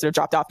when her career sort of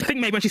dropped off. I think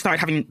maybe when she started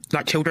having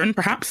like children,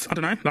 perhaps. I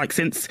don't know. Like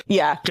since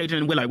Jaden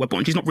and Willow were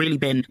born, she's not really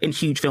been in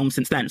huge films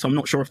since then. So I'm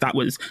not sure if that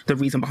was the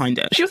reason behind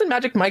it. She was in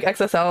Magic Mike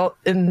XXL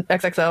in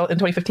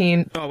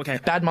 2015. Oh, okay.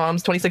 Bad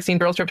Moms 2016,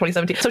 Girls Trip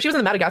 2017. So she was in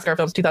the Madagascar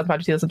films 2005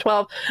 to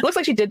 2012. It looks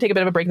like she did take a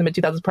bit of a break in the mid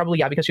 2000s,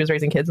 probably because she was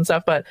raising kids and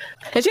stuff. But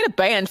and she had a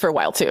band for a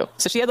while too.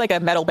 So she had like a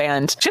metal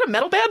band. She had a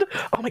metal band?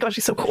 Oh my god,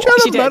 she's so cool.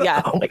 She did,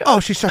 yeah. Oh my god. Oh,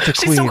 she's such a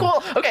queen. She's so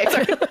cool. Okay,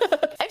 sorry.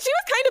 And she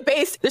was kind of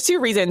based. There's two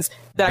reasons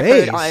that I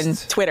heard on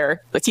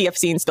Twitter, the TF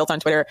scenes built on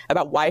Twitter,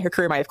 about why her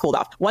career might have cooled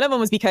off. One of them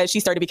was because she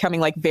started becoming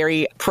like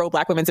very pro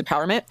Black women's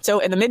empowerment. So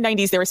in the mid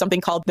 90s, there was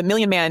something called the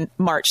Million Man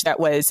March that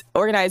was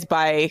organized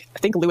by, I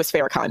think, Louis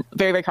Farrakhan,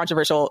 very, very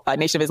controversial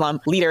Nation of Islam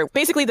leader.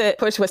 Basically, the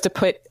push was to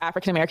put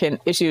African-American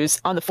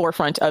issues on the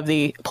forefront of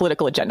the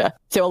political agenda.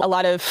 So a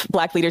lot of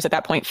Black leaders at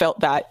that point felt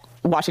that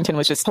Washington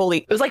was just wholly...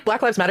 It was like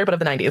Black Lives Matter, but of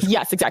the 90s.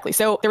 Yes, exactly.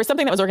 So there was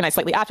something that was organized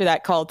slightly after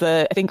that called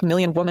the, I think,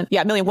 Million Woman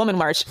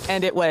March.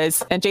 And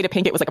Jada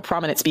Pinkett was like a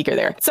prominent speaker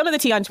there. Some of the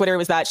tea on Twitter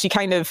was that she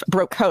kind of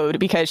broke code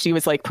because she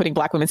was like putting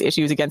Black women's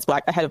issues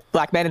ahead of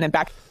Black men and then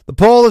back... The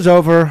poll is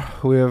over.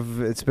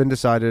 It's been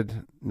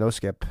decided. No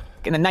skip.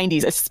 In the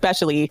 90s,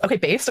 especially. Okay,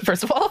 based,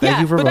 first of all. Thank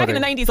you for but voting.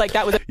 Back in the 90s, like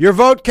that was your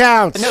vote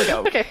counts.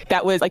 No. Okay.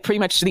 That was like pretty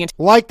much the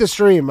Like the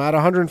stream. At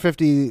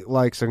 150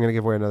 likes, I'm going to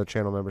give away another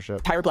channel membership.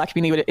 entire Black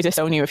community would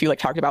disown you if you like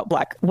talked about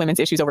Black women's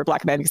issues over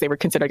Black men because they were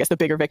considered, I guess, the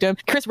bigger victim.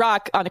 Chris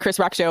Rock on the Chris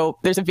Rock Show,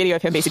 there's a video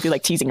of him basically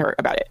like teasing her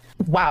about it.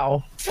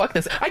 Wow. Fuck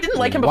this. I didn't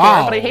like him before,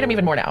 but I hate him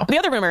even more now. The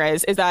other rumor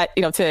is that,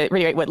 to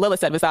reiterate what Lila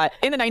said, was that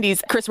in the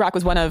 90s, Chris Rock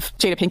was one of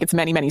Jada Pinkett's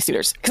many, many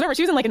suitors. Because remember,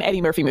 she was in like an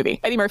Eddie Murphy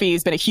movie. Eddie Murphy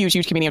has been a huge,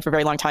 huge comedian for a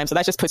very long time. So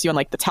that just puts you on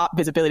like the top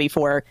visibility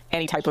for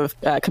any type of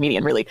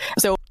comedian, really.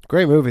 So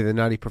great movie, The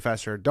Nutty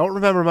Professor. Don't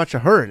remember much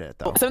of her in it,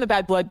 though. some of the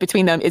bad blood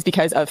between them is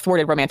because of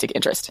thwarted romantic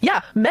interest.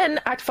 Yeah, men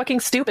act fucking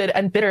stupid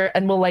and bitter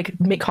and will like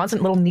make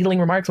constant little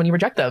needling remarks when you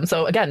reject them.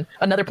 So again,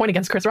 another point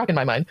against Chris Rock in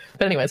my mind.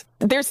 But anyways.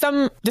 There's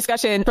some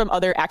discussion from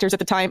other actors at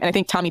the time, and I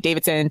think Tommy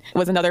Davidson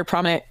was another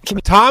prominent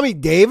Tommy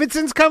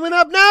Davidson's coming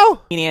up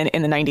now? comedian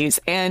in the 90s,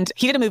 and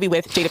he did a movie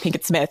with Jada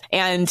Pinkett Smith,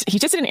 and he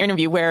just did an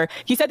interview where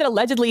he said that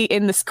allegedly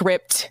in the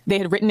script they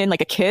had written in like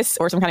a kiss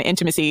or some kind of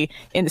intimacy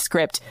in the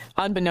script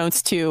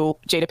unbeknownst to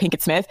Jada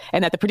Pinkett Smith,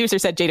 and that the producer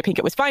said Jada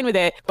Pinkett was fine with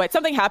it, but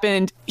something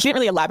happened. He didn't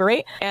really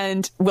elaborate,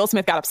 and Will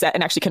Smith got upset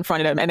and actually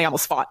confronted him, and they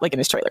almost fought like in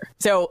his trailer.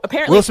 So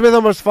apparently Will Smith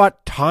almost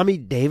fought Tommy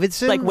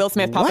Davidson? like Will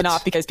Smith popping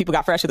off because people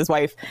got fresh with his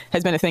wife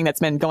has been a thing that's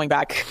been going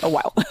back a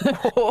while.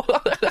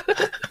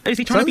 Is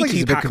he trying Sounds to be like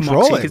he's a bit Tupac and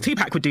controlling. Because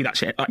Tupac would do that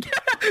shit. Like,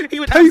 he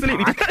would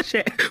absolutely do that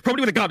shit.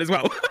 Probably with a gun as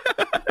well.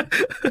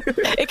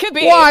 It could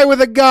be. Why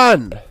with a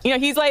gun?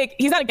 He's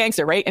not a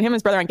gangster, right? And him and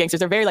his brother aren't gangsters.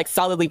 They're very like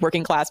solidly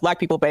working class Black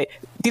people, but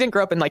he didn't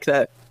grow up in like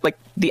the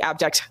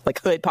abject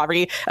like hood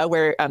poverty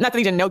where not that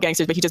he didn't know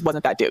gangsters, but he just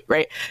wasn't that dude,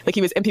 right? Like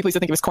he was, and people used to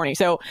think he was corny.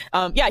 So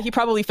he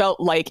probably felt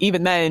like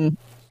even then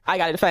I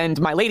got to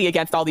defend my lady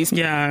against all these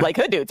like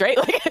hood dudes, right?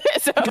 Like,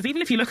 so. Because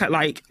even if you look at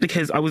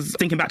because I was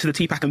thinking back to the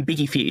Tupac and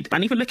Biggie feud,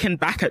 and even looking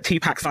back at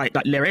Tupac's like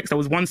lyrics, there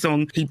was one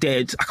song he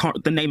did,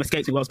 the name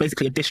escapes me, well, it's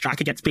basically a diss track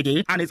agained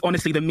Biggie, and it's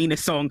honestly the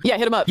meanest song. Yeah,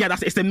 hit him up. Yeah,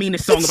 it's the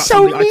meanest song It's about so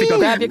somebody I think mean.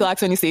 Grab your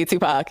Glocks when you see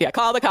Tupac. Yeah,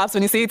 call the cops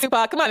when you see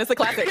Tupac. Come on, it's the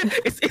classic.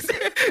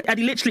 And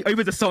he literally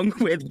opens a song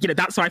with,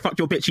 that's why I fucked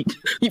your bitch.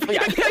 You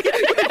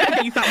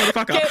fat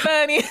motherfucker. Get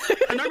money.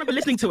 And I remember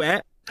listening to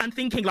it and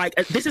thinking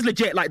this is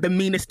legit the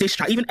meanest diss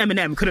track. Even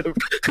Eminem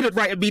couldn't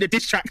write a meaner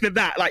diss track than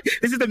that.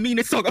 This is the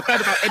meanest song I've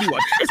heard about anyone.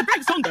 It's a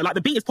great song though.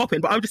 The beat is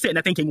popping, but I was just sitting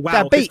there thinking,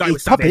 wow, this guy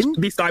was savage.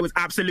 This guy was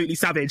absolutely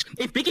savage.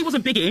 If Biggie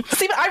wasn't Biggie,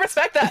 See, I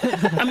respect that.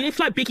 I mean, if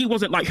Biggie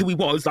wasn't who he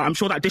was, I'm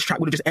sure that diss track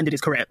would have just ended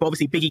his career. But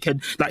obviously Biggie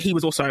could, he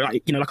was also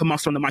a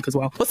master on the mic as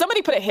well. Well,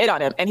 somebody put a hit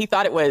on him, and he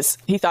thought it was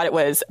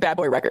Bad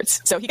Boy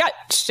Records. So he got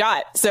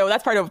shot. So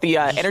that's part of the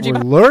energy We're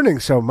learning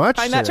so much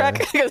behind that today.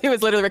 track because he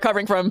was literally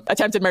recovering from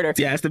attempted murder.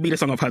 Yeah, it's the meanest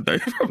song I've heard though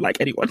from like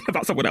anyone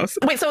about someone else.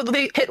 Wait, so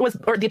the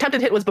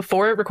attempted hit was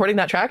before recording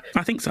that track?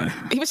 I think so.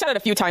 He was shot at a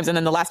few times and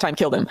then the last time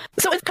killed him.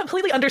 So it's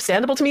completely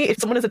understandable to me if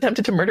someone has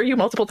attempted to murder you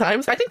multiple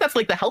times. I think that's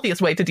like the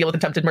healthiest way to deal with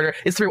attempted murder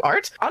is through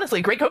art.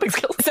 Honestly, great coping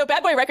skills. So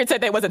Bad Boy Records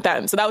said that it wasn't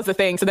them. So that was the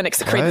thing. So then it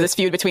created this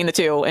feud between the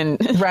two. And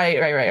Right.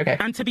 Okay.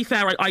 And to be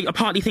fair, I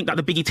partly think that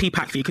the Biggie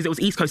Tupac feud, because it was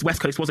East Coast,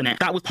 West Coast, wasn't it?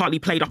 That was partly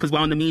played up as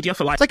well in the media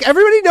for like... It's like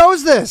everybody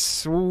knows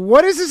this.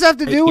 What does this have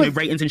to do with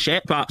ratings and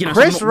shit? But, so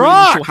Chris I'm not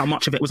Rock? really sure how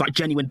much of it was like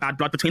genuine bad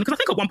blood between them. Because I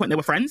think at one point they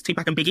were friends,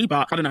 Tupac and Biggie,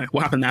 but I don't know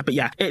what happened there. But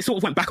yeah, it sort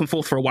of went back and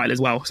forth for a while as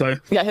well. So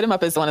yeah, Hit 'Em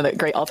Up is one of the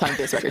great all-time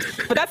diss records.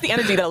 But that's the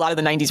energy that a lot of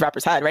the 90s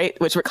rappers had, right?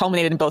 Which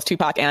culminated in both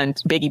Tupac and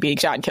Biggie being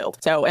shot and killed.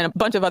 So, and a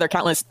bunch of other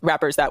countless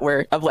rappers that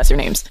were of lesser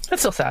names.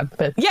 That's still sad,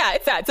 but... Yeah,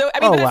 it's sad. So, I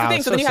mean, but that's the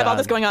thing. So then you have all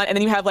this going on, and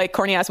then you have like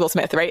corny-ass Will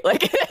Smith, right?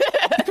 Like...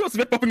 Will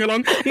Smith bopping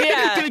along.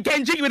 Yeah.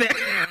 Getting jiggy with it.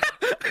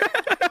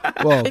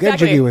 Well, Get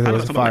Jiggy With It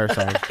was a fire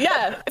song.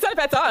 Yeah, it's not a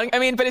bad song. I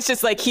mean, but it's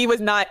just like he was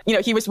not,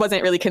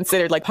 wasn't really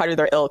considered like part of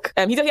their ilk.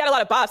 He had a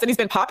lot of bops and he's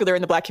been popular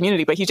in the Black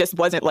community, but he just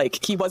wasn't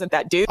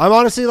that dude. I'm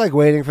honestly like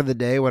waiting for the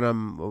day when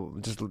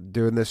I'm just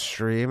doing this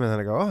stream and then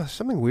I go, oh, there's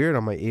something weird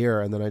on my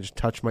ear. And then I just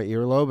touch my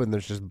earlobe and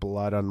there's just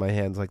blood on my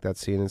hands like that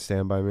scene in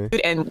Stand By Me.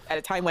 And at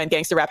a time when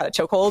gangster rap had a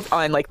chokehold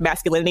on like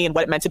masculinity and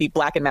what it meant to be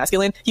black and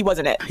masculine, he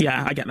wasn't it.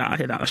 Yeah, I get that. I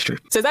hear that. That's true.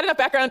 So is that enough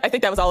background? I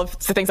think that was all of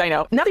the things I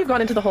know. Now that you've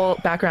gone into the whole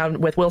background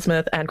with Will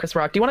Smith and Chris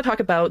Rock, do you want to talk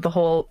about the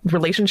whole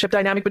relationship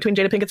dynamic between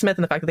Jada Pinkett Smith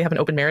and the fact that they have an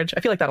open marriage? I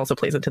feel like that also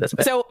plays into this a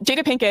bit. So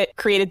Jada Pinkett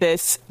created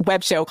this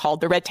web show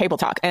called The Red Table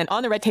Talk. And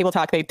on The Red Table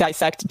Talk, they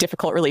dissect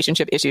difficult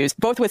relationship issues,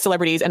 both with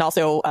celebrities and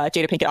also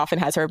Jada Pinkett often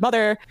has her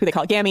mother, who they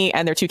call Gammy,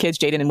 and their two kids,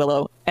 Jaden and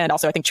Willow. And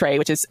also I think Trey,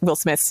 which is Will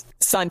Smith's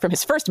son from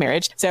his first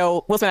marriage.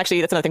 So Will Smith,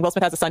 actually, that's another thing. Will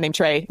Smith has a son named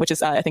Trey, which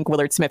is I think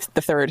Willard Smith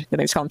III. They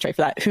just call him Trey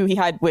for that, who he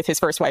had with his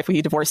first wife, who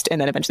he divorced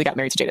and then eventually got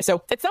married to Jada.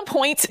 So at some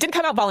point, it didn't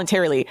come out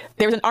voluntarily.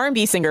 There was an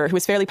R&B singer who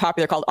was fairly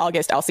popular called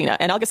August Alsina.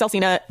 And August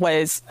Alsina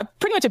was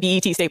pretty much a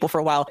BET staple for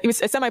a while. He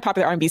was a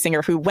semi-popular R&B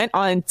singer who went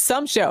on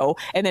some show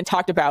and then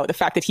talked about the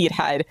fact that he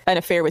had an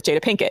affair with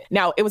Jada Pinkett.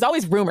 Now, it was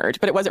always rumored,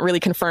 but it wasn't really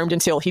confirmed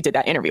until he did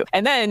that interview.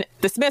 And then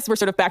the Smiths were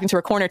sort of backed into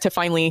a corner to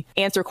finally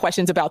answer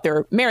questions about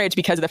their marriage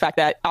because of the fact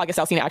that August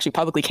Alsina actually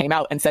publicly came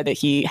out and said that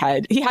he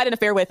had an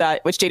affair with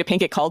which Jada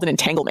Pinkett called an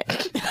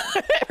entanglement.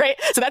 Right?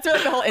 So that's where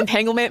like, the whole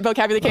entanglement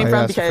vocabulary came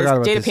from because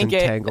Jada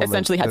Pinkett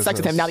essentially had sex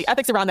with him. Now, the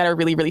ethics around that are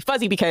really, really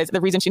fuzzy because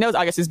the reason she knows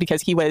August is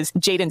because he was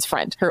Jaden's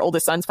friend, her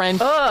oldest son's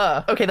friend.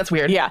 Okay, that's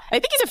weird. Yeah. I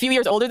think he's a few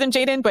years older than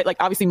Jaden, but like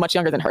obviously much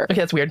younger than her. Okay,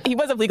 that's weird. He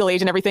was of legal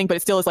age and everything, but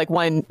it still is like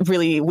one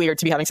really weird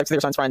to be having sex with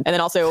your son's friend. And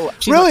then also...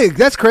 Really?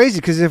 That's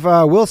crazy because if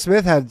Will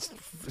Smith had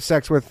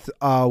sex with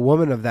a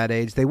woman of that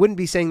age, they wouldn't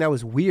be saying that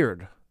was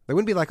weird. They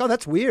wouldn't be like, oh,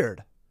 that's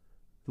weird.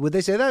 Would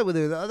they say that? Would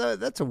they, oh,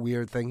 that's a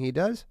weird thing he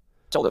does?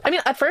 I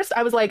mean, at first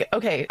I was like,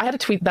 okay, I had a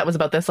tweet that was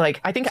about this. Like,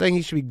 I think saying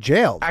he should be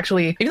jailed.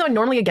 Actually, even though I'm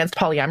normally against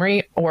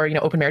polyamory or,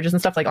 open marriages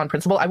and stuff like on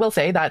principle, I will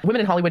say that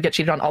women in Hollywood get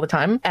cheated on all the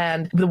time.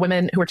 And the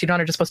women who are cheated on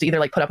are just supposed to either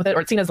like put up with it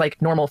or it's seen as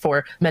like normal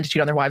for men to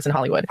cheat on their wives in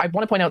Hollywood. I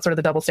want to point out sort of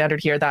the double standard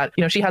here that,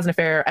 she has an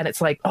affair and it's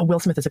like, oh, Will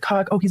Smith is a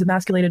cuck. Oh, he's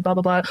emasculated, blah,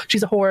 blah, blah.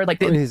 She's a whore.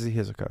 Like,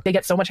 he's a cuck. They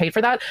get so much hate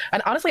for that.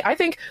 And honestly, I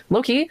think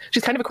low key,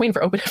 she's kind of a queen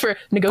for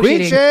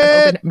negotiating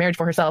an open marriage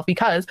for herself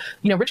because,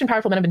 rich and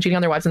powerful men have been cheating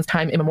on their wives since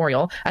time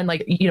immemorial. And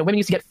like,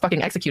 women used to get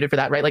fucking executed for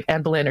that, right? Like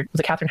Anne Boleyn or was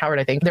it Catherine Howard,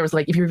 I think. There was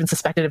like, if you're even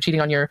suspected of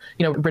cheating on your,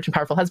 rich and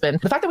powerful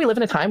husband. The fact that we live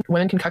in a time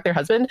women can cuck their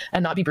husband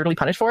and not be brutally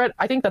punished for it,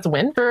 I think that's a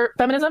win for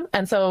feminism.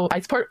 And so I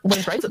support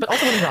women's rights, but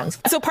also women's wrongs.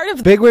 So part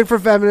of... Big win for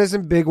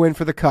feminism, big win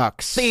for the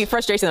cucks. The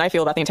frustration that I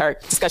feel about the entire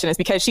discussion is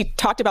because she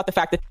talked about the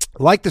fact that...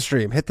 Like the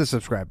stream, hit the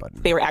subscribe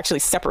button. They were actually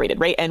separated,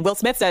 right? And Will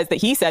Smith says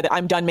that he said that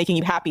I'm done making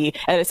you happy.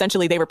 And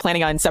essentially they were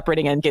planning on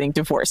separating and getting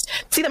divorced.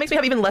 See, that makes me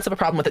have even less of a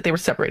problem with it. They were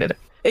separated.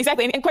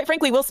 Exactly. And quite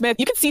frankly, Will Smith,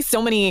 you can see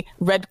so many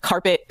red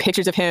carpet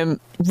pictures of him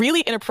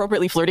really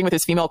inappropriately flirting with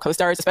his female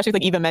co-stars, especially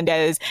like Eva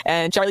Mendes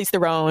and Charlize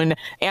Theron.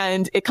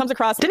 And it comes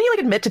across... Didn't he like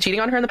admit to cheating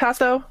on her in the past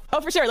though? Oh,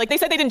 for sure. Like they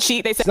said they didn't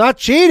cheat. They said it's not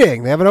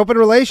cheating. They have an open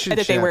relationship.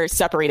 That they were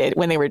separated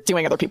when they were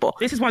doing other people.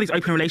 This is why these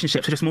open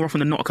relationships are just more often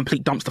than not a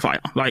complete dumpster fire.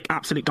 Like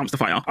absolute dumpster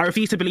fire. I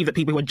refuse to believe that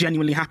people who are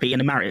genuinely happy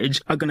in a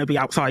marriage are going to be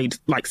outside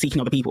like seeking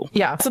other people.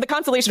 Yeah. So the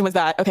consolation was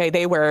that, okay,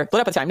 they were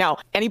split up at the time. Now,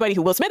 anybody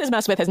who Will Smith has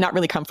messed with has not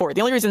really come forward.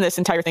 The only reason this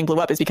entire thing blew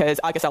up is because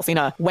August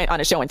Alsina went on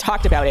a show and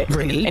talked about it.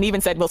 Really? And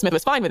even said Will Smith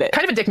was fine with it.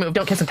 Kind of a dick move.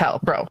 Don't kiss and tell,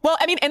 bro. Well,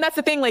 I mean, and that's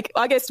the thing. Like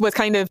August was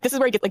kind of, this is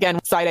where I get again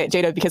side at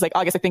Jada because like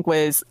August I think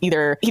was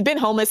either he'd been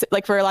homeless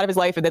like for a lot of his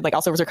life and then like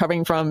also was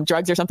recovering from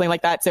drugs or something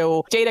like that.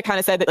 So Jada kind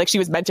of said that like she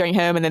was mentoring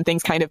him and then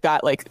things kind of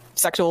got like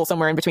sexual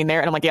somewhere in between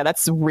there. And I'm like, yeah,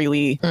 that's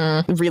really,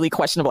 really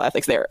questionable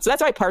ethics there. So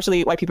that's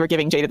partially why people are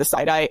giving Jada the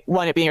side eye.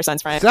 One, it being her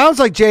son's friend. Sounds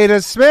like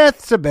Jada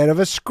Smith's a bit of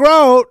a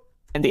scrote.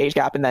 and the age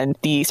gap, and then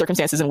the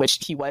circumstances in which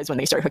he was when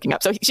they started hooking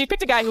up. So she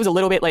picked a guy who was a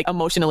little bit like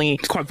emotionally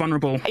quite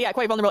vulnerable. Yeah,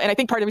 quite vulnerable. And I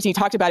think part of the reason he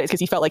talked about it is because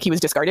he felt like he was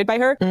discarded by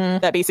her.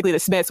 That basically the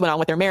Smiths went on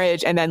with their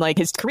marriage, and then like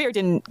his career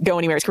didn't go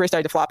anywhere. His career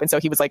started to flop, and so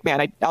he was like,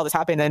 man, all this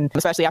happened, and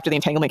especially after the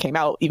entanglement came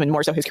out, even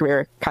more so his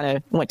career kind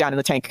of went down in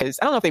the tank, because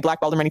I don't know if they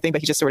blackballed him or anything,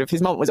 but he just sort of,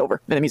 his moment was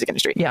over in the music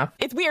industry. Yeah.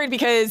 It's weird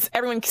because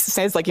everyone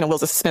says like, Will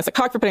Smith's a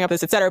cock for putting up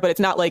this, etc. But it's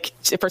not like,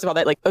 first of all,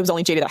 that like it was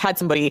only Jada that had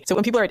somebody. So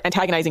when people are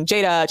antagonizing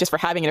Jada just for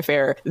having an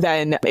affair,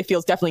 then it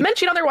feels definitely men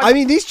cheat on their wives. I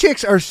mean, these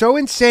chicks are so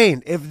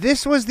insane. If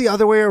this was the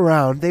other way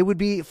around, they would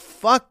be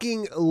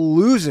fucking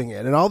losing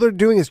it, and all they're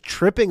doing is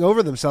tripping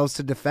over themselves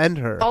to defend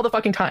her all the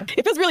fucking time.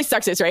 It feels really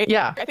sexist, right?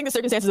 Yeah. I think the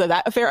circumstances of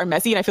that affair are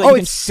messy, and I feel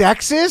like it's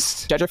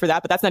sexist? Judge her for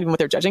that, but that's not even what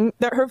they're judging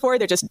her for.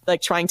 They're just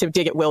like trying to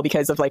dig at Will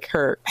because of like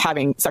her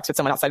having sex with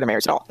someone outside the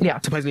marriage at all. Yeah.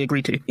 Supposedly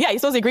agreed to. Yeah, he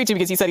supposedly agreed to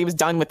because he said he was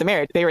done with the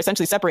marriage. They were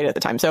essentially separated at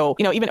the time. So,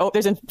 even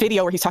there's a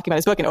video where he's talking about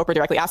his book, and Oprah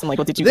directly asked him, like,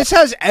 well, did you... This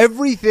has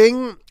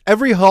everything,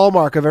 every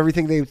hallmark of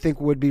everything they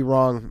think would be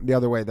wrong the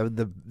other way.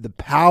 The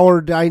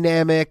power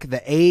dynamic,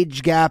 the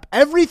age gap,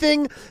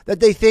 everything that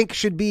they think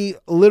should be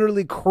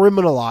literally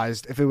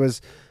criminalized if it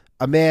was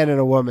a man and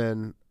a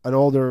woman, an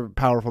older,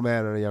 powerful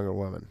man and a younger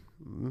woman.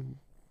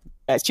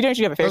 She didn't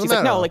have affairs. He's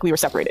like, no, like we were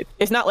separated.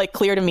 It's not like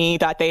clear to me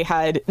that they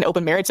had an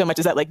open marriage so much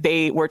as that like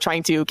they were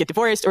trying to get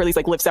divorced or at least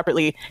like live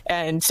separately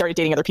and started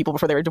dating other people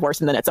before they were divorced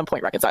and then at some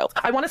point reconciled.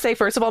 I want to say,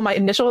 first of all, my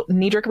initial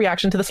knee-jerk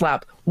reaction to the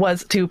slap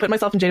was to put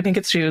myself in Jada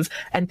Pinkett's shoes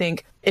and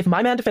think, if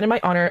my man defended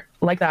my honor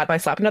like that by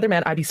slapping another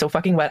man, I'd be so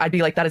fucking wet. I'd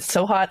be like, that is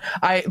so hot.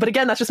 But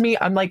again, that's just me.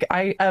 I'm like,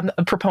 I am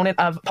a proponent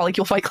of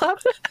Polycule Fight Club.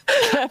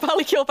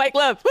 Polycule Fight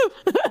Club.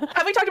 Woo!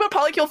 Have we talked about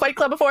Polycule Fight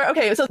Club before?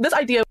 Okay, so this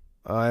idea...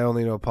 I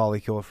only know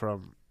Polycule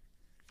from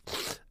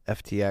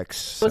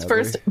FTX. Was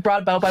first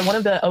brought about by one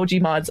of the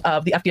OG mods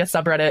of the FDS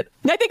subreddit.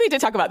 I think we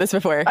did talk about this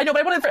before. I know,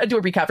 but I wanted to do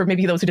a recap for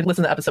maybe those who didn't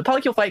listen to the episode.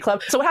 Polycule Fight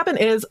Club. So what happened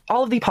is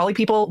all of the poly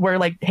people were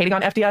like hating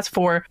on FDS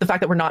for the fact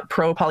that we're not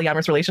pro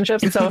polyamorous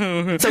relationships. And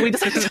so we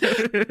decided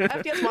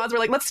FDS mods were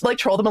like, let's like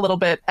troll them a little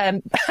bit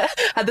and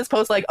had this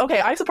post like,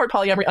 okay, I support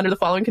polyamory under the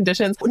following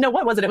conditions. No,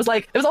 what was it? It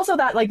was also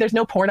that like there's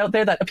no porn out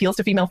there that appeals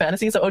to female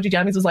fantasies. So OG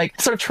Jammies was like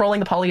sort of trolling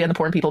the poly and the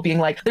porn people, being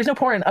like, there's no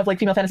porn of like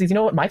female fantasies. You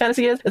know what my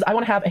fantasy is I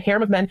want to have a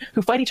harem of men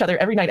who fight each other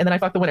every night and then I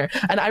fuck the winner.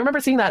 And I remember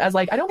seeing that as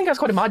like, I don't think I was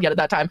quite a mod yet at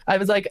that time. I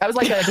was like an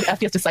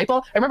FDS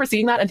disciple. I remember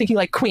seeing that and thinking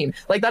like, queen.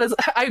 Like that is,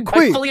 I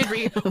fully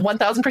agree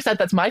 1000%.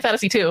 That's my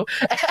fantasy too.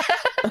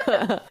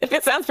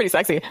 It sounds pretty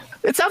sexy.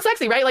 It sounds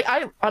sexy, right? Like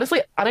I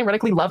honestly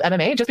unironically love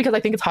MMA just because I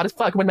think it's hot as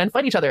fuck when men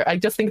fight each other. I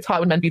just think it's hot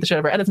when men beat the shit out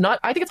of her. And it's not,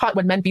 I think it's hot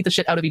when men beat the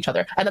shit out of each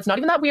other. And that's not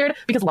even that weird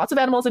because lots of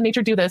animals in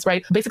nature do this,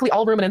 right? Basically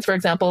all ruminants, for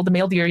example, the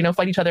male deer,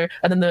 fight each other.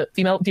 And then the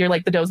female deer,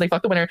 like the does, they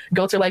fuck the winner.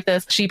 Goats are like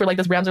this. Sheep are like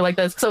this. Rams are like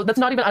this. So that's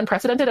not even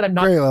unprecedented. And I'm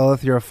not... Great,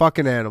 Lilith, you're a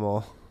fucking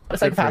animal. A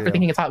psychopath for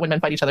thinking it's hot when men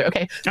fight each other.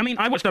 Okay. I mean,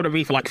 I watched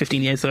WWE for like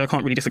 15 years, so I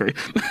can't really disagree.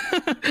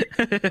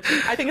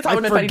 I think it's hot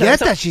when men fight each other. Forget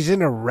that she's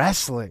into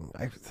wrestling.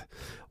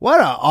 What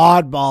an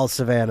oddball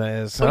Savannah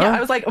is, huh? Yeah, I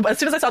was like, as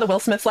soon as I saw the Will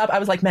Smith slap, I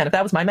was like, man, if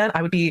that was my man,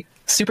 I would be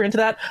super into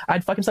that.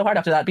 I'd fuck him so hard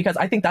after that because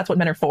I think that's what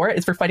men are for,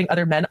 is for fighting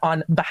other men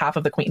on behalf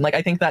of the queen. Like,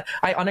 I think that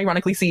I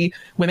unironically see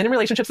women in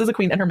relationships as a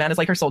queen and her man is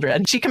like her soldier.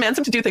 And she commands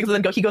him to do things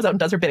and then he goes out and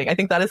does her bidding. I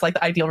think that is like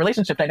the ideal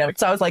relationship dynamic.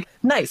 So I was like,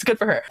 nice, good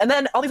for her. And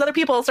then all these other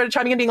people started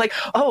chiming in being like,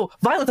 oh,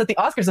 violence at the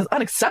Oscars is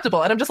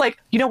unacceptable. And I'm just like,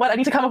 you know what? I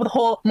need to come up with a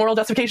whole moral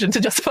justification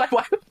to justify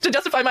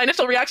my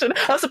initial reaction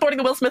of supporting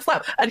the Will Smith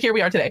slap. And here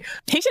we are today.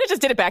 He should have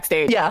just did it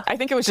backstage. Yeah. I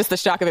think it was just the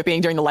shock of it being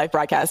during the live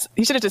broadcast.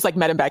 He should have just like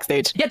met him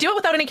backstage. Yeah, do it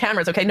without any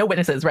cameras, okay? No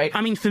witnesses, right? I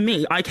mean, for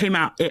me, I came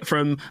at it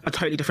from a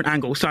totally different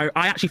angle. So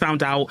I actually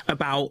found out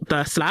about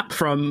the slap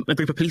from a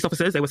group of police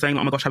officers. They were saying,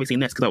 oh my gosh, have you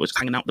seen this? Because I was just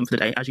hanging out with them for the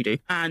day, as you do.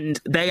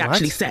 And they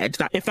actually said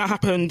that if that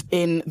happened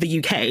in the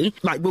UK,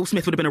 like Will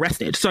Smith would have been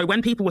arrested. So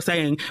when people were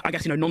saying, I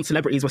guess,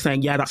 non-celebrities were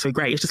saying, yeah, that's so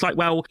great. It's just like,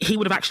 well, he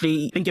would have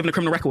actually been given a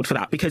criminal record for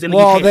that because in the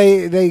UK...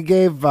 they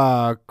gave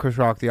Chris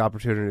Rock the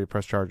opportunity to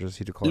press charges.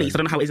 He declined. I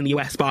don't know how it is in the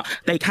US, but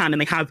they can, and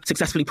they have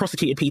successfully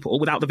prosecuted people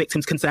without the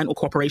victim's consent or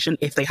cooperation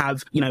if they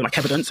have, like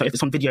evidence. So if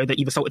it's on video that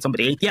you've assaulted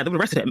somebody, yeah, they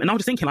would arrested him. And I was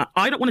just thinking, like,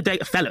 I don't want to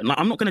date a felon. Like,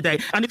 I'm not going to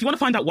date. And if you want to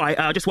find out why,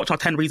 just watch our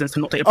 10 reasons to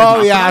not date a prisoner.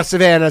 Oh yeah,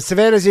 Savannah.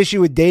 Savannah's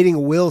issue with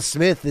dating Will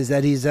Smith is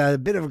that he's a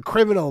bit of a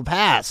criminal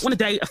past. I want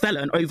to date a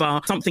felon over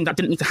something that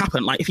didn't need to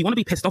happen. Like, if you want to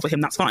be pissed off at him,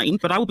 that's fine.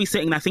 But I will be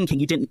sitting there thinking,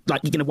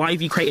 why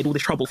have you created all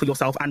this trouble for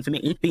yourself and for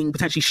me, being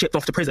potentially shipped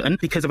off to prison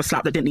because of a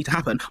slap that didn't need to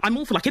happen? I'm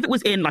all for, if it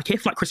was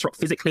if Chris Rock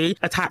physically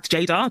attacked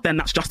Jada, then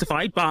that's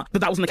justified. But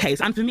that wasn't the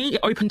case. And for me, it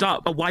opened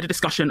up a wider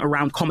discussion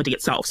around comedy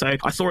itself. So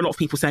I saw a lot of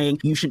people saying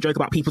you shouldn't joke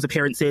about people's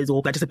appearances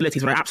or their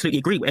disabilities, what I absolutely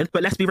agree with.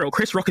 But let's be real,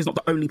 Chris Rock is not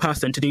the only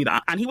person to do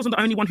that. And he wasn't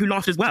the only one who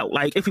laughed as well.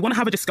 Like, if we want to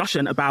have a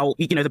discussion about,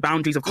 the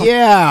boundaries of comedy.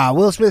 Yeah,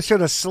 Will Smith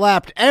should have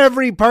slapped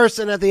every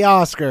person at the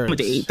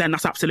Oscars. Then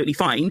that's absolutely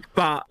fine.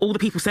 But all the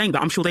people saying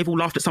that, I'm sure they've all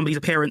laughed at somebody's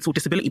appearance or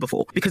disability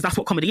before, because that's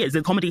what comedy is.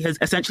 The comedy has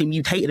essentially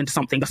mutated into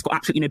something that's got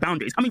absolutely no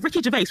boundaries. I mean,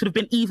 Ricky Gervais would have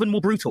been even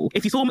more brutal.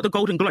 If you saw him at the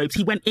Golden Globes,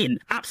 he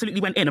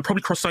absolutely went in and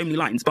probably crossed so so many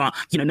lines, but,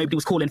 you know, nobody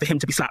was calling for him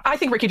to be slapped. I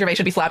think Ricky Gervais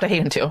should be slapped. I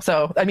hate him too.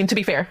 So, I mean, to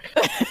be fair.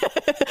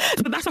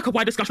 But that's like a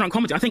wide discussion on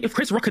comedy. I think if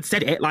Chris Rock had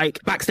said it,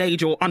 like,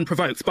 backstage or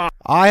unprovoked, but...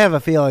 I have a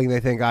feeling they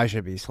think I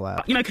should be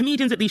slapped. You know,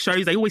 comedians at these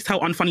shows, they always tell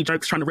unfunny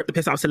jokes trying to rip the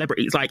piss out of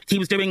celebrities. Like, he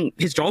was doing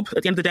his job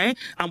at the end of the day,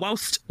 and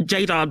whilst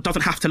Jada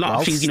doesn't have to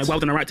laugh, she's, you know, well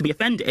done her right to be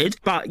offended.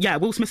 But yeah,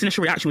 Will Smith's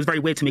initial reaction was very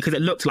weird to me because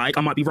it looked like,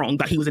 I might be wrong,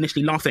 that he was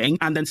initially laughing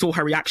and then saw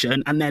her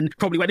reaction and then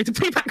probably went into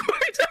teabag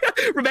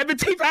mode. Remember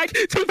teabag?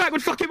 Teabag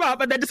would fuck him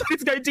up and then decided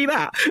to go and do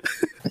that.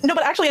 No,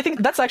 but actually, I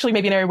think that's actually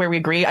maybe an area where we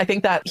agree. I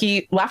think that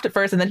he laughed at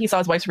first and then he saw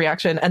his wife's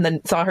reaction and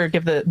then saw her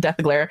give the death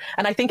glare.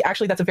 And I think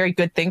actually that's a very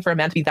good thing for a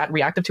man to be that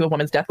reactive to a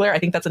woman's death glare. I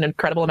think that's an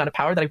incredible amount of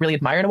power that I really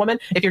admire in a woman.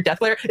 If your death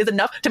glare is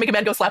enough to make a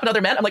man go slap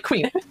another man, I'm like,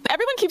 queen.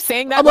 Everyone keeps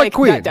saying that. I'm like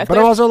queen, that but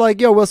I'm also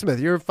like, yo, Will Smith,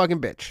 you're a fucking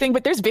bitch. Thing,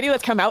 but there's video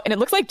that's come out and it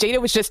looks like Jada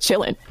was just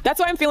chilling. That's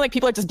why I'm feeling like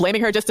people are just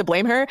blaming her just to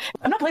blame her.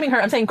 I'm not blaming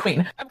her. I'm saying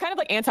queen. I'm kind of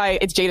like anti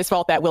it's Jada's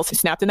fault that Will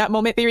snapped in that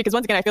moment theory, because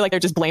once again I feel like they're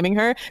just blaming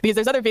her because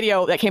there's other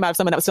video that came out of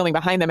someone that was filming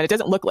behind them and it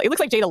doesn't look like, it looks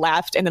like Jada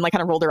laughed and then like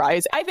kind of rolled her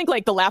eyes. I think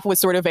like the laugh was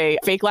sort of a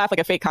fake laugh, like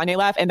a fake Kanye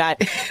laugh, and that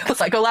the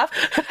psycho laugh.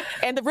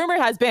 And the rumor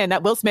has been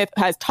that Will Smith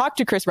has talked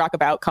to Chris Rock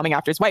about coming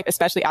after his wife,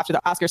 especially after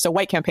the Oscar So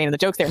White campaign and the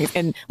jokes there.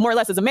 And more or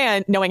less as a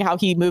man, knowing how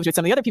he moved with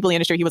some of the other people in the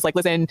industry, he was like,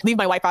 listen, leave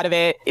my wife out of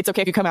it. It's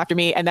okay if you come after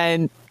me. And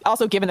then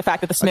also given the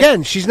fact that the Smith...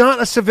 Again, she's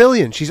not a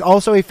civilian. She's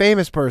also a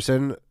famous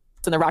person.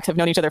 And the Rocks have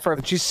known each other for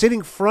and she's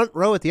sitting front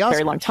row at the Oscars.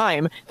 Very long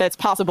time. That's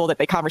possible that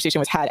the conversation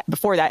was had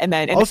before that. And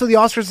then also the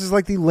Oscars is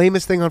like the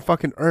lamest thing on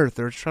fucking earth.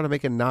 They're just trying to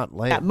make it not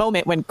lame. That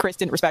moment when Chris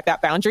didn't respect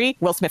that boundary,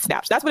 Will Smith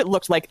snapped. That's what it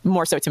looked like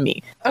more so to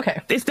me.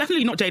 Okay. It's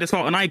definitely not Jada's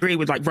fault. And I agree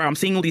with like, bro, I'm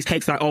seeing all these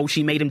takes like, oh,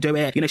 she made him do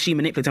it. You know, she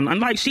manipulated him.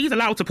 And like, she's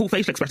allowed to pull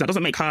facial expression. That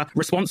doesn't make her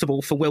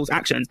responsible for Will's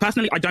actions.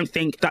 Personally, I don't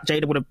think that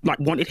Jada would have like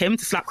wanted him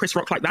to slap Chris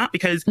Rock like that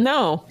because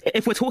no,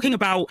 if we're talking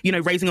about, you know,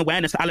 raising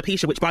awareness for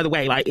alopecia, which by the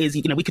way, like is,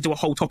 you know, we could do a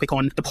whole topic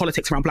on the politics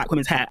around black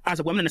women's hair.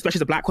 As a woman, and especially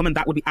as a black woman,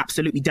 that would be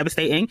absolutely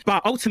devastating.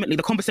 But ultimately,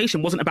 the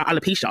conversation wasn't about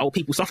alopecia or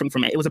people suffering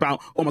from it. It was about,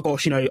 oh my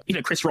gosh, you know,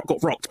 Chris Rock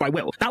got rocked by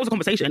Will. That was a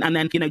conversation. And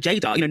then, you know,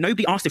 Jada, you know,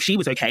 nobody asked if she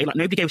was okay. Like,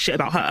 nobody gave a shit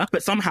about her.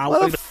 But somehow...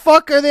 What the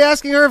fuck are they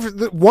asking her?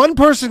 One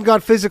person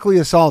got physically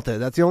assaulted.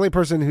 That's the only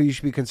person who you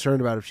should be concerned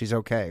about if she's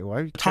okay.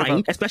 Why?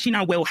 Time, especially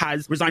now Will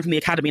has resigned from the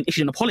Academy and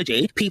issued an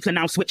apology, people are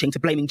now switching to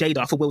blaming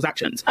Jada for Will's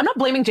actions. I'm not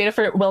blaming Jada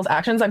for Will's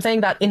actions. I'm saying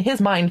that in his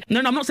mind...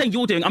 No, I'm not saying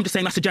you're doing. I'm just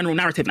saying that's the general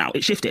narrative now.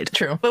 It shifted.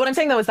 True. But what I'm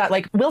saying, though, is that,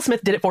 like, Will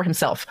Smith did it for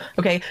himself.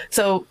 Okay,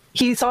 so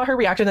he saw her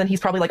reaction and he's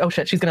probably like, oh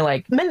shit, she's gonna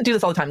like, men do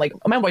this all the time. Like,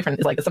 my boyfriend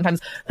is like this. Sometimes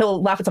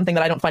he'll laugh at something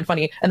that I don't find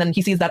funny and then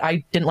he sees that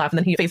I didn't laugh and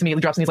then he face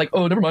immediately drops and he's like,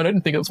 oh, never mind, I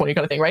didn't think it was funny,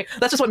 kind of thing, right?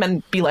 That's just what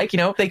men be like, you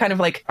know? They kind of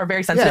like are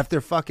very sensitive. Yeah, if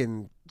they're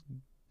fucking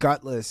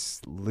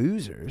gutless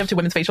losers to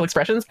women's facial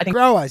expressions. I think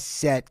grow a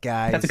set,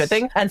 guys. That's a good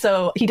thing. And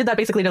so he did that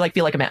basically to like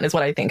feel like a man is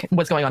what I think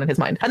was going on in his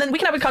mind. And then we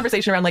can have a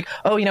conversation around like,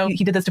 oh, you know,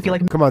 he did this to feel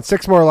like... Come on,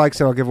 6 more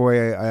likes and I'll give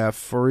away a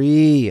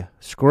free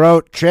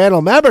Scroat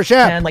channel membership.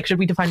 And like, should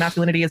we define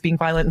masculinity as being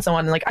violent and so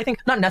on? And like, I think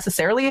not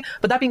necessarily,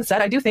 but that being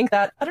said, I do think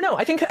that, I don't know,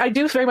 I think I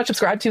do very much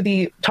subscribe to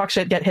the talk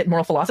shit, get hit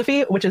moral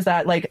philosophy, which is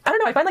that like, I don't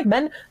know, I find like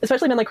men,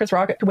 especially men like Chris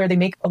Rock, where they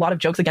make a lot of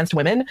jokes against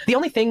women. The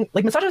only thing,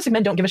 like misogynistic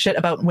men don't give a shit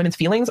about women's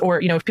feelings,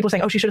 or, you know, if people are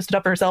saying, oh, she should have stood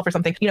up for herself or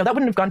something, you know, that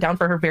wouldn't have gone down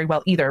for her very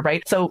well either,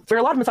 right? So for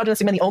a lot of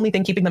misogynistic men, the only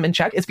thing keeping them in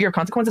check is fear of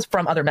consequences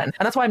from other men.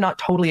 And that's why I'm not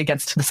totally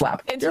against the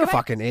slap. And you're a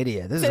fucking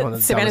idiot. This is one of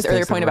the Savannah's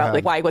earlier point about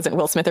like, why wasn't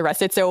Will Smith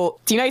arrested? So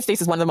the United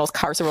States is one of the most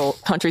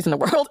carceral countries in the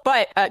world,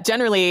 but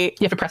generally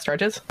you have to press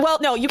charges. Well,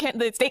 no, you can't.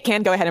 The state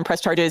can go ahead and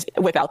press charges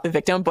without the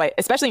victim, but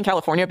especially in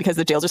California, because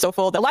the jails are so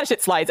full, a lot of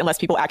shit slides unless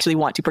people actually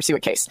want to pursue a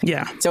case.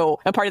 Yeah.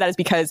 So a part of that is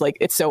because like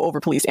it's so over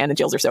policed and the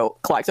jails are so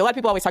clogged. So a lot of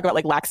people always talk about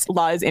like lax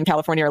laws in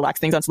California or lax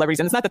things on celebrities,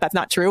 and it's not that that's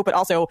not true, but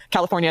also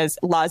California's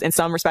laws in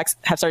some respects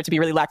have started to be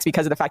really lax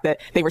because of the fact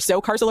that they were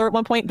so carceral at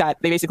one point that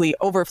they basically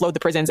overflowed the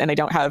prisons and they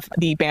don't have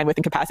the bandwidth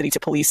and capacity to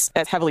police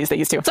as heavily as they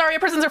used to. Sorry, our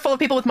prisons are full of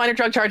people with minor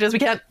drug charges. We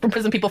can't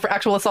imprison people for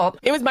actual assault.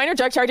 It was minor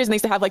drug charges, and they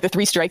used to have like the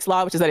 3 strikes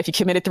law, which is that if you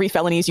committed 3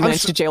 felonies, you went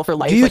into jail for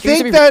life. Do you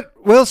think that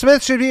Will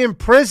Smith should be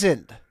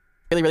imprisoned?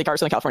 Really, really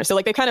carceral in California. So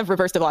like they kind of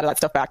reversed a lot of that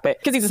stuff back, but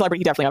because he's a celebrity,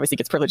 he definitely obviously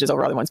gets privileges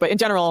over other ones. But in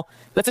general,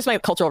 that's just my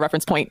cultural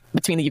reference point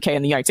between the UK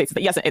and the United States.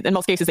 That yes, in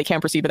most cases they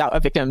can proceed without a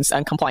victim's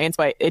compliance,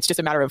 but it's just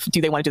a matter of, do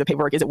they want to do the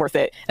paperwork? Is it worth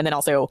it? And then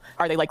also,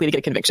 are they likely to get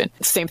a conviction?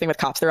 Same thing with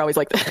cops. They're always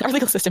like, our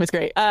legal system is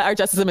great. Our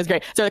justice system is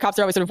great. So the cops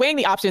are always sort of weighing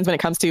the options when it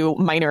comes to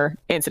minor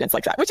incidents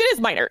like that, which it is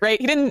minor, right?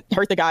 He didn't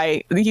hurt the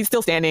guy. He's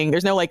still standing.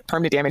 There's no like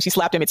permanent damage. He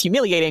slapped him. It's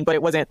humiliating, but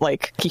it wasn't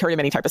like he hurt him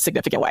in any type of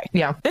significant way.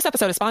 Yeah. This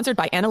episode is sponsored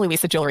by Ana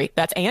Luisa Jewelry.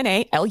 That's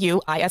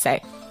ANALUISA.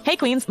 Hey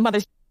Queens,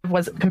 Mother's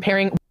was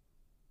comparing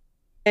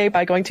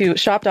by going to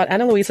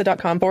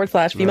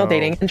shop.analuisa.com/female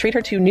dating and treat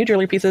her to new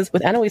jewelry pieces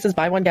with Ana Luisa's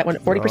buy one get one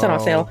 40%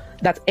 off sale.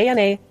 That's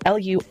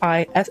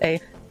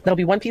ANALUISA. That'll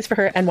be 1 piece for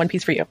her and 1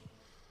 piece for you.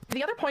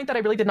 The other point that I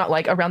really did not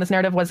like around this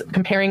narrative was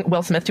comparing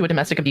Will Smith to a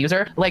domestic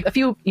abuser. Like a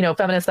few, you know,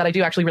 feminists that I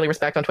do actually really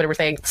respect on Twitter were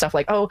saying stuff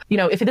like, oh, you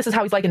know, if this is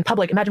how he's like in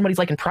public, imagine what he's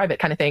like in private,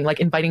 kind of thing, like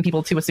inviting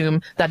people to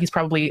assume that he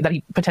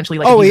potentially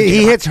like. Oh,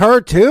 he hits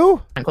her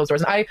too? And closed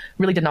doors. And I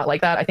really did not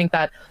like that. I think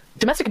that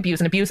domestic abuse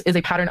and abuse is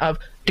a pattern of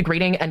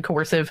degrading and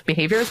coercive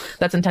behaviors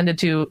that's intended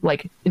to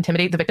like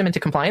intimidate the victim into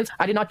compliance.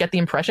 I did not get the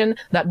impression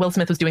that Will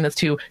Smith was doing this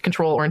to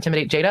control or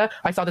intimidate Jada.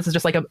 I saw this as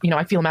just like a,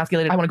 I feel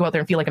emasculated, I want to go out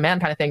there and feel like a man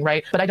kind of thing,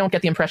 right? But I don't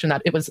get the impression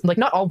that it was like,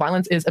 not all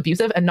violence is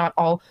abusive and not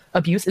all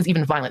abuse is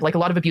even violent. Like a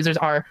lot of abusers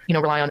are,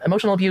 rely on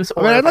emotional abuse.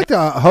 Or I'd like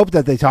to hope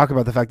that they talk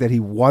about the fact that he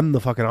won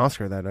the fucking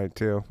Oscar that night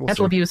too.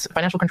 Financial abuse,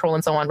 financial control,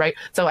 and so on, right?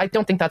 So I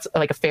don't think that's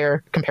like a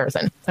fair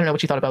comparison. I don't know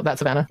what you thought about that,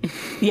 Savannah.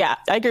 Yeah,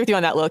 I agree with you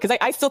on that, Lil, because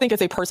I still think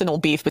it's a personal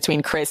beef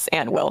between Chris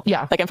and Will.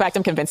 Yeah. Like, in fact,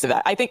 I'm convinced of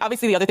that. I think,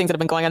 obviously, the other things that have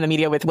been going on in the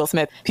media with Will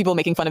Smith, people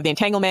making fun of the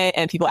entanglement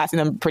and people asking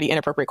them pretty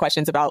inappropriate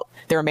questions about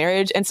their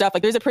marriage and stuff.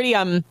 Like, there's a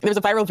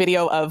viral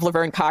video of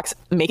Laverne Cox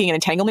making an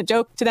entanglement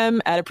joke to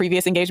them at a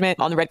previous engagement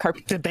on the red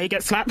carpet. Did they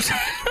get slapped?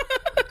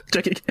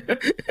 Joking.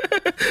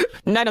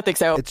 No, I don't think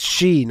so. It's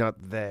she, not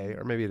they,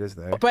 or maybe it is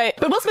they. But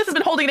Will Smith has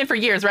been holding it in for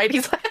years, right?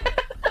 He's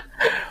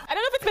I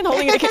don't know if it's been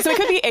holding it. So it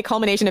could be a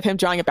culmination of him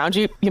drawing a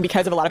boundary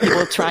because of a lot of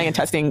people trying and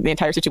testing the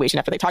entire situation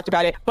after they talked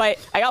about it. But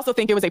I also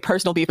think it was a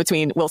personal beef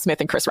between Will Smith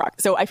and Chris Rock.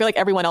 So I feel like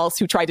everyone else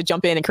who tried to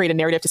jump in and create a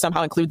narrative to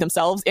somehow include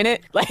themselves in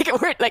it,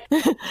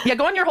 yeah,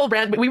 go on your whole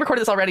rant. We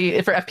recorded this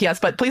already for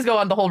FPS, but please go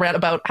on the whole rant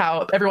about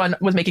how everyone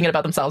was making it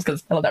about themselves,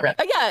 because I love that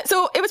rant. Yeah,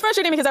 so it was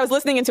frustrating because I was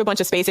listening into a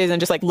bunch of spaces and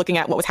just like looking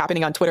at what was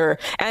happening on Twitter.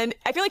 And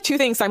I feel like two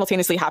things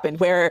simultaneously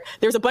happened, where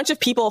there's a bunch of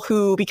people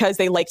who, because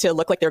they like to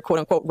look like they're quote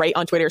unquote right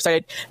on Twitter,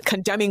 started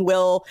condemning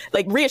Will.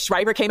 Like Rhea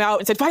Shriver came out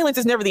and said violence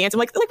is never the answer. I'm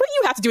like what do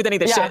you have to do with any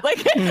of this shit?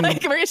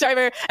 Like Rhea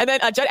Shriver, and then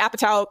Judd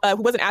Apatow,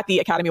 who wasn't at the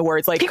Academy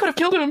Awards, like he could have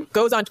killed him,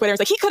 goes on Twitter and is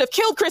like he could have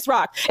killed Chris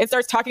Rock and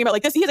starts talking about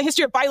like this. He has a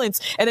history of violence,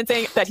 and then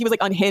saying that he was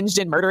like unhinged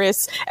and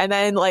murderous. And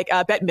then like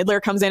Bette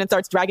Midler comes in and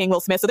starts dragging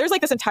Will Smith. So there's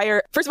like this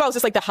entire, first of all, it's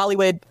just like the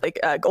Hollywood like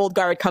old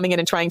guard coming in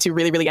and trying to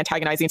really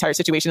antagonize the entire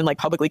situation and like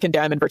publicly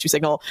condemn and virtue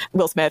signal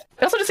Will Smith.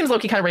 It also just seems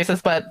low-key kind of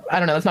racist, but I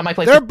don't know. That's not my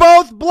place. They're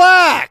both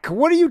black.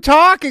 What are you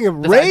talking of?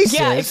 Racist?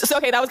 Yeah. So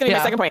okay, that was going to be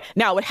my second point.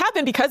 Now, what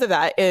happened because of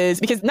that is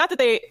because not that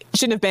they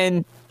shouldn't have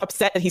been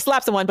upset that he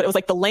slapped someone, but it was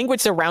like the language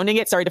surrounding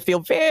it started to feel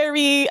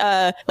very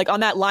like on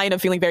that line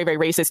of feeling very, very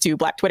racist to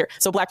Black Twitter.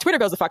 So Black Twitter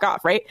goes the fuck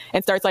off, right?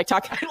 And starts like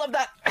talking. I love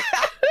that.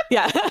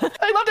 Yeah.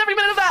 I loved every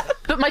minute of that.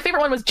 But my favorite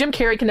one was Jim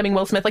Carrey condemning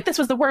Will Smith. Like, this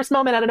was the worst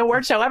moment at an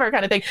award show ever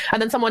kind of thing.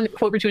 And then someone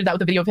quote retweeted that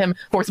with a video of him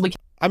forcibly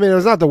I mean, it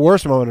was not the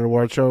worst moment at an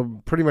award show.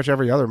 Pretty much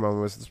every other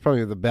moment was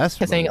probably the best.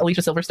 Kissing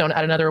Alicia Silverstone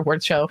at another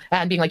awards show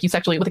and being like, you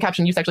sexually, with the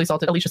caption, you sexually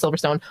assaulted Alicia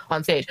Silverstone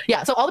on stage.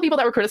 Yeah, so all the people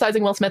that were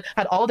criticizing Will Smith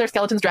had all of their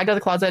skeletons dragged out of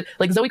the closet.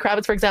 Like Zoe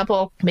Kravitz, for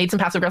example, made some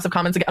passive-aggressive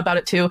comments about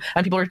it too.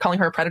 And people were calling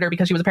her a predator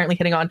because she was apparently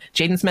hitting on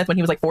Jaden Smith when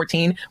he was like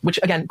 14, which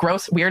again,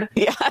 gross, weird.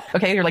 Yeah.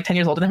 Okay, you're like 10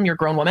 years older than him, you're a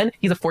grown woman.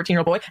 He's a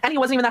 14-year-old boy. And he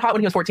wasn't even that hot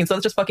when he was 14, so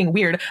that's just fucking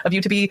weird of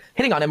you to be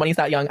hitting on him when he's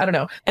that young. I don't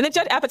know. And then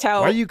Judd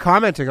Apatow... Why are you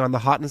commenting on the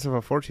hotness of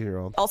a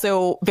 14-year-old?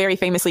 Also very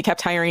famously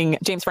kept hiring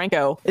James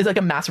Franco. Is like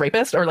a mass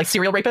rapist or like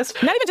serial rapist?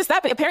 Not even just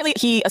that, but apparently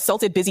he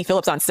assaulted Busy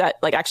Phillips on set,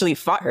 like actually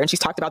fought her, and she's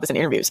talked about this in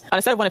interviews on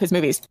a set of one of his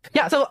movies.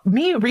 Yeah, so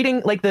me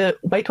reading like the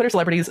white Twitter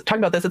celebrities talking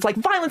about this, it's like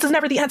violence is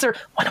never the answer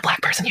when a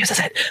black person uses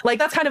it. Like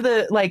that's kind of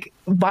the like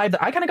vibe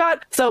that I kind of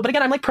got. So, but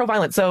again, I'm like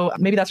pro-violence, so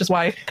maybe that's just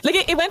why. Like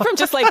it went from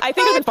just like, I think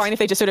it would have been fine if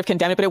they just sort of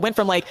condemned it, but it went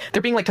from like,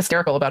 they're being like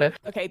hysterical about it.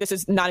 Okay, this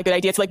is not a good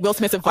idea. It's like Will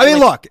Smith's I mean,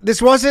 look,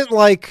 this wasn't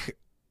like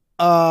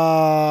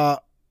a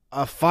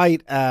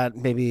fight at,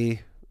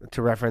 maybe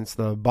to reference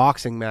the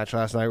boxing match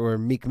last night where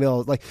Meek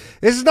Mill, like,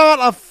 this is not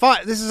a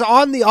fight. This is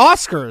on the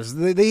Oscars.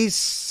 They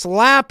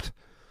slapped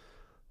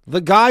the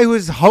guy who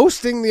is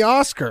hosting the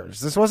Oscars.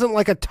 This wasn't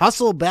like a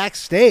tussle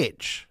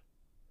backstage.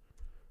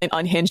 An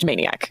unhinged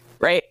maniac,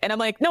 right? And I'm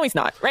like, no, he's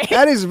not, right?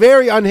 That is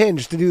very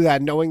unhinged to do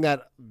that, knowing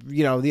that,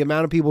 you know, the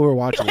amount of people who are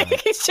watching that.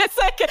 He's just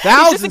like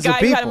thousands he's just a guy of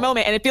people who had a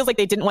moment, and it feels like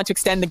they didn't want to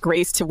extend the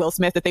grace to Will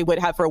Smith that they would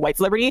have for a white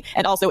celebrity,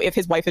 and also if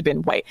his wife had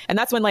been white. And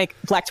that's when like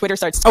Black Twitter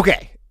starts.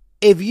 Okay,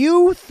 if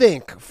you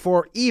think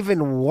for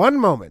even one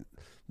moment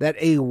that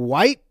a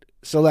white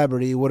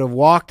celebrity would have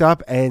walked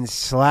up and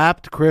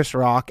slapped Chris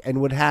Rock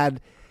and would have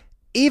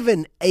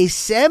even a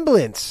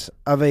semblance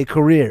of a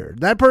career,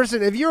 that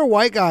person, if you're a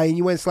white guy and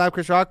you went and slapped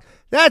Chris Rock,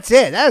 that's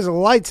it. That is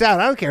lights out.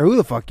 I don't care who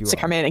the fuck you are. To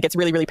come in and gets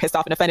really, really pissed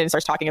off and offended and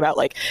starts talking about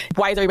like,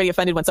 why is everybody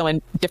offended when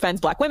someone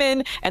defends black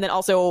women? And then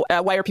also,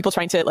 why are people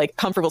trying to like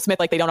come for Will Smith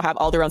like they don't have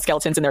all their own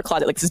skeletons in their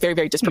closet? Like this is very,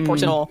 very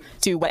disproportional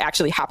to what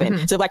actually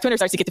happened. So Black Twitter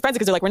starts to get defensive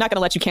because they're like, we're not going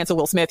to let you cancel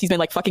Will Smith. He's been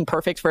like fucking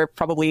perfect for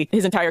probably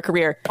his entire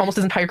career. Almost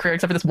his entire career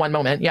except for this one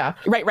moment. Yeah.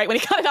 Right. When he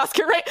got an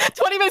Oscar, right?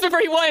 20 minutes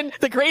before he won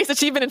the greatest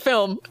achievement in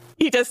film.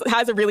 He just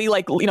has a really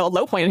like, you know,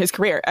 low point in his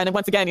career. And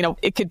once again, you know,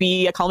 it could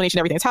be a culmination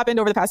of everything that's happened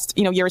over the past,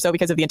 you know, year or so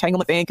because of the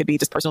entanglement thing. It could be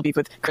just personal beef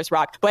with Chris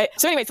Rock. But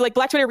so anyway, so like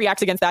Black Twitter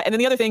reacts against that. And then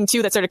the other thing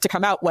too that started to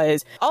come out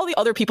was all the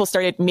other people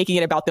started making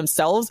it about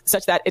themselves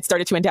such that it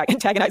started to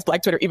antagonize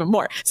Black Twitter even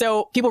more.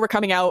 So people were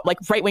coming out, like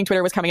right-wing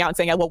Twitter was coming out and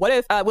saying, well, what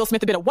if Will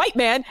Smith had been a white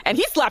man and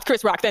he slapped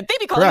Chris Rock? Then they'd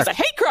be calling this a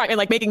hate crime and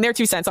like making their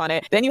 2 cents on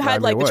it. Then you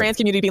had like the trans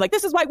community being like,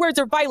 this is why words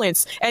are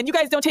violence and you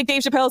guys don't take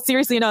Dave Chappelle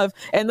seriously enough.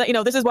 And you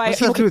know, this is why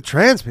people do with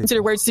trans people?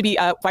 Consider words to be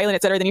be violent,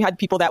 et cetera. Then you had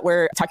people that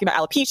were talking about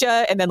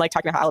alopecia and then like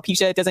talking about how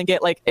alopecia doesn't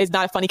get like, is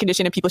not a funny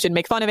condition and people shouldn't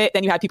make fun of it.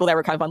 Then you had people that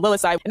were kind of on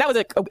Lilith's side. And that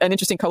was an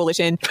interesting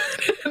coalition.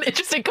 An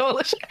interesting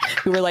coalition.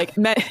 Who were like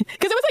men,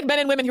 because it was like men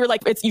and women who were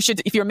like, you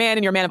should, if you're a man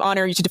and you're a man of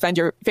honor, you should defend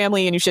your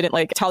family and you shouldn't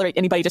like tolerate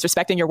anybody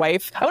disrespecting your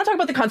wife. I want to talk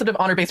about the concept of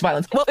honor-based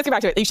violence. Well, let's get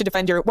back to it. You should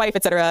defend your wife,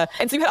 etc.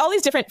 And so you had all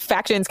these different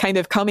factions kind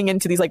of coming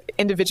into these like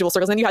individual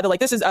circles. And then you had the like,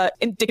 this is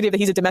indicative that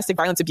he's a domestic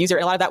violence abuser.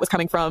 And a lot of that was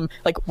coming from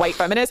like white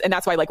feminists. And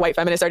that's why like white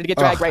feminists started to get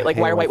dragged, right? Like,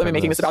 why are white women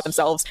making this about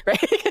themselves,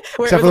 right?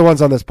 Except for the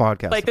ones on this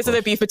podcast. Like, this is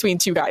a beef between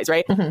two guys,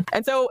 right? Mm-hmm.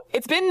 And so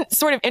it's been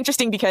sort of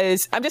interesting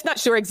because I'm just not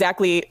sure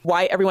exactly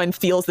why everyone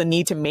feels the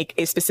need to make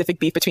a specific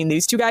beef between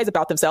these two guys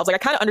about themselves. Like, I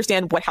kind of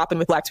understand what happened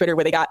with Black Twitter,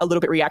 where they got a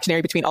little bit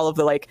reactionary between all of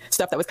the like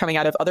stuff that was coming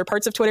out of other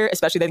parts of Twitter,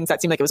 especially the things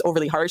that seemed like it was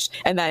overly harsh.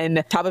 And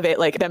then top of it,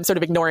 like them sort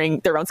of ignoring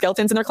their own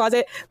skeletons in their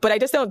closet. But I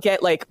just don't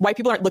get like why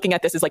people aren't looking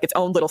at this as like its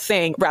own little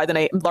thing rather than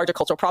a larger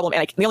cultural problem.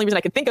 And the only reason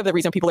I can think of the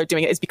reason people are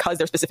doing it is because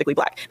they're specifically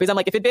Black. Because I'm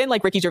like, if it'd been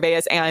like Ricky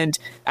Gervais and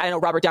I don't know,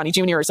 Robert Downey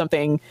Jr. or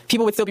something,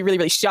 people would still be really,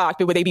 really shocked.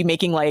 But would they be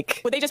making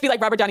like, would they just be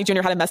like, Robert Downey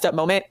Jr. had a messed up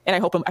moment and I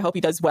hope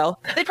he does well?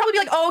 They'd probably be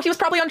like, oh, he was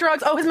probably on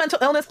drugs. Oh, his mental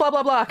illness, blah,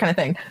 blah, blah kind of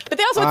thing. But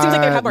they also, it seems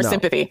like they'd have more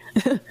sympathy.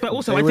 But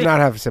also, they would not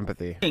have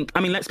sympathy.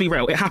 I mean, let's be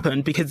real. It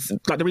happened because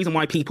like the reason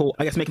why people,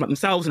 I guess, make them up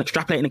themselves and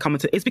extrapolating and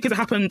commenting is because it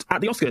happened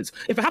at the Oscars.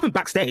 If it happened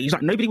backstage,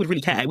 like nobody would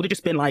really care. It would have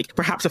just been like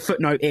perhaps a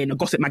footnote in a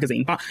gossip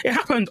magazine. But it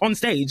happened on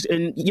stage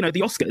in, you know,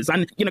 the Oscars,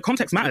 and, you know,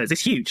 context matters.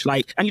 It's huge.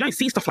 Like, and you don't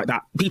see stuff like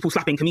that. People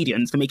slapping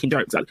comedians for making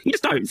jokes. Like, you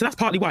just don't. So that's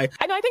partly why.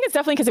 I know. I think it's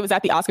definitely because it was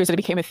at the Oscars that it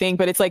became a thing.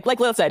 But it's like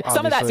Lil said,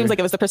 some of that seems like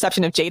it was the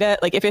perception of Jada.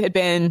 Like if it had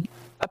been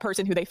a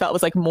person who they felt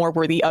was like more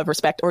worthy of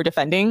respect or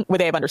defending,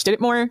 would they have understood it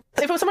more?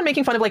 If it was someone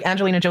making fun of like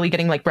Angelina Jolie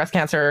getting like breast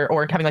cancer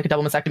or having like a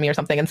double mastectomy or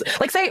something, and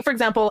like say, for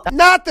example,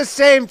 not the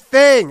same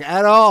thing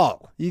at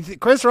all.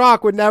 Chris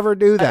Rock would never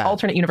do that. An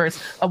alternate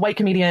universe, a white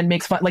comedian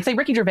makes fun, like say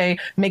Ricky Gervais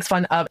makes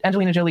fun of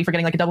Angelina Jolie for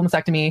getting like a double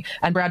mastectomy,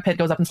 and Brad Pitt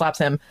goes up and slaps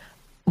him.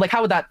 Like,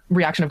 how would that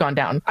reaction have gone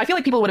down? I feel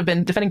like people would have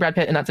been defending Brad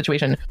Pitt in that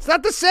situation. It's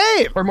not the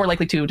same. Or more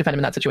likely to defend him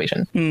in that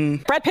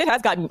situation. Brad Pitt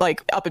has gotten,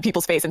 like, up in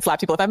people's face and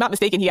slapped people. If I'm not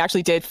mistaken, he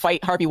actually did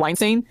fight Harvey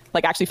Weinstein.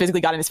 Like, actually physically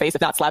got in his face,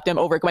 if not slapped him,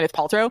 over Gwyneth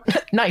Paltrow.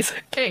 Nice.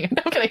 King.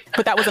 No, I'm kidding.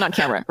 But that wasn't on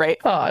camera, right?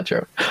 Oh,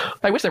 true.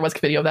 I wish there was a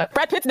video of that.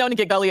 Brad Pitt's known to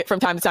get gully from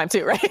time to time,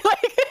 too, right?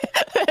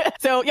 Like,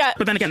 so, yeah.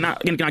 But then again,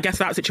 I guess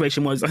that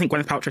situation was, I think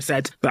Gwyneth Paltrow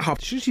said that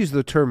Did she just use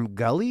the term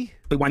gully?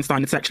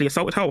 Weinstein had sexually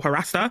assaulted her or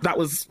harassed her. That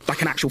was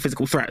like an actual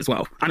physical threat as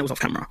well. And it was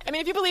off camera. I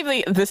mean, if you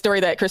believe the story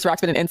that Chris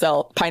Rock's been an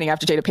incel pining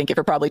after Jada Pinkett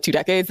for probably 2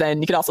 decades,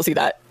 then you could also see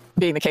that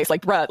being the case.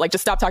 Like, bruh, like,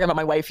 just stop talking about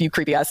my wife, you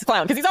creepy ass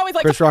clown. Because he's always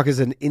like, Chris Rock is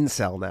an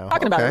incel now.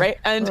 Talking about it, right?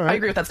 And I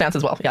agree with that stance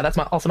as well. Yeah, that's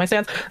also my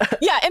stance.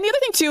 Yeah, and the other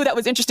thing too that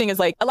was interesting is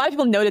like a lot of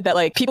people noted that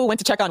like people went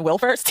to check on Will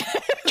first.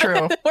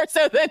 True. More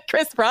so than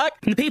Chris Rock.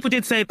 And the people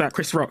did say that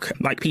Chris Rock,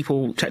 like,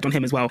 people checked on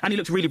him as well, and he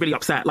looked really, really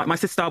upset. Like, my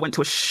sister went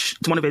to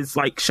to one of his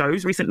like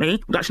shows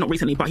recently. Well, actually, not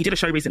recently, but he did a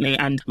show recently,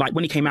 and like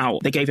when he came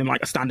out, they gave him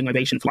like a standing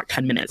ovation for like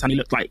 10 minutes, and he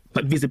looked like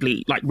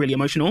visibly like really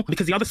emotional.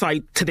 Because the other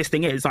side to this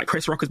thing is like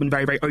Chris Rock has been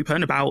very, very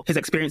open about his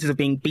experiences of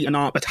being beaten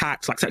up,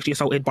 attacked, like sexually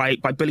assaulted by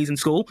bullies in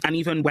school, and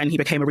even when he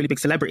became a really big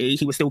celebrity,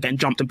 he was still getting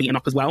jumped and beaten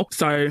up as well.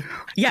 So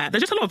yeah,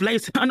 there's just a lot of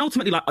layers, and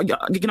ultimately, like,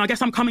 you know, I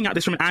guess I'm coming at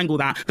this from an angle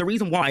that the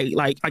reason why,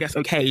 like, I guess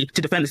okay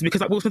to defend this is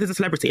because like Will Smith is a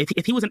celebrity.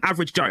 If he was an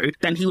average Joe,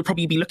 then he would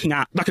probably be looking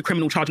at like a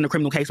criminal charge in a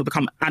criminal case would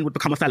become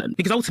a felon,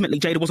 because ultimately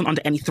Jada wasn't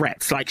under any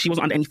threats. Like, she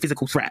wasn't under any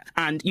physical threat,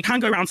 and you can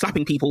go around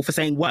slapping people for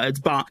saying words,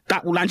 but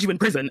that will land you in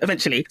prison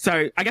eventually.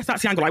 So I guess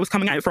that's the angle I was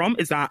coming at it from,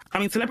 is that, I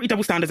mean, celebrity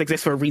double standards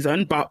exist for a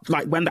reason, but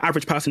like when the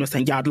average person was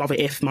saying, yeah, I'd love it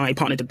if my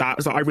partner did that, I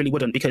was like, I really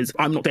wouldn't, because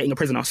I'm not dating a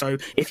prisoner. So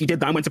if you did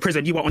that and went to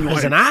prison, you were on your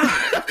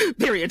own.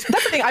 Period.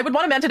 That's the thing. I would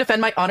want a man to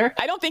defend my honor.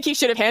 I don't think he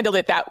should have handled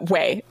it that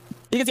way.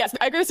 Because yes,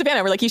 I agree with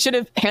Savannah. We're like, he should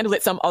have handled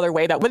it some other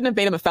way that wouldn't have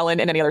made him a felon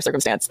in any other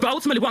circumstance. But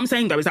ultimately, what I'm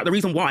saying though is that the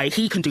reason why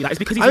he can do that is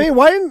because he's... I mean,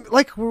 why didn't,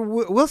 like,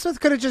 Will Smith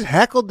could have just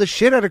heckled the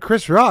shit out of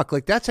Chris Rock.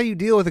 Like, that's how you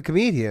deal with a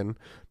comedian.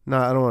 No,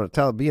 I don't want to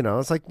tell, but you know,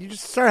 it's like you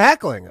just start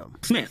heckling him.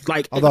 Smith,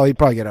 like, although he'd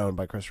probably get owned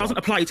by Chris Rock. Doesn't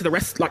apply to the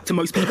rest, like to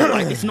most people.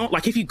 Like, it's not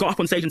like if you got up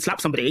on stage and slapped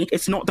somebody,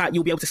 it's not that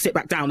you'll be able to sit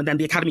back down and then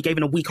the Academy gave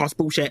him a weak ass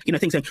bullshit, you know,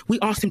 thing saying, we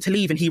asked him to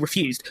leave and he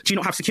refused. Do you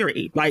not have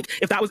security? Like,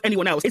 if that was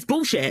anyone else, it's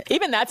bullshit.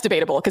 Even that's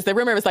debatable, because the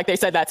rumor was like they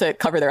said that to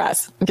cover their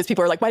ass, because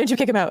people are like, why did you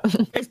kick him out?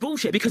 It's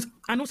bullshit, because,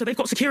 and also they've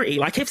got security.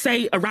 Like, if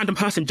say a random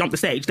person jumped the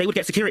stage, they would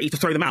get security to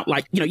throw them out.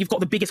 Like, you know, you've got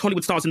the biggest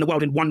Hollywood stars in the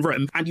world in one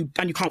room, and you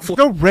can't force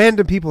no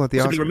random people at the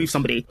Oscars remove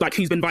somebody like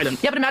who's been violent.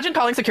 Yeah, but imagine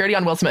calling security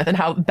on Will Smith and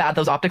how bad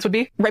those optics would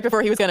be. Right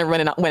before he was going to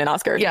win an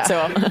Oscar. Yeah. So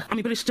I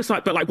mean, but it's just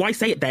like, but like, why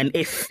say it then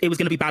if it was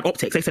going to be bad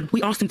optics? They said,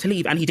 we asked him to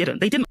leave and he didn't.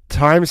 They didn't.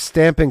 Time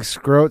stamping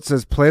Scroat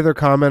says, play their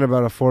comment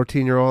about a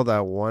 14-year-old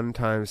at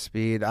 1x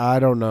speed. I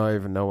don't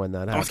even know when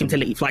that happened. Ask him to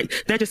leave. Like,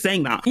 they're just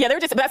saying that. Yeah,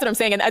 that's what I'm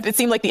saying. And it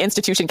seemed like the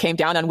institution came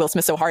down on Will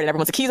Smith so hard, and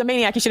everyone's like, he's a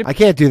maniac. He should have I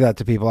can't do that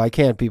to people. I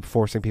can't be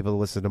forcing people to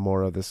listen to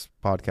more of this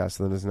podcast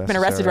than is necessary. been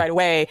arrested right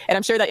away. And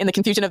I'm sure that in the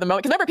confusion of the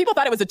moment, because remember, people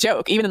thought it was a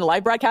joke. Even in the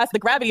live broadcast, the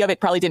gravity of it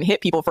probably didn't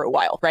hit people for a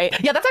while, right?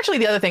 Yeah, that's actually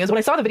the other thing, is when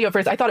I saw the video at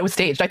first, I thought it was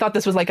staged. I thought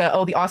this was like the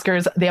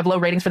Oscars, they have low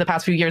ratings for the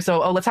past few years,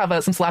 so let's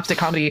have some slapstick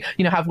comedy,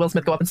 have Will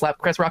Smith go up and slap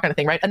Chris Rock kind of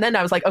thing, right? And then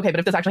I was like, okay, but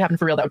if this actually happened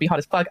for real, that would be hot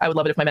as fuck. I would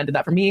love it if my men did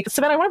that for me.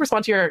 Savannah, I want to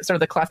respond to your sort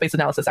of the class-based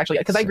analysis, actually,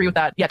 because I agree with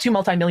that. Yeah, two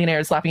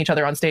multimillionaires slapping each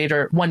other on stage,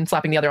 or one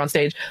slapping the other on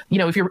stage.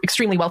 If you're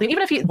extremely wealthy, and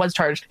even if he was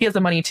charged, he has the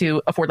money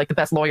to afford like the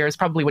best lawyers,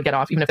 probably would get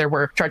off, even if there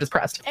were charges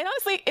pressed. And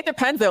honestly, it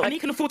depends though. And he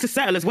can afford to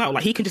settle as well.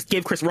 Like, he can just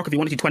give Chris Rock, if he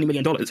wanted to, $20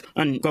 million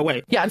and go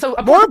away. Yeah, and so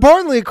more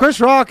importantly, Chris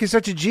Rock is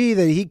such a G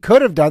that he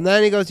could have done that,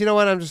 and he goes, you know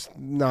what, I'm just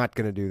not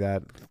going to do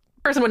that.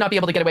 Person would not be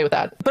able to get away with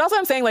that. But also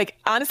I'm saying, like,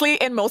 honestly,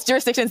 in most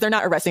jurisdictions, they're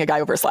not arresting a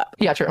guy over a slap.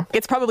 Yeah, true.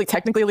 It's probably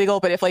technically legal,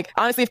 but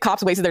if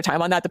cops wasted their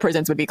time on that, the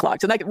prisons would be clogged.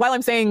 So like, while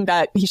I'm saying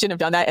that he shouldn't have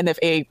done that, and if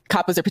a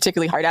cop was a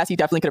particularly hard ass, he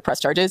definitely could have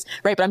pressed charges,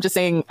 right? But I'm just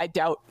saying, I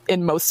doubt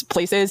in most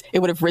places it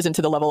would have risen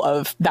to the level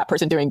of that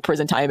person doing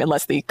prison time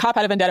unless the cop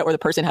had a vendetta or the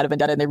person had a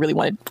vendetta and they really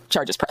wanted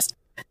charges pressed.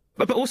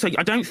 But also,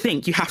 I don't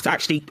think you have to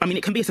actually,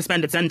 it can be a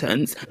suspended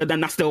sentence, but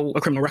then that's still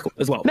a criminal record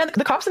as well. Man,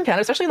 the cops in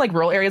Canada, especially in like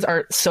rural areas,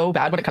 are so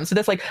bad when it comes to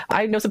this. Like,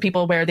 I know some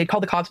people where they'd call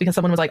the cops because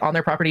someone was like on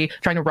their property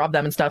trying to rob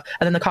them and stuff.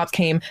 And then the cops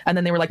came and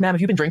then they were like, ma'am,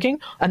 have you been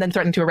drinking? And then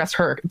threatened to arrest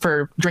her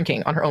for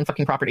drinking on her own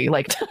fucking property.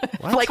 Like,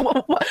 like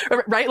what?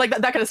 Right? Like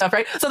that kind of stuff,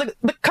 right? So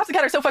the cops in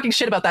Canada are so fucking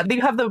shit about that. They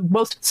have the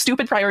most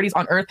stupid priorities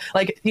on earth.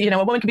 Like, a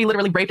woman could be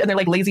literally raped and they're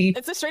like lazy.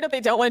 It's just straight up,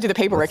 they don't want to do the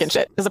paperwork and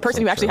shit. Because the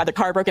person who actually had their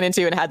car broken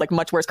into and had like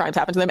much worse crimes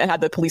happen to them and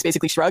had the police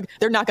basically shrug,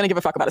 they're not going to give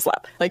a fuck about a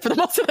slap, like, for the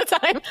most of the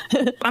time.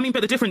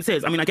 But the difference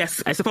is, I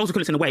guess it's a false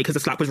equivalence in a way because the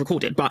slap was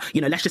recorded. But,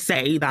 let's just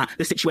say that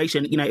the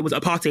situation, it was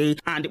a party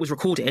and it was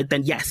recorded,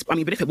 then yes. But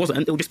if it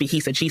wasn't, it will just be he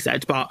said, she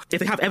said. But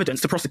if they have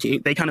evidence to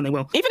prosecute, they can and they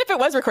will. Even if it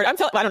was recorded, I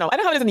don't know. I don't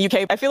know how it is in the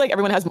UK. I feel like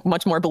everyone has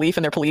much more belief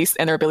in their police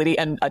and their ability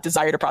and a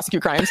desire to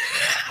prosecute crimes.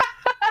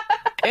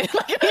 And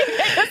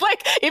it's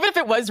like, even if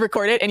it was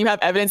recorded and you have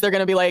evidence, they're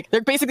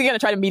basically going to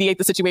try to mediate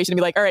the situation and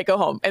be like, all right, go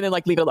home, and then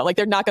like leave it alone. Like,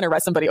 they're not going to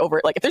arrest somebody over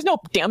it. Like, if there's no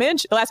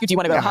damage, they'll ask you, do you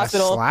want to go to the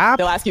hospital? Slap?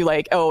 They'll ask you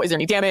like, oh, is there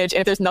any damage?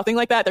 And if there's nothing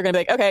like that, they're going to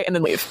be like, okay, and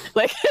then leave.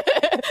 Like,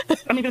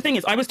 the thing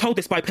is, I was told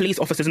this by police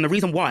officers, and the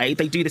reason why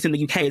they do this in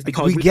the UK is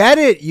because we get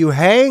it. You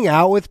hang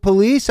out with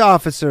police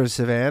officers,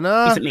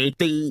 Savannah. Recently,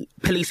 the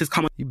police has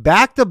come. You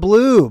back the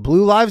blue.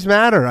 Blue lives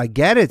matter. I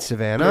get it,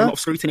 Savannah. A lot of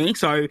scrutiny.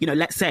 So,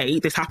 let's say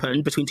this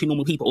happened between two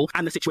normal people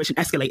and the situation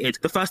escalated.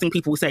 The first thing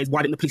people will say is,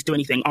 why didn't the police do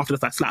anything after the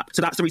first slap?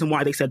 So that's the reason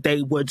why they said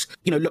they would,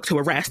 look to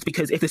arrest,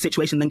 because if the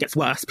situation then gets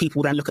worse,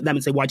 people then look at them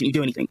and say, why didn't you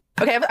do anything?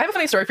 Okay, I have a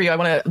funny story for you.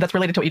 That's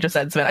related to what you just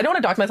said, Savannah. I don't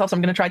want to dox myself, so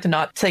I'm going to try to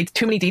not say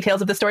too many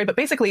details of this story, but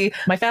basically,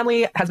 my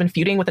family has been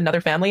feuding with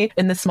another family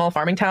in this small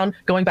farming town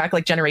going back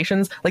like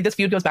generations. Like, this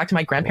feud goes back to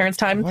my grandparents'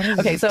 time.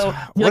 Okay, so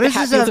what is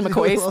this?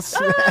 McCoy's?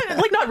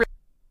 Like, not really.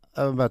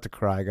 I'm about to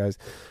cry, guys.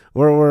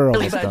 We're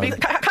almost done.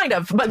 Kind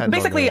of, but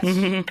basically,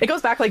 it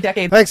goes back like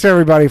decades. Thanks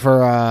everybody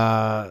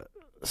for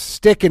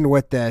sticking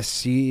with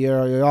this.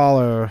 You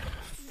all are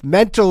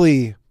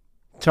mentally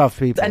tough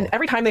people. And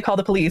every time they call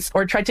the police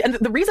or try to, and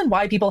the reason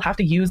why people have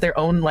to use their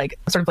own like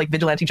sort of like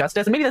vigilante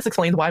justice, and maybe this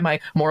explains why my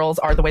morals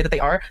are the way that they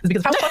are, is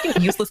because of how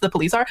fucking useless the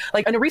police are.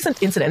 Like, in a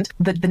recent incident,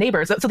 the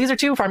neighbors, so these are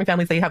two farming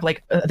families, they have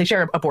like they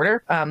share a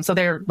border, so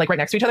they're like right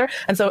next to each other,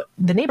 and so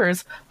the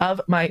neighbors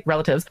of my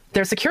relatives,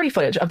 there's security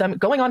footage of them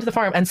going onto the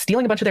farm and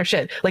stealing a bunch of their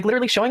shit, like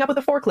literally showing up with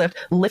a forklift,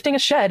 lifting a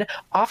shed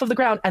off of the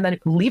ground, and then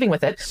leaving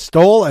with it.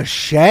 Stole a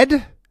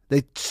shed?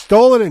 They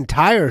stole an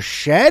entire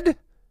shed?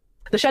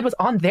 The shed was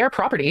on their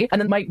property, and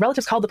then my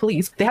relatives called the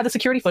police. They had the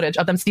security footage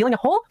of them stealing a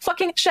whole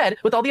fucking shed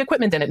with all the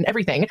equipment in it and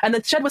everything, and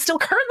the shed was still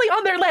currently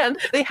on their land.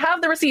 They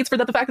have the receipts for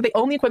the fact that they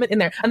own the equipment in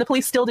there, and the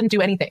police still didn't do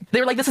anything. They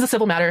were like, this is a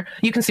civil matter.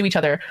 You can sue each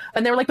other.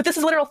 And they were like, but this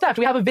is literal theft.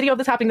 We have a video of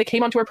this happening. They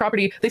came onto our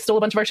property. They stole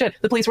a bunch of our shit.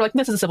 The police were like,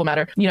 this is a civil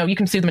matter. You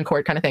can sue them in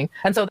court kind of thing.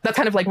 And so that's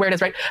kind of like where it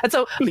is, right? And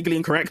so legally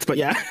incorrect, but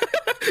yeah.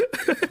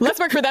 Let's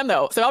work for them,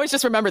 though. So always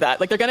just remember that.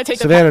 Like, they're going to take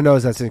Savannah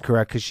knows that's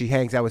incorrect because she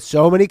hangs out with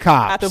so many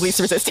cops. At the least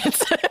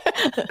resistance.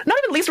 Not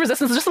even least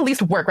resistance, it's just the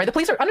least work, right? The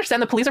police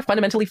are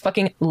fundamentally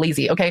fucking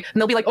lazy, okay?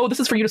 And they'll be like, oh, this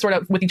is for you to sort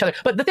out with each other.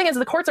 But the thing is,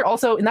 the courts are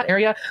also, in that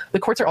area, the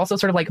courts are also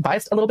sort of like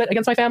biased a little bit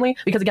against my family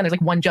because, again, there's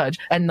like one judge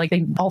and like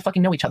they all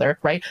fucking know each other,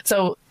 right?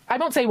 So I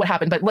won't say what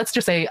happened, but let's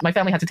just say my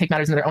family had to take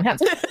matters in their own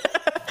hands.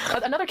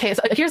 Another case,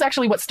 here's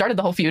actually what started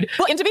the whole feud.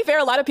 Well, and to be fair,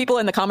 a lot of people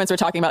in the comments were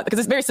talking about, because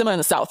it's very similar in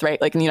the South,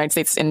 right? Like in the United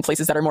States, in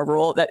places that are more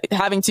rural, that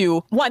having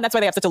to, one, that's why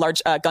they have such a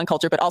large gun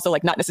culture, but also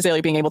like not necessarily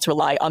being able to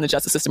rely on the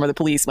justice system or the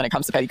police when it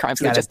comes to petty crimes.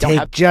 They just take don't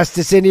have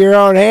justice into your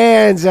own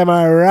hands, am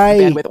I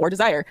right? Bandwidth or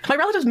desire. My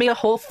relatives made a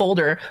whole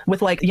folder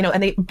with like,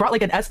 and they brought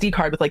like an SD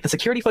card with like the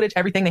security footage,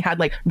 everything. They had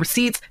like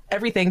receipts,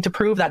 everything to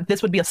prove that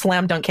this would be a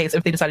slam dunk case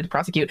if they decided to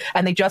prosecute.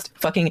 And they just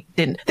fucking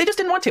didn't. They just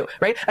didn't want to,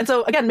 right? And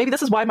so again, maybe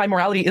this is why my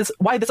morality is,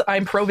 why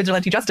I'm pro-vigilante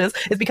vigilante justice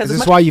is because Is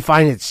this why you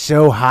find it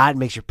so hot and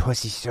makes your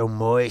pussy so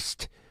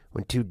moist?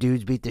 When two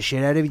dudes beat the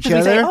shit out of each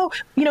other? Say, oh,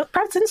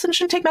 private citizens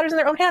shouldn't take matters in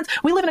their own hands.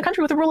 We live in a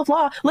country with a rule of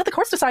law. Let the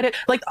courts decide it.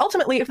 Like,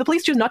 ultimately, if the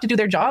police choose not to do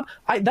their job,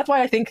 that's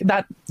why I think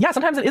that,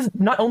 sometimes it is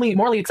not only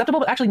morally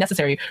acceptable, but actually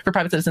necessary for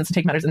private citizens to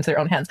take matters into their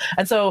own hands.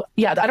 And so,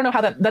 I don't know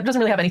how that doesn't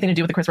really have anything to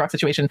do with the Chris Rock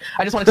situation.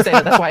 I just wanted to say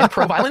that's why I'm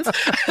pro-violence.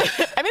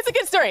 I mean, it's a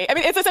good story. I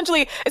mean, it's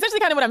essentially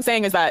kind of what I'm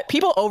saying is that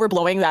people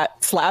overblowing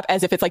that slap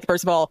as if it's like,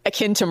 first of all,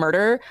 akin to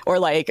murder, or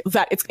like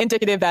that it's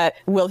indicative that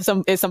Will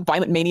is some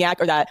violent maniac,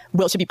 or that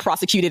Will should be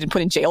prosecuted and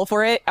put in jail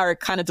for it, are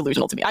kind of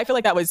delusional to me. I feel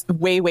like that was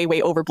way, way,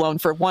 way overblown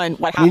for one.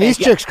 What happened? I mean, these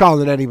chicks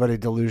calling anybody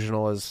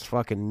delusional is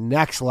fucking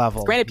next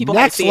level. Granted, people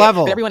next see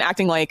level. It, but everyone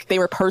acting like they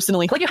were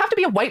personally like, you have to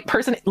be a white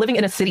person living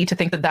in a city to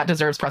think that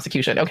deserves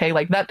prosecution. Okay,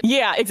 like that.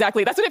 Yeah,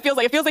 exactly. That's what it feels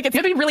like. It feels like it's you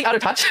have to be really out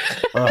of touch,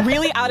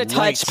 really out of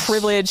touch,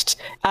 privileged,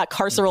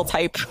 carceral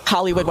type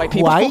Hollywood white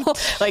people,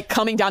 like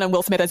coming down on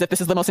Will Smith as if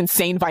this is the most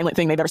insane, violent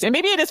thing they've ever seen.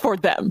 Maybe it is for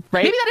them,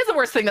 right? Maybe that is the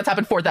worst thing that's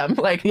happened for them.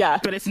 Like,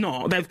 but it's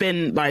not. There've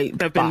been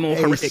more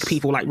horrific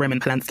people like Roman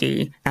Polanski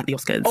at the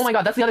Oscars. Oh my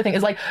God, that's the other thing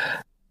is like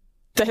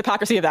the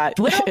hypocrisy of that.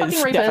 Literal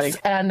fucking rapists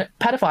and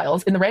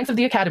pedophiles in the ranks of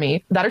the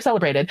Academy that are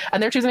celebrated,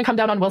 and they're choosing to come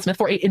down on Will Smith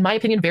for a, in my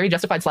opinion, very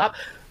justified slap.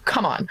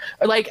 Come on.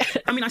 Like,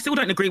 I mean, I still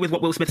don't agree with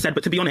what Will Smith said,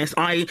 but to be honest,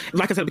 like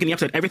I said at the beginning of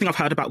the episode, everything I've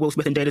heard about Will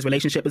Smith and Jada's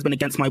relationship has been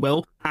against my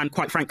will. And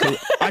quite frankly,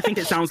 I think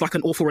it sounds like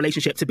an awful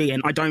relationship to be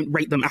in. I don't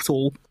rate them at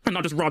all. And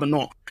I'd just rather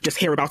not just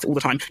hear about it all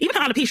the time. Even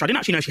her alopecia, I didn't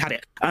actually know she had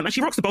it. And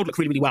she rocks the bold look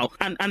really, really well.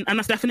 And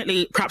that's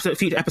definitely perhaps a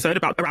future episode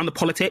around the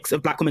politics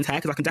of black women's hair,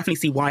 because I can definitely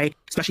see why,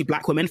 especially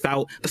black women,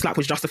 felt the slap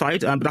was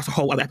justified. But that's a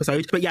whole other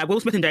episode. But yeah, Will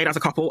Smith and Jada as a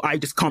couple, I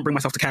just can't bring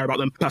myself to care about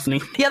them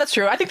personally. Yeah, that's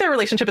true. I think their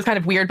relationship is kind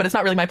of weird, but it's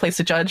not really my place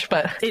to judge.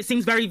 But it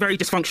seems very, very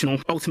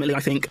dysfunctional. Ultimately, I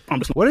think.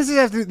 What does it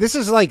have to? This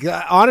is like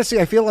honestly,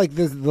 I feel like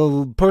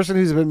the person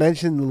who's been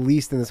mentioned the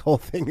least in this whole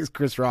thing is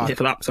Chris Rock.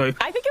 For that, so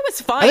I think it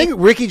was fun. I think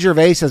Ricky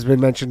Gervais has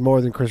been mentioned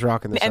more than Chris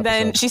Rock in this. And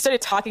episode. Then she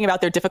started talking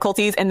about their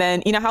difficulties, and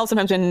then you know how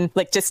sometimes when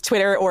like just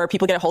Twitter or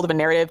people get a hold of a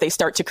narrative, they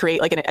start to create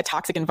like a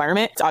toxic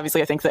environment. So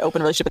obviously, I think the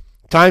open relationship.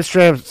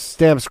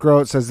 Timestamp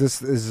Scroat says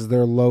this is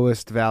their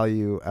lowest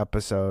value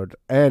episode,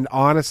 and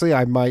honestly,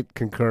 I might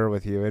concur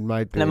with you. It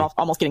might be. And them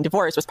almost getting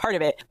divorced was part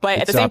of it, but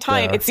at the same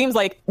time, it seems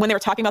like when they were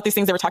talking about these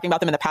things, they were talking about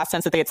them in the past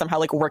tense, that they had somehow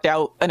like worked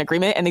out an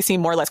agreement, and they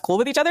seem more or less cool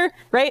with each other,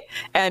 right?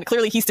 And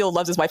clearly, he still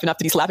loves his wife enough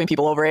to be slapping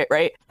people over it,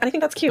 right? And I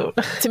think that's cute.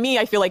 To me,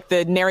 I feel like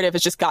the narrative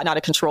has just gotten out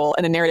of control,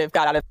 and the narrative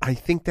got out of. I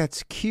think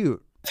that's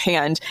cute.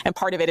 Hand, and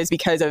part of it is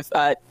because of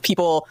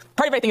people.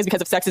 Part of it, I think, is because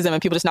of sexism and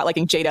people just not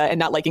liking Jada and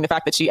not liking the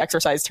fact that she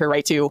exercised her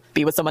right to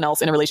be with someone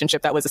else in a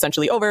relationship that was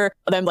essentially over.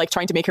 Them like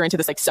trying to make her into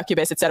this like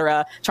succubus,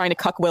 etc. Trying to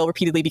cuck Will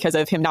repeatedly because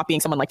of him not being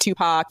someone like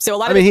Tupac. So a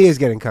lot. He is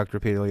getting cucked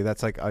repeatedly.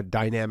 That's like a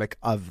dynamic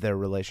of their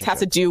relationship. Has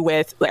to do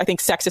with I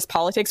think sexist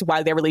politics,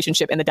 why their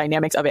relationship and the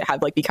dynamics of it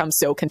have like become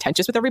so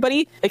contentious with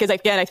everybody. Because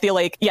again, I feel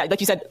like like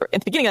you said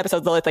at the beginning of the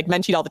episode, it's like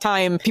men cheat all the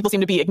time. People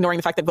seem to be ignoring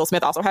the fact that Will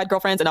Smith also had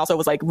girlfriends and also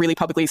was like really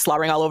publicly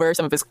slobbering all over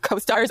some of his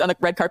co-stars on the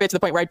red carpet, to the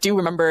point where I do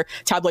remember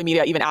tabloid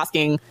media even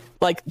asking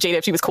like Jada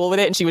if she was cool with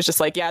it, and she was just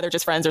like, yeah, they're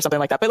just friends or something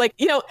like that. But like,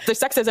 there's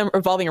sexism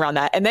revolving around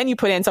that, and then you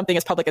put in something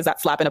as public as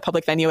that slap in a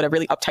public venue at a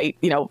really uptight,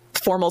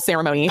 formal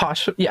ceremony.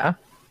 Posh, yeah.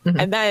 Mm-hmm.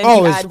 And then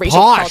you add racial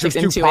politics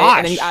into it,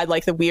 and then you add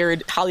like the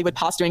weird Hollywood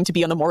posturing to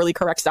be on the morally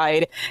correct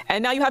side,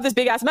 and now you have this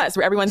big ass mess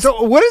where everyone's.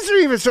 So what is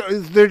there even? So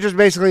they're just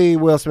basically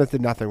Will Smith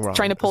did nothing wrong,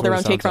 trying to pull their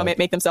own take from it,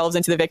 make themselves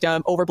into the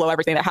victim, overblow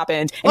everything that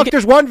happened. Look,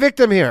 there's one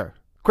victim here.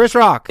 Chris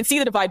Rock. And see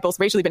the divide both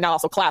racially, but now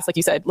also class, like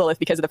you said, Lilith,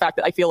 because of the fact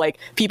that I feel like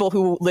people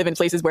who live in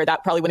places where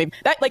that probably wouldn't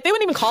even, they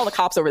wouldn't even call the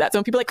cops over that. So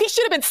when people are like, he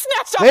should have been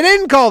snatched off. They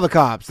didn't call the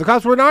cops. The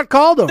cops were not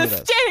called over the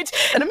stage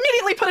and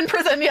immediately put in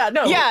prison. Yeah,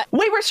 no. Yeah.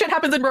 Way worse shit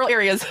happens in rural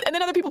areas. And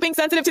then other people being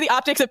sensitive to the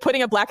optics of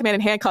putting a black man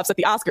in handcuffs at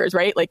the Oscars,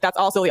 right? Like that's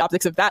also the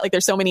optics of that. Like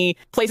there's so many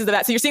places of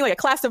that. So you're seeing like a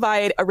class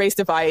divide, a race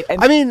divide.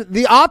 And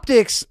the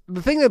optics,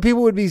 the thing that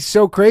people would be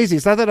so crazy,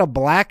 it's not that a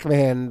black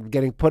man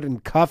getting put in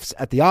cuffs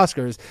at the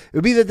Oscars. It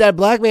would be that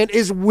black man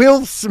is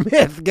Will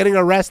Smith getting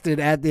arrested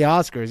at the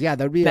Oscars. Yeah,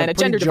 that would be a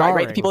gender divide,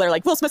 right? The people that are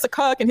like, Will Smith's a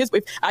cuck and his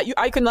wife,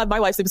 I couldn't let my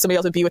wife sleep with somebody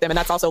else and be with him. And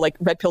that's also like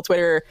red pill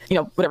Twitter,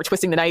 whatever,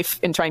 twisting the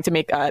knife and trying to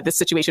make this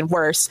situation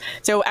worse.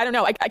 So I don't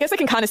know. I guess I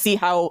can kind of see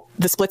how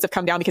the splits have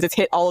come down because it's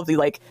hit all of the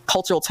like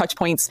cultural touch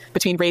points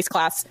between race,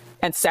 class,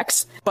 and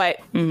sex. But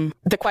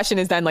the question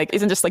is then like,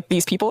 isn't just like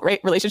these people, right?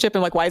 Relationship,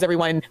 and like, why is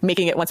everyone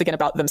making it once again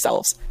about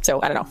themselves?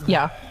 So I don't know.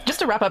 Yeah. Just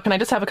to wrap up, can I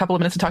just have a couple of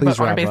minutes to talk about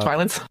honor-based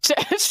violence?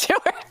 Sure.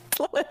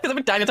 Because I've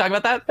been dying to talk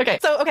about that.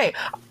 Okay.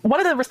 One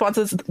of the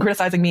responses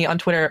criticizing me on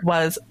Twitter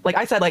was like,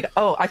 I said like,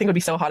 oh, I think it would be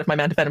so hot if my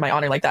man defended my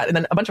honor like that. And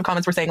then a bunch of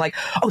comments were saying like,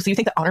 oh, so you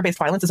think that honor-based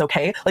violence is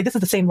okay? Like this is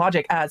the same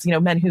logic as,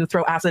 men who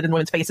throw acid in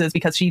women's faces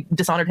because she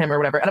dishonored him or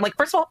whatever. And I'm like,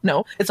 first of all,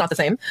 no, it's not the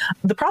same.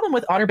 The problem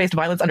with honor-based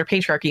violence under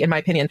patriarchy, in my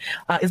opinion,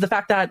 is the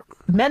fact that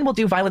men will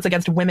do violence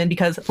against women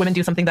because women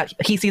do something that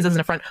he sees as an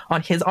affront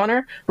on his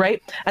honor,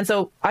 right? And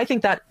so I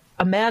think that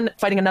a man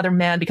fighting another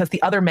man because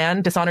the other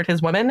man dishonored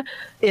his woman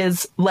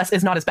is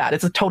not as bad.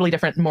 It's a totally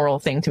different moral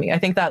thing to me. I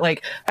think that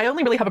like I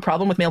only really have a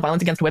problem with male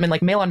violence against women,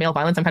 like male on male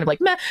violence. I'm kind of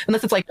like meh,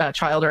 unless it's like a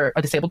child or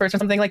a disabled person or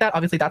something like that.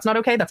 Obviously that's not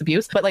okay. That's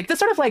abuse. But like this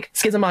sort of like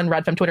schism on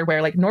Radfem Twitter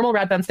where like normal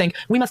Radfems think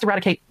we must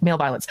eradicate male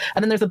violence,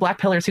 and then there's the black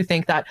pillars who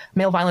think that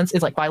male violence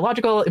is like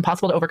biological,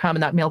 impossible to overcome,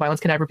 and that male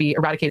violence can never be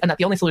eradicated, and that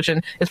the only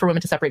solution is for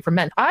women to separate from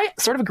men. I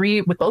sort of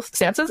agree with both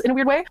stances in a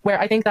weird way, where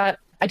I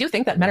do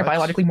think that men are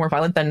biologically more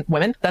violent than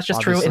women. That's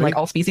just true in like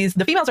all species.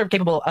 The females are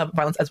capable of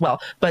violence as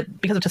well,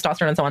 but because of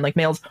testosterone and so on, like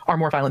males are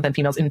more violent than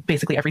females in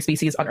basically every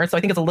species on Earth. So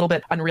I think it's a little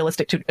bit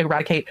unrealistic to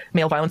eradicate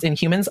male violence in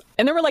humans.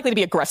 And they're more likely to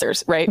be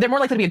aggressors, right? They're more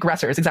likely to be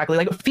aggressors, exactly.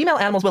 Like female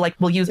animals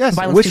will use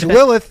violence which to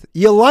Lilith,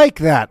 you like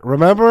that.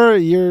 Remember,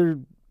 you're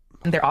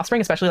their offspring,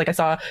 especially like I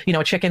saw,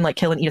 a chicken like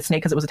kill and eat a snake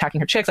because it was attacking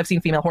her chicks. I've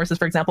seen female horses,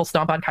 for example,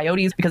 stomp on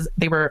coyotes because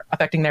they were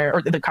affecting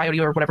or the coyote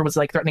or whatever was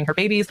like threatening her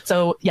babies.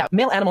 So yeah,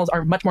 male animals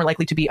are much more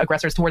likely to be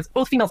aggressors towards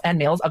both females and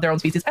males of their own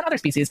species and other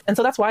species. And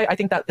so that's why I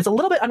think that it's a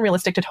little bit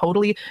unrealistic to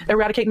totally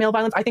eradicate male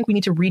violence. I think we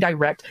need to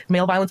redirect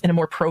male violence in a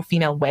more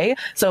pro-female way.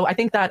 So I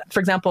think that, for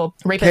example,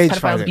 rapists,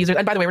 pedophiles, abusers,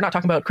 and by the way, we're not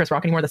talking about Chris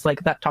Rock anymore. That's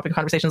like that topic of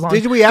conversation is long.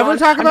 Did we ever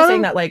talk about I'm just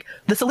saying that like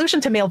the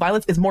solution to male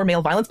violence is more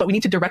male violence, but we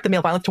need to direct the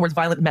male violence towards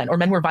violent men or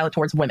men who are violent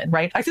towards women,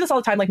 right? I see this all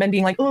the time. Like men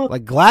being like, oh,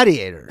 like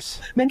gladiators.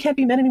 Men can't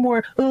be men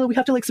anymore. Oh, we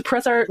have to like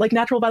suppress our like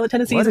natural violent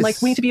tendencies and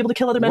like we need to be able to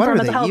kill other men for our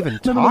mental health.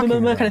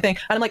 Kind of thing.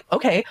 And I'm like,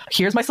 okay,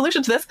 here's my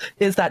solution to this: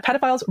 is that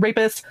pedophiles,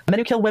 rapists, men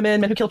who kill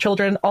women, men who kill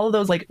children, all of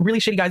those like really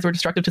shitty guys who are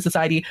destructive to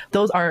society,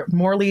 those are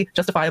morally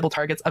justifiable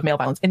targets of male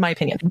violence, in my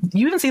opinion.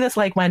 You even see this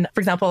like when,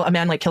 for example, a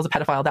man like kills a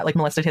pedophile that like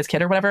molested his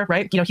kid or whatever,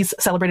 right? He's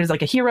celebrated as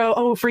like a hero.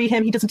 Oh, free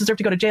him. He doesn't deserve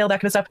to go to jail.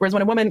 That kind of stuff. Whereas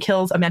when a woman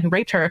kills a man who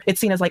raped her,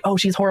 it's seen as like, oh,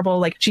 she's horrible.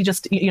 Like she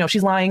just,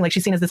 she's lying. Like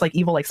she's seen as this like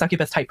evil, like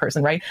succubus type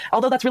person, right?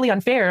 Although that's really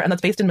unfair and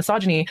that's based in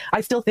misogyny, I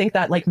still think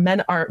that like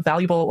men are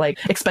valuable, like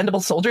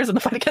expendable soldiers in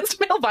the fight against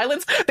male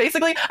violence.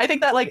 Basically, I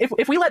think that like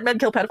if we let men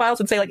kill pedophiles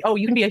and say like, oh,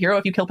 you can be a hero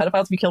if you kill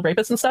pedophiles, if you kill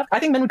rapists and stuff, I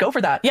think men would go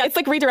for that. Yeah, it's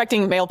like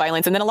redirecting male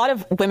violence. And then a lot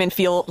of women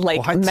feel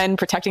like men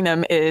protecting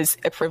them is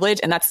a privilege.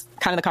 And that's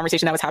kind of the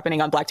conversation that was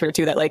happening on Black Twitter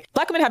too, that like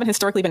Black women haven't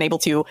historically been able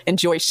to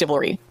enjoy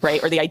chivalry,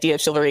 right? Or the idea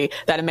of chivalry,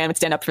 that a man would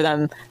stand up for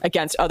them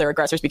against other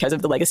aggressors because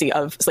of the legacy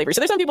of slavery. So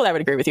there's some people that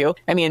would agree with you.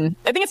 I mean,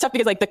 I think it's tough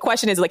because like the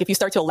question is like, if you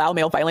start to allow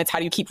male violence, how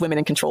do you keep women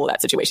in control of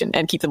that situation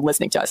and keep them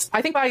listening to us?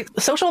 I think by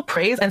social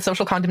praise and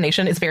social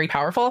condemnation is very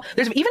powerful.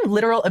 There's even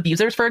literal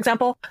abusers, for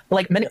example,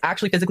 like men who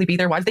actually physically beat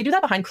their wives. They do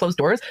that behind closed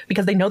doors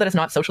because they know that it's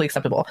not socially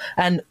acceptable.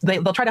 And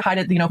they'll try to hide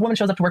it. A woman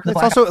shows up to work with a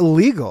black. It's also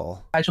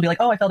illegal. She'll be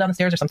like, oh, I fell down the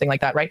stairs or something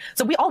like that, right?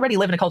 So we already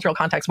live in a cultural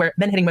context where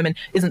men hitting women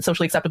isn't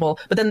socially acceptable.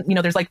 But then,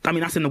 there's like... I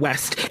mean, that's in the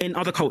West. In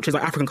other cultures,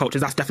 like African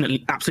cultures, that's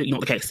definitely absolutely not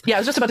the case. Yeah, I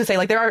was just about to say,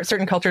 like, there are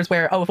certain cultures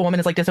where, oh, if a woman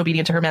is like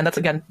disobedient to her man, that's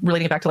again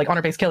relating it back to like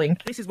honor-based killing.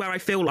 This is where I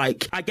feel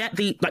like I get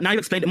now you've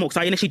explained it more,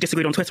 because I initially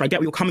disagreed on Twitter. I get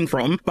where you're coming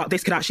from, but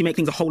this could actually make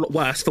things a whole lot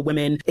worse for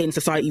women in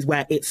societies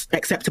where it's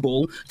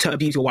acceptable to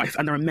abuse your wife,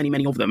 and there are many,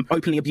 many of them.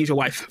 Openly abuse your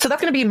wife. So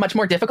that's going to be much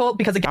more difficult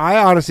because again, I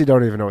honestly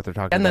don't even know what they're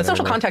talking about. And the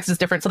social context is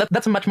different, so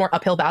that's a much more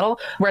uphill battle.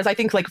 Whereas I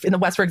think like in the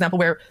West, for example,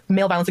 where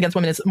male violence against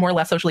women is more or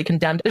less socially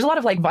condemned, there's a lot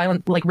of like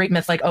violent, like rape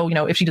myths, like, oh,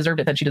 if she deserved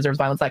it, then she deserves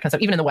violence, that kind of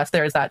stuff. Even in the West,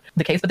 there is that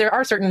the case, but there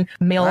are certain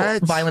male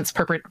violence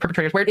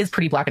perpetrators where it is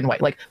pretty black and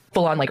white, like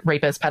full on like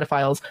rapists,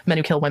 pedophiles, men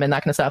who kill women,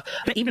 that kind of stuff.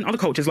 But even other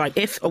cultures, like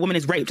if a woman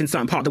is raped in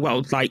certain part of the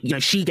world, like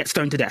she gets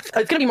stoned to death. It's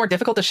going to be more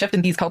difficult to shift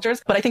in these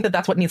cultures, but I think that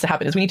that's what needs to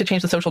happen. Is we need to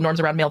change the social norms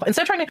around male violence.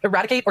 Instead of trying to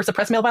eradicate or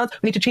suppress male violence,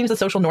 we need to change the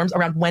social norms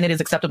around when it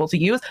is acceptable to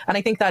use. And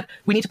I think that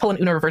we need to pull an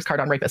Uno reverse card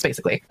on rapists.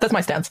 Basically, that's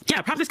my stance.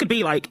 Yeah, perhaps this could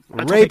be like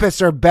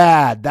rapists are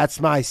bad. That's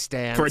my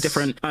stance for a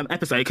different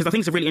episode, because I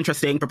think it's a really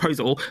interesting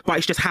proposal. But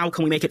it's just how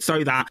can we make it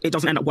so that it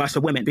doesn't end up worse for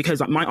women? Because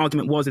like my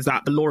argument is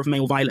that the law of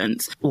male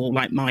violence, or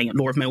like my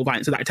law of male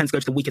violence, is that it tends to go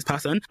to the weakest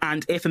person.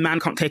 And if a man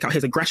can't take out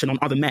his aggression on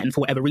other men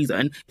for whatever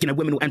reason,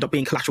 women will end up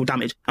being collateral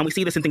damage. And we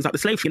see this in things like the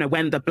slave.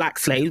 When the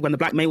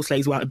black male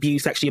slaves were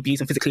abused, sexually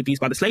abused, and physically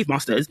abused by the slave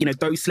masters,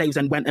 those slaves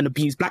then went and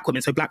abused black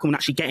women. So black women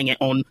actually getting it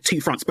on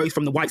two fronts, both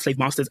from the white slave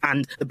masters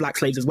and the black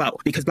slaves as well,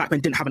 because black men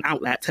didn't have an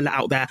outlet to let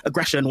out their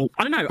aggression. Or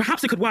I don't know,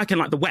 perhaps it could work in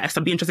like the West.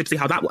 I'd be interested to see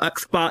how that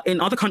works. But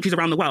in other countries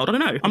around the world, I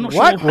don't know. I'm not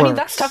sure. I mean,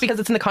 that's tough because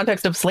it's in the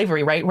context of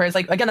slavery, right? Whereas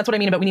like, again, that's what I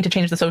mean about we need to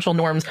change the social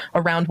norms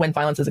around when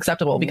violence is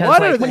acceptable. Because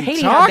like when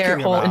Haiti had their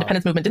whole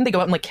independence movement, didn't they go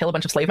out and like kill a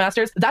bunch of slave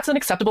masters? That's an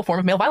acceptable form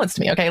of male violence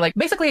to me. Okay, like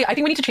basically, I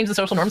think we need to change the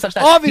social norms such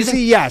that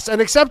obviously, yes, an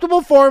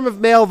acceptable form of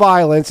male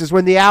violence is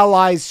when the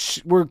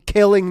Allies were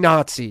killing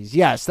Nazis.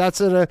 Yes,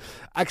 that's an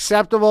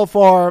acceptable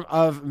form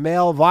of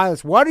male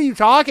violence. What are you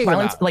talking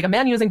about? Like a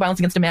man using violence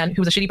against a man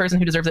who's a shitty person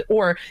who deserves it,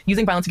 or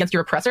using violence against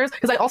your oppressors.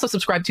 Because I also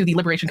subscribe to the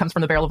liberation comes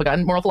from the barrel of a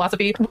gun moral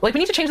philosophy. Like we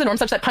need to change the norm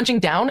such that punching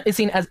down is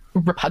seen as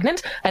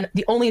repugnant, and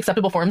the only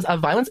acceptable forms of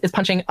violence is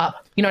punching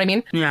up. You know what I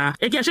mean? Yeah.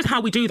 It's just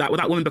how we do that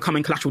without women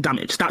becoming collateral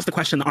damage. That's the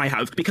question that I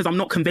have, because I'm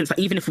not convinced that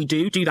even if we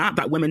do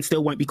that women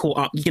still won't be caught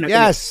up.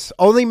 Yes,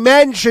 only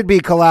men should be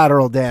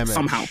collateral damage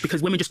somehow,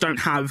 because women just don't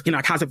have,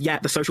 as of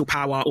yet, the social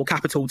power or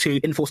capital to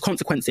enforce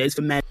consequences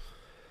for men.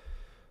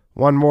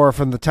 One more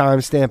from the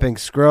time-stamping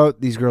scrote.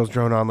 These girls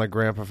drone on like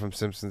Grandpa from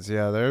Simpsons.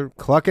 Yeah, they're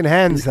clucking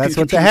hens. That's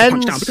what the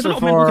hens because a lot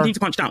of are men will for. continue to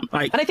punch down.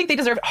 Like, And I think they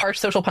deserve harsh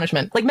social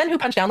punishment. Like men who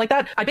punch down like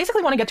that, I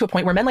basically want to get to a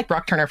point where men like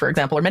Brock Turner, for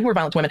example, or men who are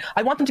violent to women,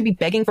 I want them to be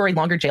begging for a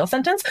longer jail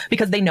sentence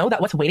because they know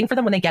that what's waiting for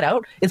them when they get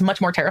out is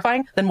much more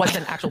terrifying than what's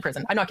in actual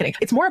prison. I'm not kidding.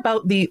 It's more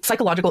about the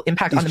psychological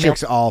impact on These the male.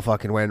 chicks all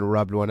fucking went and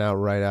rubbed one out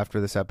right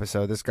after this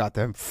episode. This got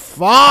them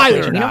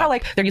fired. You know how up.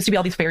 like there used to be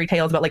all these fairy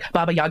tales about like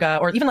Baba Yaga,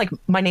 or even like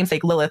my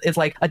namesake Lilith is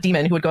like a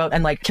demon who would go out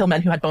and like kill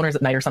men who had boners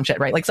at night or some shit,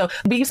 right? Like, so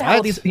we used to have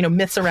all these,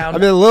 myths around. I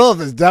mean, Lilith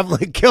is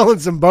definitely killing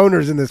some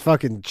boners in this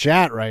fucking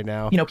chat right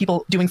now.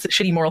 People doing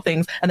shitty moral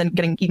things and then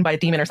getting eaten by a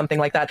demon or something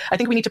like that. I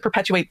think we need to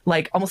perpetuate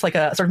like almost like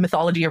a sort of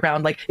mythology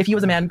around like if you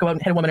as a man go out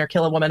and hit a woman or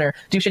kill a woman or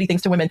do shitty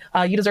things to women,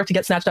 you deserve to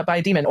get snatched up by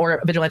a demon or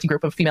a vigilante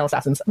group of female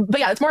assassins. But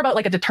yeah, it's more about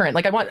like a deterrent.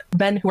 Like I want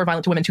men who are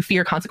violent to women to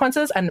fear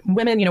consequences, and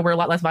women, we're a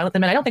lot less violent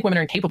than men. I don't think women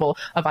are incapable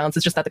of violence.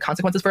 It's just that the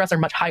consequences for us are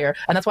much higher.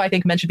 And that's why I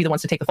think men should be the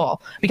ones to take the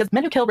fall. Because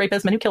men who kill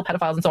rapists, men who kill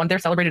pedophiles and so on, they're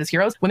celebrated as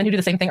heroes. Women who do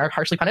the same thing are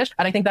harshly punished.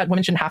 And I think that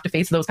women shouldn't have to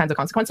face those kinds of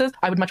consequences.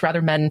 I would much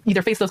rather men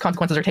either face those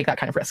consequences or take that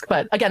kind of risk.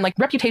 But again, like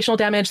reputational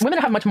damage, women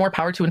have much more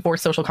power to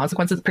enforce social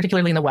consequences,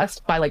 particularly in the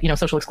West, by like,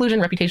 social exclusion,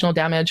 reputational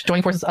damage,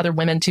 joining forces with other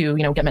women to,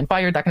 get men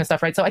fired, that kind of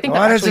stuff, right? So I think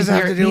that actually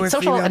the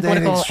social and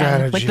political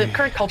and like the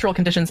current cultural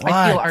conditions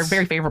I feel are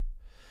very favorable.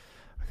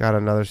 I got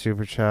another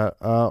super chat.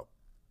 Oh,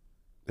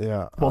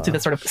 yeah. Well, to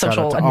this sort of shout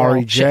social out to and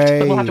moral REJ. shift,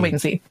 but we'll have to wait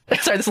and see.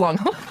 Sorry, this is a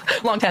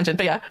long tangent,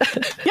 but yeah.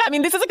 Yeah, I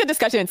mean, this is a good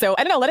discussion. So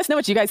I don't know. Let us know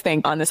what you guys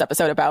think on this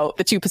episode about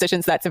the two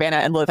positions that Savannah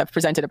and Lilith have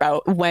presented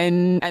about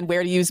when and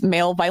where to use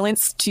male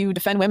violence to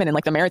defend women and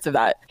like the merits of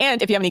that.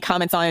 And if you have any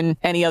comments on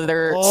any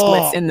other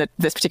splits in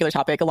this particular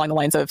topic along the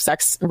lines of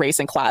sex, race,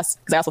 and class,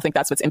 because I also think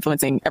that's what's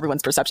influencing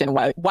everyone's perception.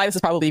 Why this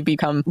has probably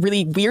become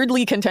really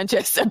weirdly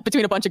contentious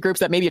between a bunch of groups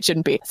that maybe it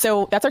shouldn't be.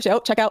 So that's our show.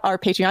 Check out our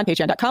Patreon,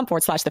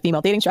 patreon.com/the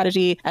female dating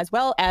strategy, as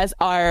well as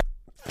our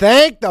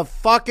Thank the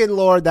fucking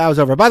Lord that was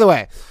over. By the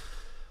way,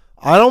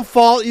 I don't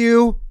fault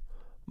you.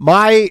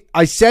 I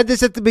said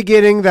this at the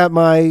beginning that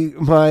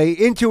my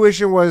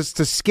intuition was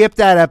to skip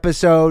that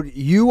episode.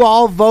 You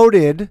all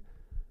voted,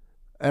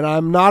 and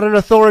I'm not an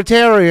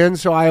authoritarian,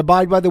 so I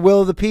abide by the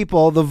will of the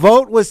people. The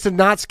vote was to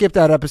not skip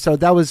that episode.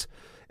 That was,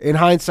 in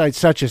hindsight,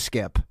 such a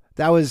skip.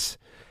 That was,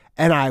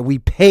 we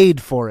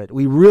paid for it.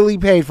 We really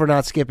paid for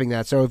not skipping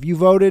that. So if you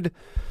voted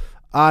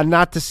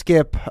not to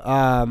skip,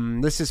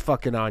 this is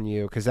fucking on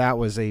you, because that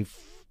was a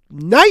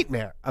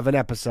nightmare of an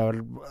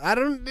episode. I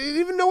don't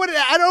even know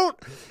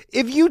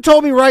if you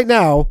told me right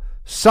now,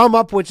 sum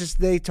up what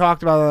they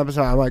talked about in the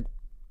episode, I'm like,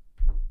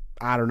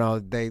 I don't know.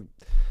 They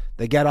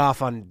get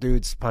off on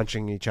dudes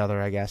punching each other,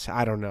 I guess.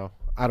 I don't know.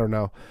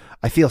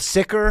 I feel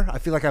sicker. I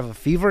feel like I have a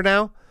fever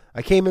now.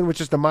 I came in with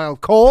just a mild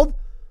cold.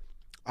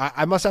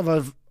 I must have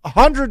a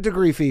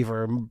 100-degree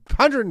fever,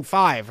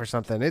 105 or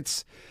something.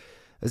 It's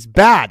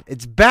bad.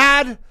 It's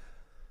bad,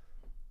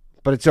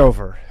 but it's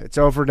over. It's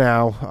over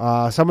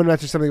now. Someone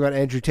mentioned something about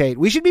Andrew Tate.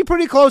 We should be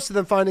pretty close to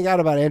them finding out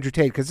about Andrew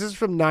Tate, because this is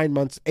from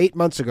 8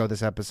 months ago,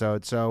 this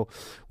episode. So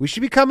we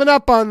should be coming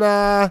up on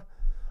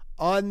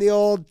the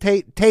old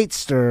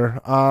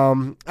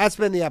Tatester. That's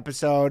been the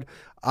episode.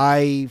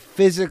 I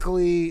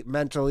physically,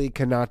 mentally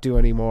cannot do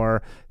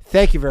anymore.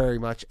 Thank you very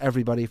much,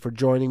 everybody, for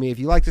joining me. If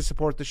you'd like to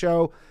support the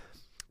show,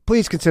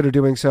 please consider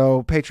doing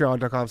so.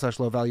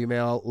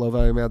 Patreon.com/lowvaluemail,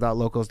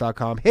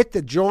 lowvaluemail.locals.com. Hit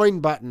the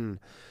join button.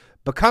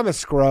 Become a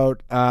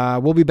scrote.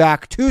 We'll be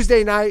back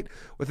Tuesday night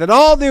with an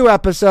all-new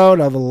episode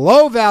of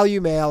Low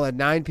Value Mail at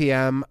 9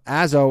 p.m.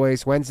 As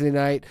always, Wednesday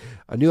night,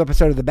 a new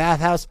episode of The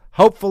Bathhouse.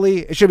 Hopefully,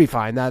 it should be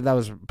fine. That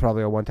was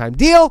probably a one-time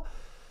deal.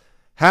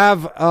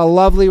 Have a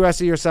lovely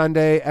rest of your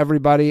Sunday,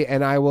 everybody,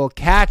 and I will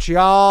catch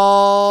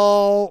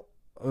y'all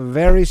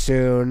very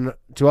soon.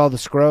 To all the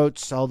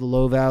scrotes, all the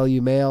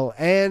low-value male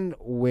and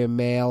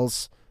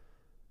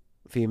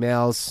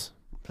females.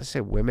 Let's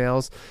say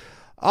females.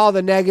 All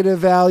the negative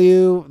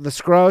value, the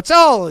scrotes,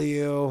 all of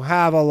you.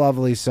 Have a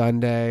lovely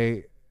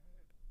Sunday.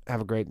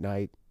 Have a great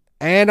night.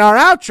 And our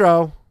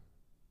outro,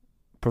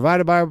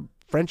 provided by our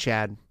friend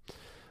Chad.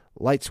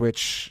 Light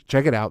Switch.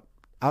 Check it out.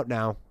 Out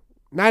now.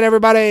 Night,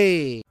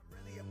 everybody.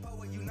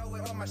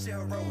 My shit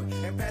heroic.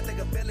 Empathic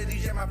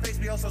abilities, yeah, my face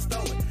be also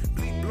stoic.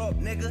 Bleep, blow up,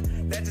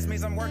 nigga. That just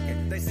means I'm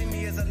working. They see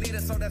me as a leader,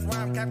 so that's why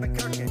I'm Captain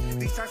Kirkin.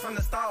 These tracks from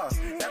the stars,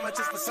 that much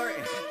is for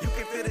certain. You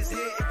can feel this hit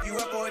if you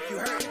up or if you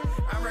hurt.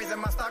 I'm raising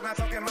my stock, not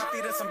talking my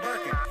feet in some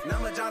Birkin.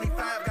 Number Johnny 5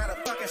 got a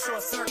fucking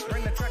short circuit.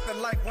 Bring the track to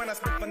life when I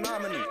speak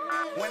phenomenally.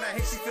 When I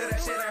hit, she feel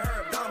that shit in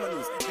her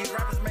abdominals. These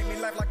rappers make me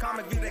laugh like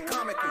comic view, they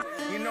comically.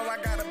 You know I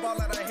got a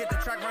ball out, I hit the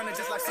track running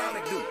just like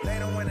Sonic do. They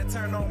don't want to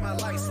turn on my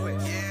light switch.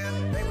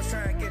 Yeah, they was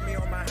trying to get me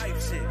on my hype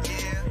shit.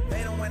 Yeah,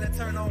 they don't want to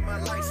turn on my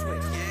light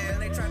switch. Yeah,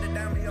 and they tried to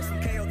down me on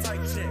some KO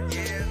type shit.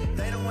 Yeah,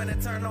 they don't want to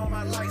turn on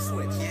my light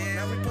switch. Yeah,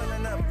 now we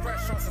pulling up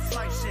fresh on some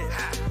flight shit.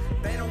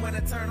 They don't want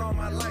to turn on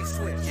my light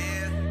switch.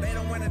 Yeah, they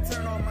don't want to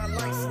turn on my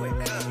light switch.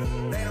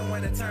 They don't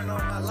want to turn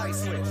on my light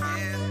switch.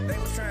 Yeah, they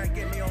was trying to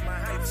get me on my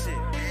hype shit.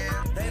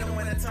 Yeah, they don't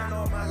want to turn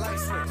on my light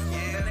switch.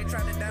 Yeah, and they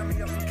tried to down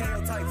me on some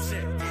KO type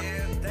shit.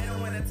 Yeah, they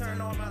don't want to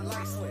turn on my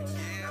light switch.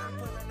 I'm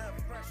pulling up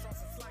fresh on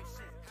some